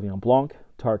Riesling and Sauvignon Blanc,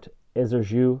 tart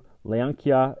Ezerjou,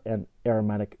 Leankia, and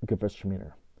aromatic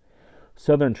Gewürztraminer.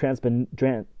 Southern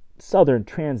Southern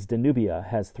Transdanubia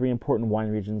has three important wine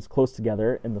regions close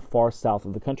together in the far south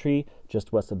of the country,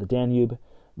 just west of the Danube.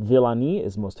 Villani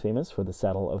is most famous for the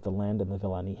saddle of the land in the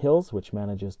Villani Hills, which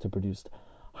manages to produce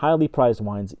highly prized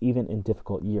wines even in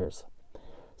difficult years.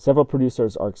 Several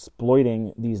producers are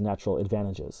exploiting these natural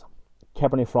advantages.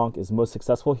 Cabernet Franc is most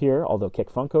successful here, although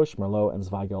Quec-Francos, Merlot, and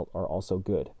Zweigelt are also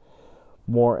good.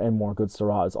 More and more good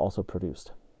Syrah is also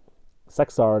produced.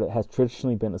 Sexard has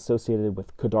traditionally been associated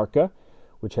with Kudarka,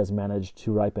 which has managed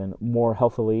to ripen more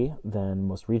healthily than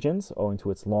most regions, owing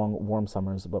to its long, warm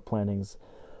summers, but plantings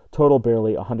total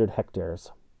barely 100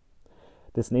 hectares.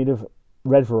 This native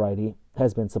red variety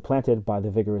has been supplanted by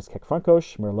the vigorous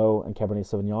Quec-Francos, Merlot, and Cabernet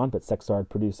Sauvignon, but Sexard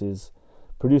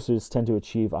producers tend to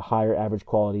achieve a higher average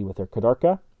quality with their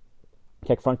Kudarka,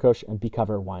 Quec-Francos, and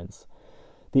Bicaver wines.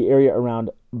 The area around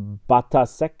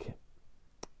Batasek,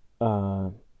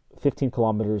 15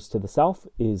 kilometers to the south,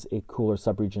 is a cooler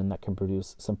subregion that can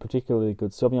produce some particularly good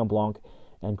Sauvignon Blanc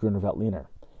and Gruner Veltliner.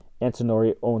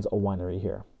 Antonori owns a winery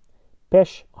here.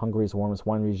 Pest, Hungary's warmest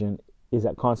wine region, is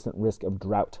at constant risk of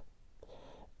drought.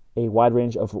 A wide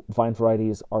range of vine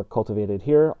varieties are cultivated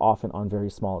here, often on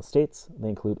very small estates. They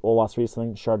include Olas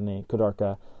Riesling, Chardonnay,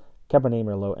 Kudarka, Cabernet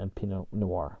Merlot, and Pinot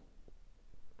Noir.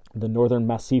 The Northern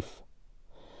Massif.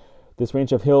 This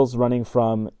range of hills running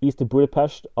from east of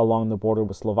Budapest along the border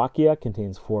with Slovakia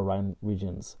contains four wine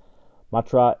regions: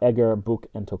 Matra, Eger, Buk,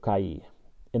 and Tokaji.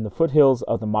 In the foothills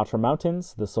of the Matra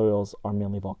Mountains, the soils are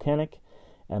mainly volcanic,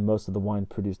 and most of the wine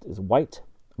produced is white.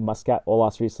 Muscat,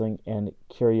 Olas Riesling, and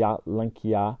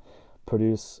Kirjalenkia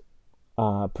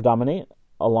predominate,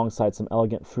 alongside some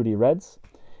elegant fruity reds.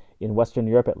 In Western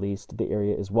Europe, at least, the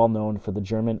area is well known for the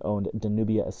German-owned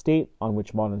Danubia estate, on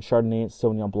which modern Chardonnay,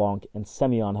 Sauvignon Blanc, and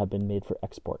Semillon have been made for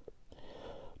export.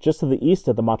 Just to the east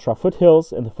of the Matra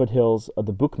foothills, in the foothills of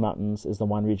the Buk Mountains, is the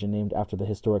wine region named after the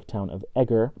historic town of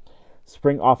Eger.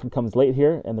 Spring often comes late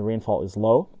here, and the rainfall is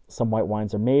low. Some white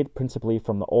wines are made, principally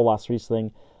from the Olas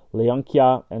Riesling,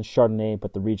 Leonkia, and Chardonnay,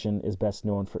 but the region is best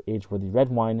known for age-worthy red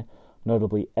wine,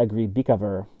 notably Egri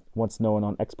Bicaver, once known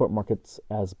on export markets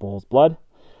as Bull's Blood.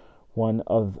 One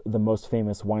of the most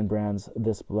famous wine brands,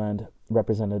 this blend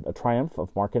represented a triumph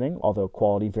of marketing, although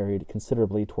quality varied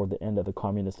considerably toward the end of the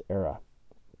communist era.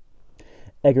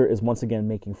 Eger is once again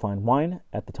making fine wine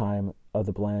at the time of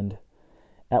the blend.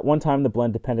 At one time, the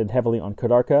blend depended heavily on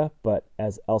Kudarka, but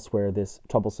as elsewhere, this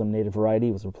troublesome native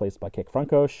variety was replaced by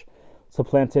Quec-Francos,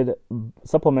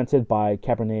 supplemented by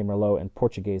Cabernet Merlot and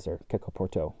Portugieser,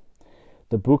 Quec-Porto.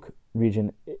 The Buk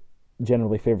region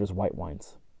generally favors white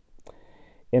wines.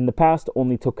 In the past,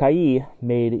 only Tokaji,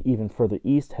 made even further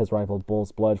east, has rivaled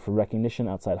Bull's Blood for recognition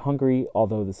outside Hungary,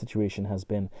 although the situation has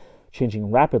been changing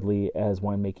rapidly as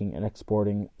winemaking and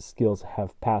exporting skills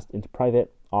have passed into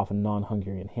private, often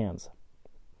non-Hungarian hands.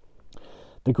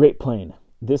 The Great Plain.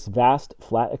 This vast,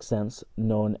 flat extent,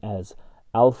 known as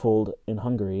Alföld in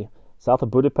Hungary, south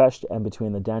of Budapest and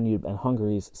between the Danube and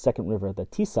Hungary's second river, the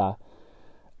Tisza,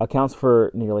 accounts for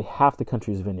nearly half the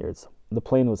country's vineyards. The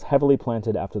plain was heavily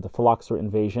planted after the phylloxera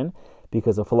invasion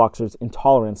because of phylloxera's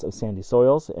intolerance of sandy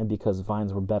soils and because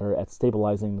vines were better at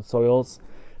stabilizing the soils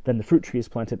than the fruit trees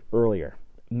planted earlier.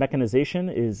 Mechanization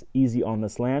is easy on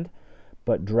this land,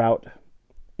 but drought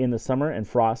in the summer and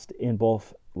frost in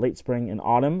both late spring and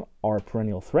autumn are a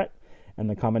perennial threat, and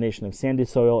the combination of sandy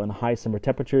soil and high summer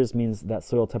temperatures means that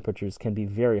soil temperatures can be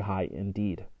very high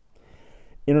indeed.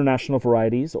 International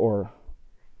varieties, or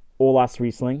Olas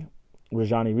Riesling,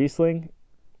 Rajani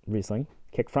Riesling,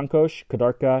 Quec-Francos,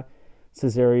 Kudarka,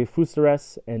 Cezary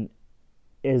Fusteres, and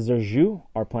Ezerjou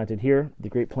are planted here. The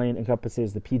Great Plain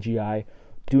encompasses the PGI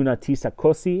Duna Tisa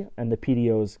Kosi and the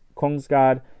PDOs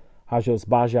Kongsgad, Hajos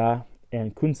Baja,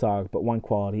 and Kunsag, but wine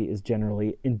quality is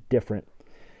generally indifferent.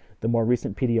 The more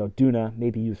recent PDO Duna may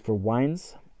be used for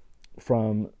wines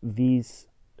from these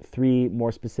three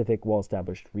more specific,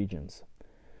 well-established regions.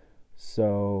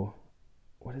 So,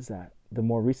 what is that? The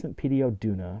more recent PDO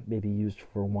Duna may be used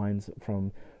for wines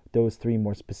from those three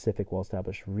more specific,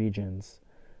 well-established regions: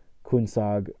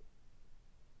 Kunsag,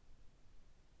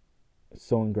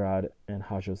 Songrad, and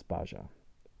Hajos Baja.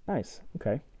 Nice.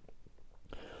 Okay.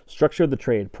 Structure of the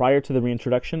trade. Prior to the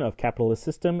reintroduction of capitalist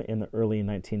system in the early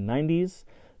 1990s,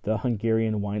 the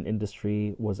Hungarian wine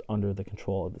industry was under the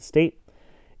control of the state.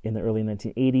 In the early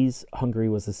 1980s, Hungary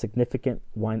was a significant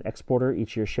wine exporter,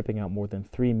 each year shipping out more than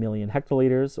 3 million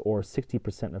hectoliters, or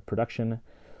 60% of production,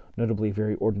 notably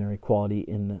very ordinary quality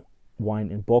in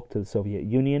wine in bulk to the Soviet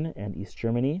Union and East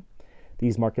Germany.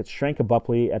 These markets shrank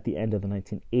abruptly at the end of the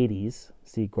 1980s,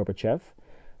 see Gorbachev,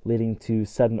 leading to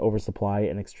sudden oversupply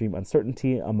and extreme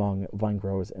uncertainty among vine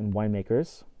growers and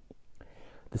winemakers.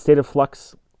 The state of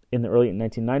flux in the early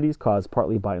 1990s, caused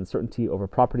partly by uncertainty over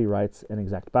property rights and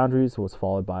exact boundaries, was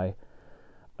followed by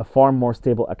a far more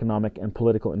stable economic and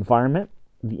political environment.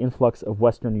 The influx of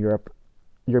Western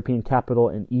European capital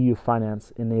and EU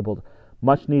finance enabled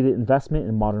much-needed investment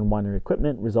in modern winery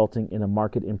equipment, resulting in a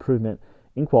marked improvement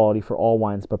in quality for all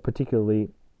wines, but particularly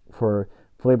for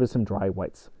flavorsome dry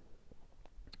whites.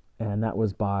 And that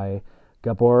was by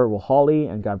Gabor Wohali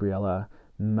and Gabriela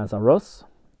Mazaros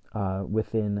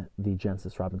within the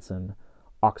Jancis Robinson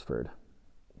Oxford.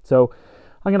 So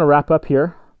I'm going to wrap up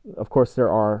here. Of course, there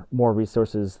are more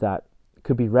resources that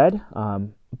could be read,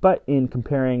 but in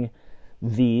comparing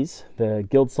these, the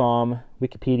Guildsom,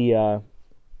 Wikipedia,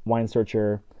 Wine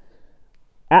Searcher,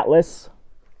 Atlas,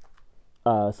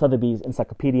 Sotheby's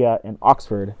Encyclopedia, and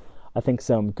Oxford, I think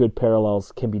some good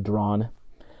parallels can be drawn.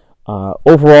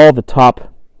 Overall, the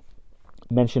top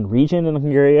mentioned region in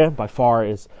Hungary by far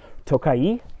is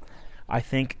Tokai. I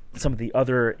think some of the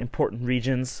other important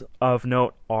regions of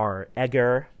note are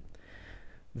Eger,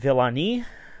 Villani,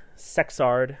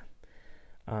 Sexard.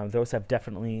 Those have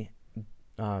definitely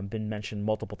been mentioned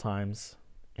multiple times.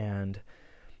 And,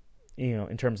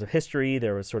 in terms of history,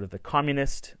 there was sort of the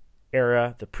communist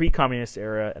era, the pre-communist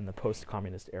era, and the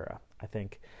post-communist era. I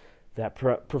think that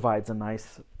provides a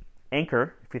nice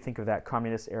anchor, if you think of that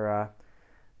communist era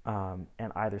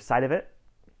and either side of it,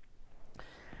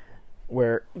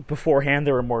 where beforehand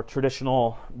there were more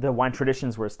traditional, the wine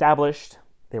traditions were established,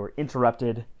 they were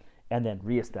interrupted, and then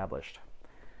reestablished.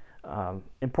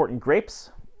 Important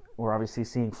grapes, we're obviously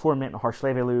seeing Furmint and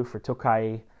Harslevelu for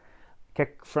Tokai,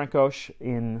 Kekfrankos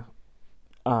in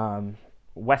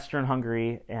Western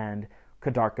Hungary, and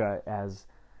Kadarka as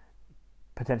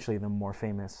potentially the more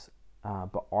famous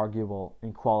but arguable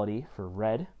in quality for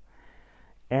red.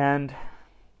 And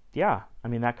yeah,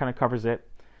 that kind of covers it.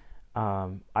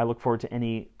 I look forward to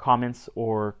any comments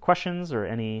or questions or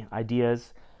any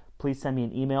ideas. Please send me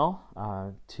an email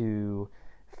to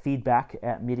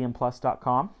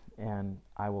feedback@mediumplus.com, and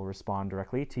I will respond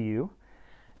directly to you.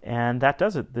 And that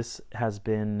does it. This has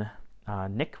been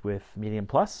Nick with Medium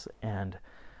Plus, and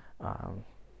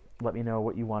let me know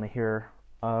what you want to hear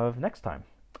of next time.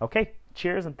 Okay,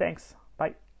 cheers and thanks.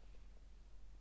 Bye.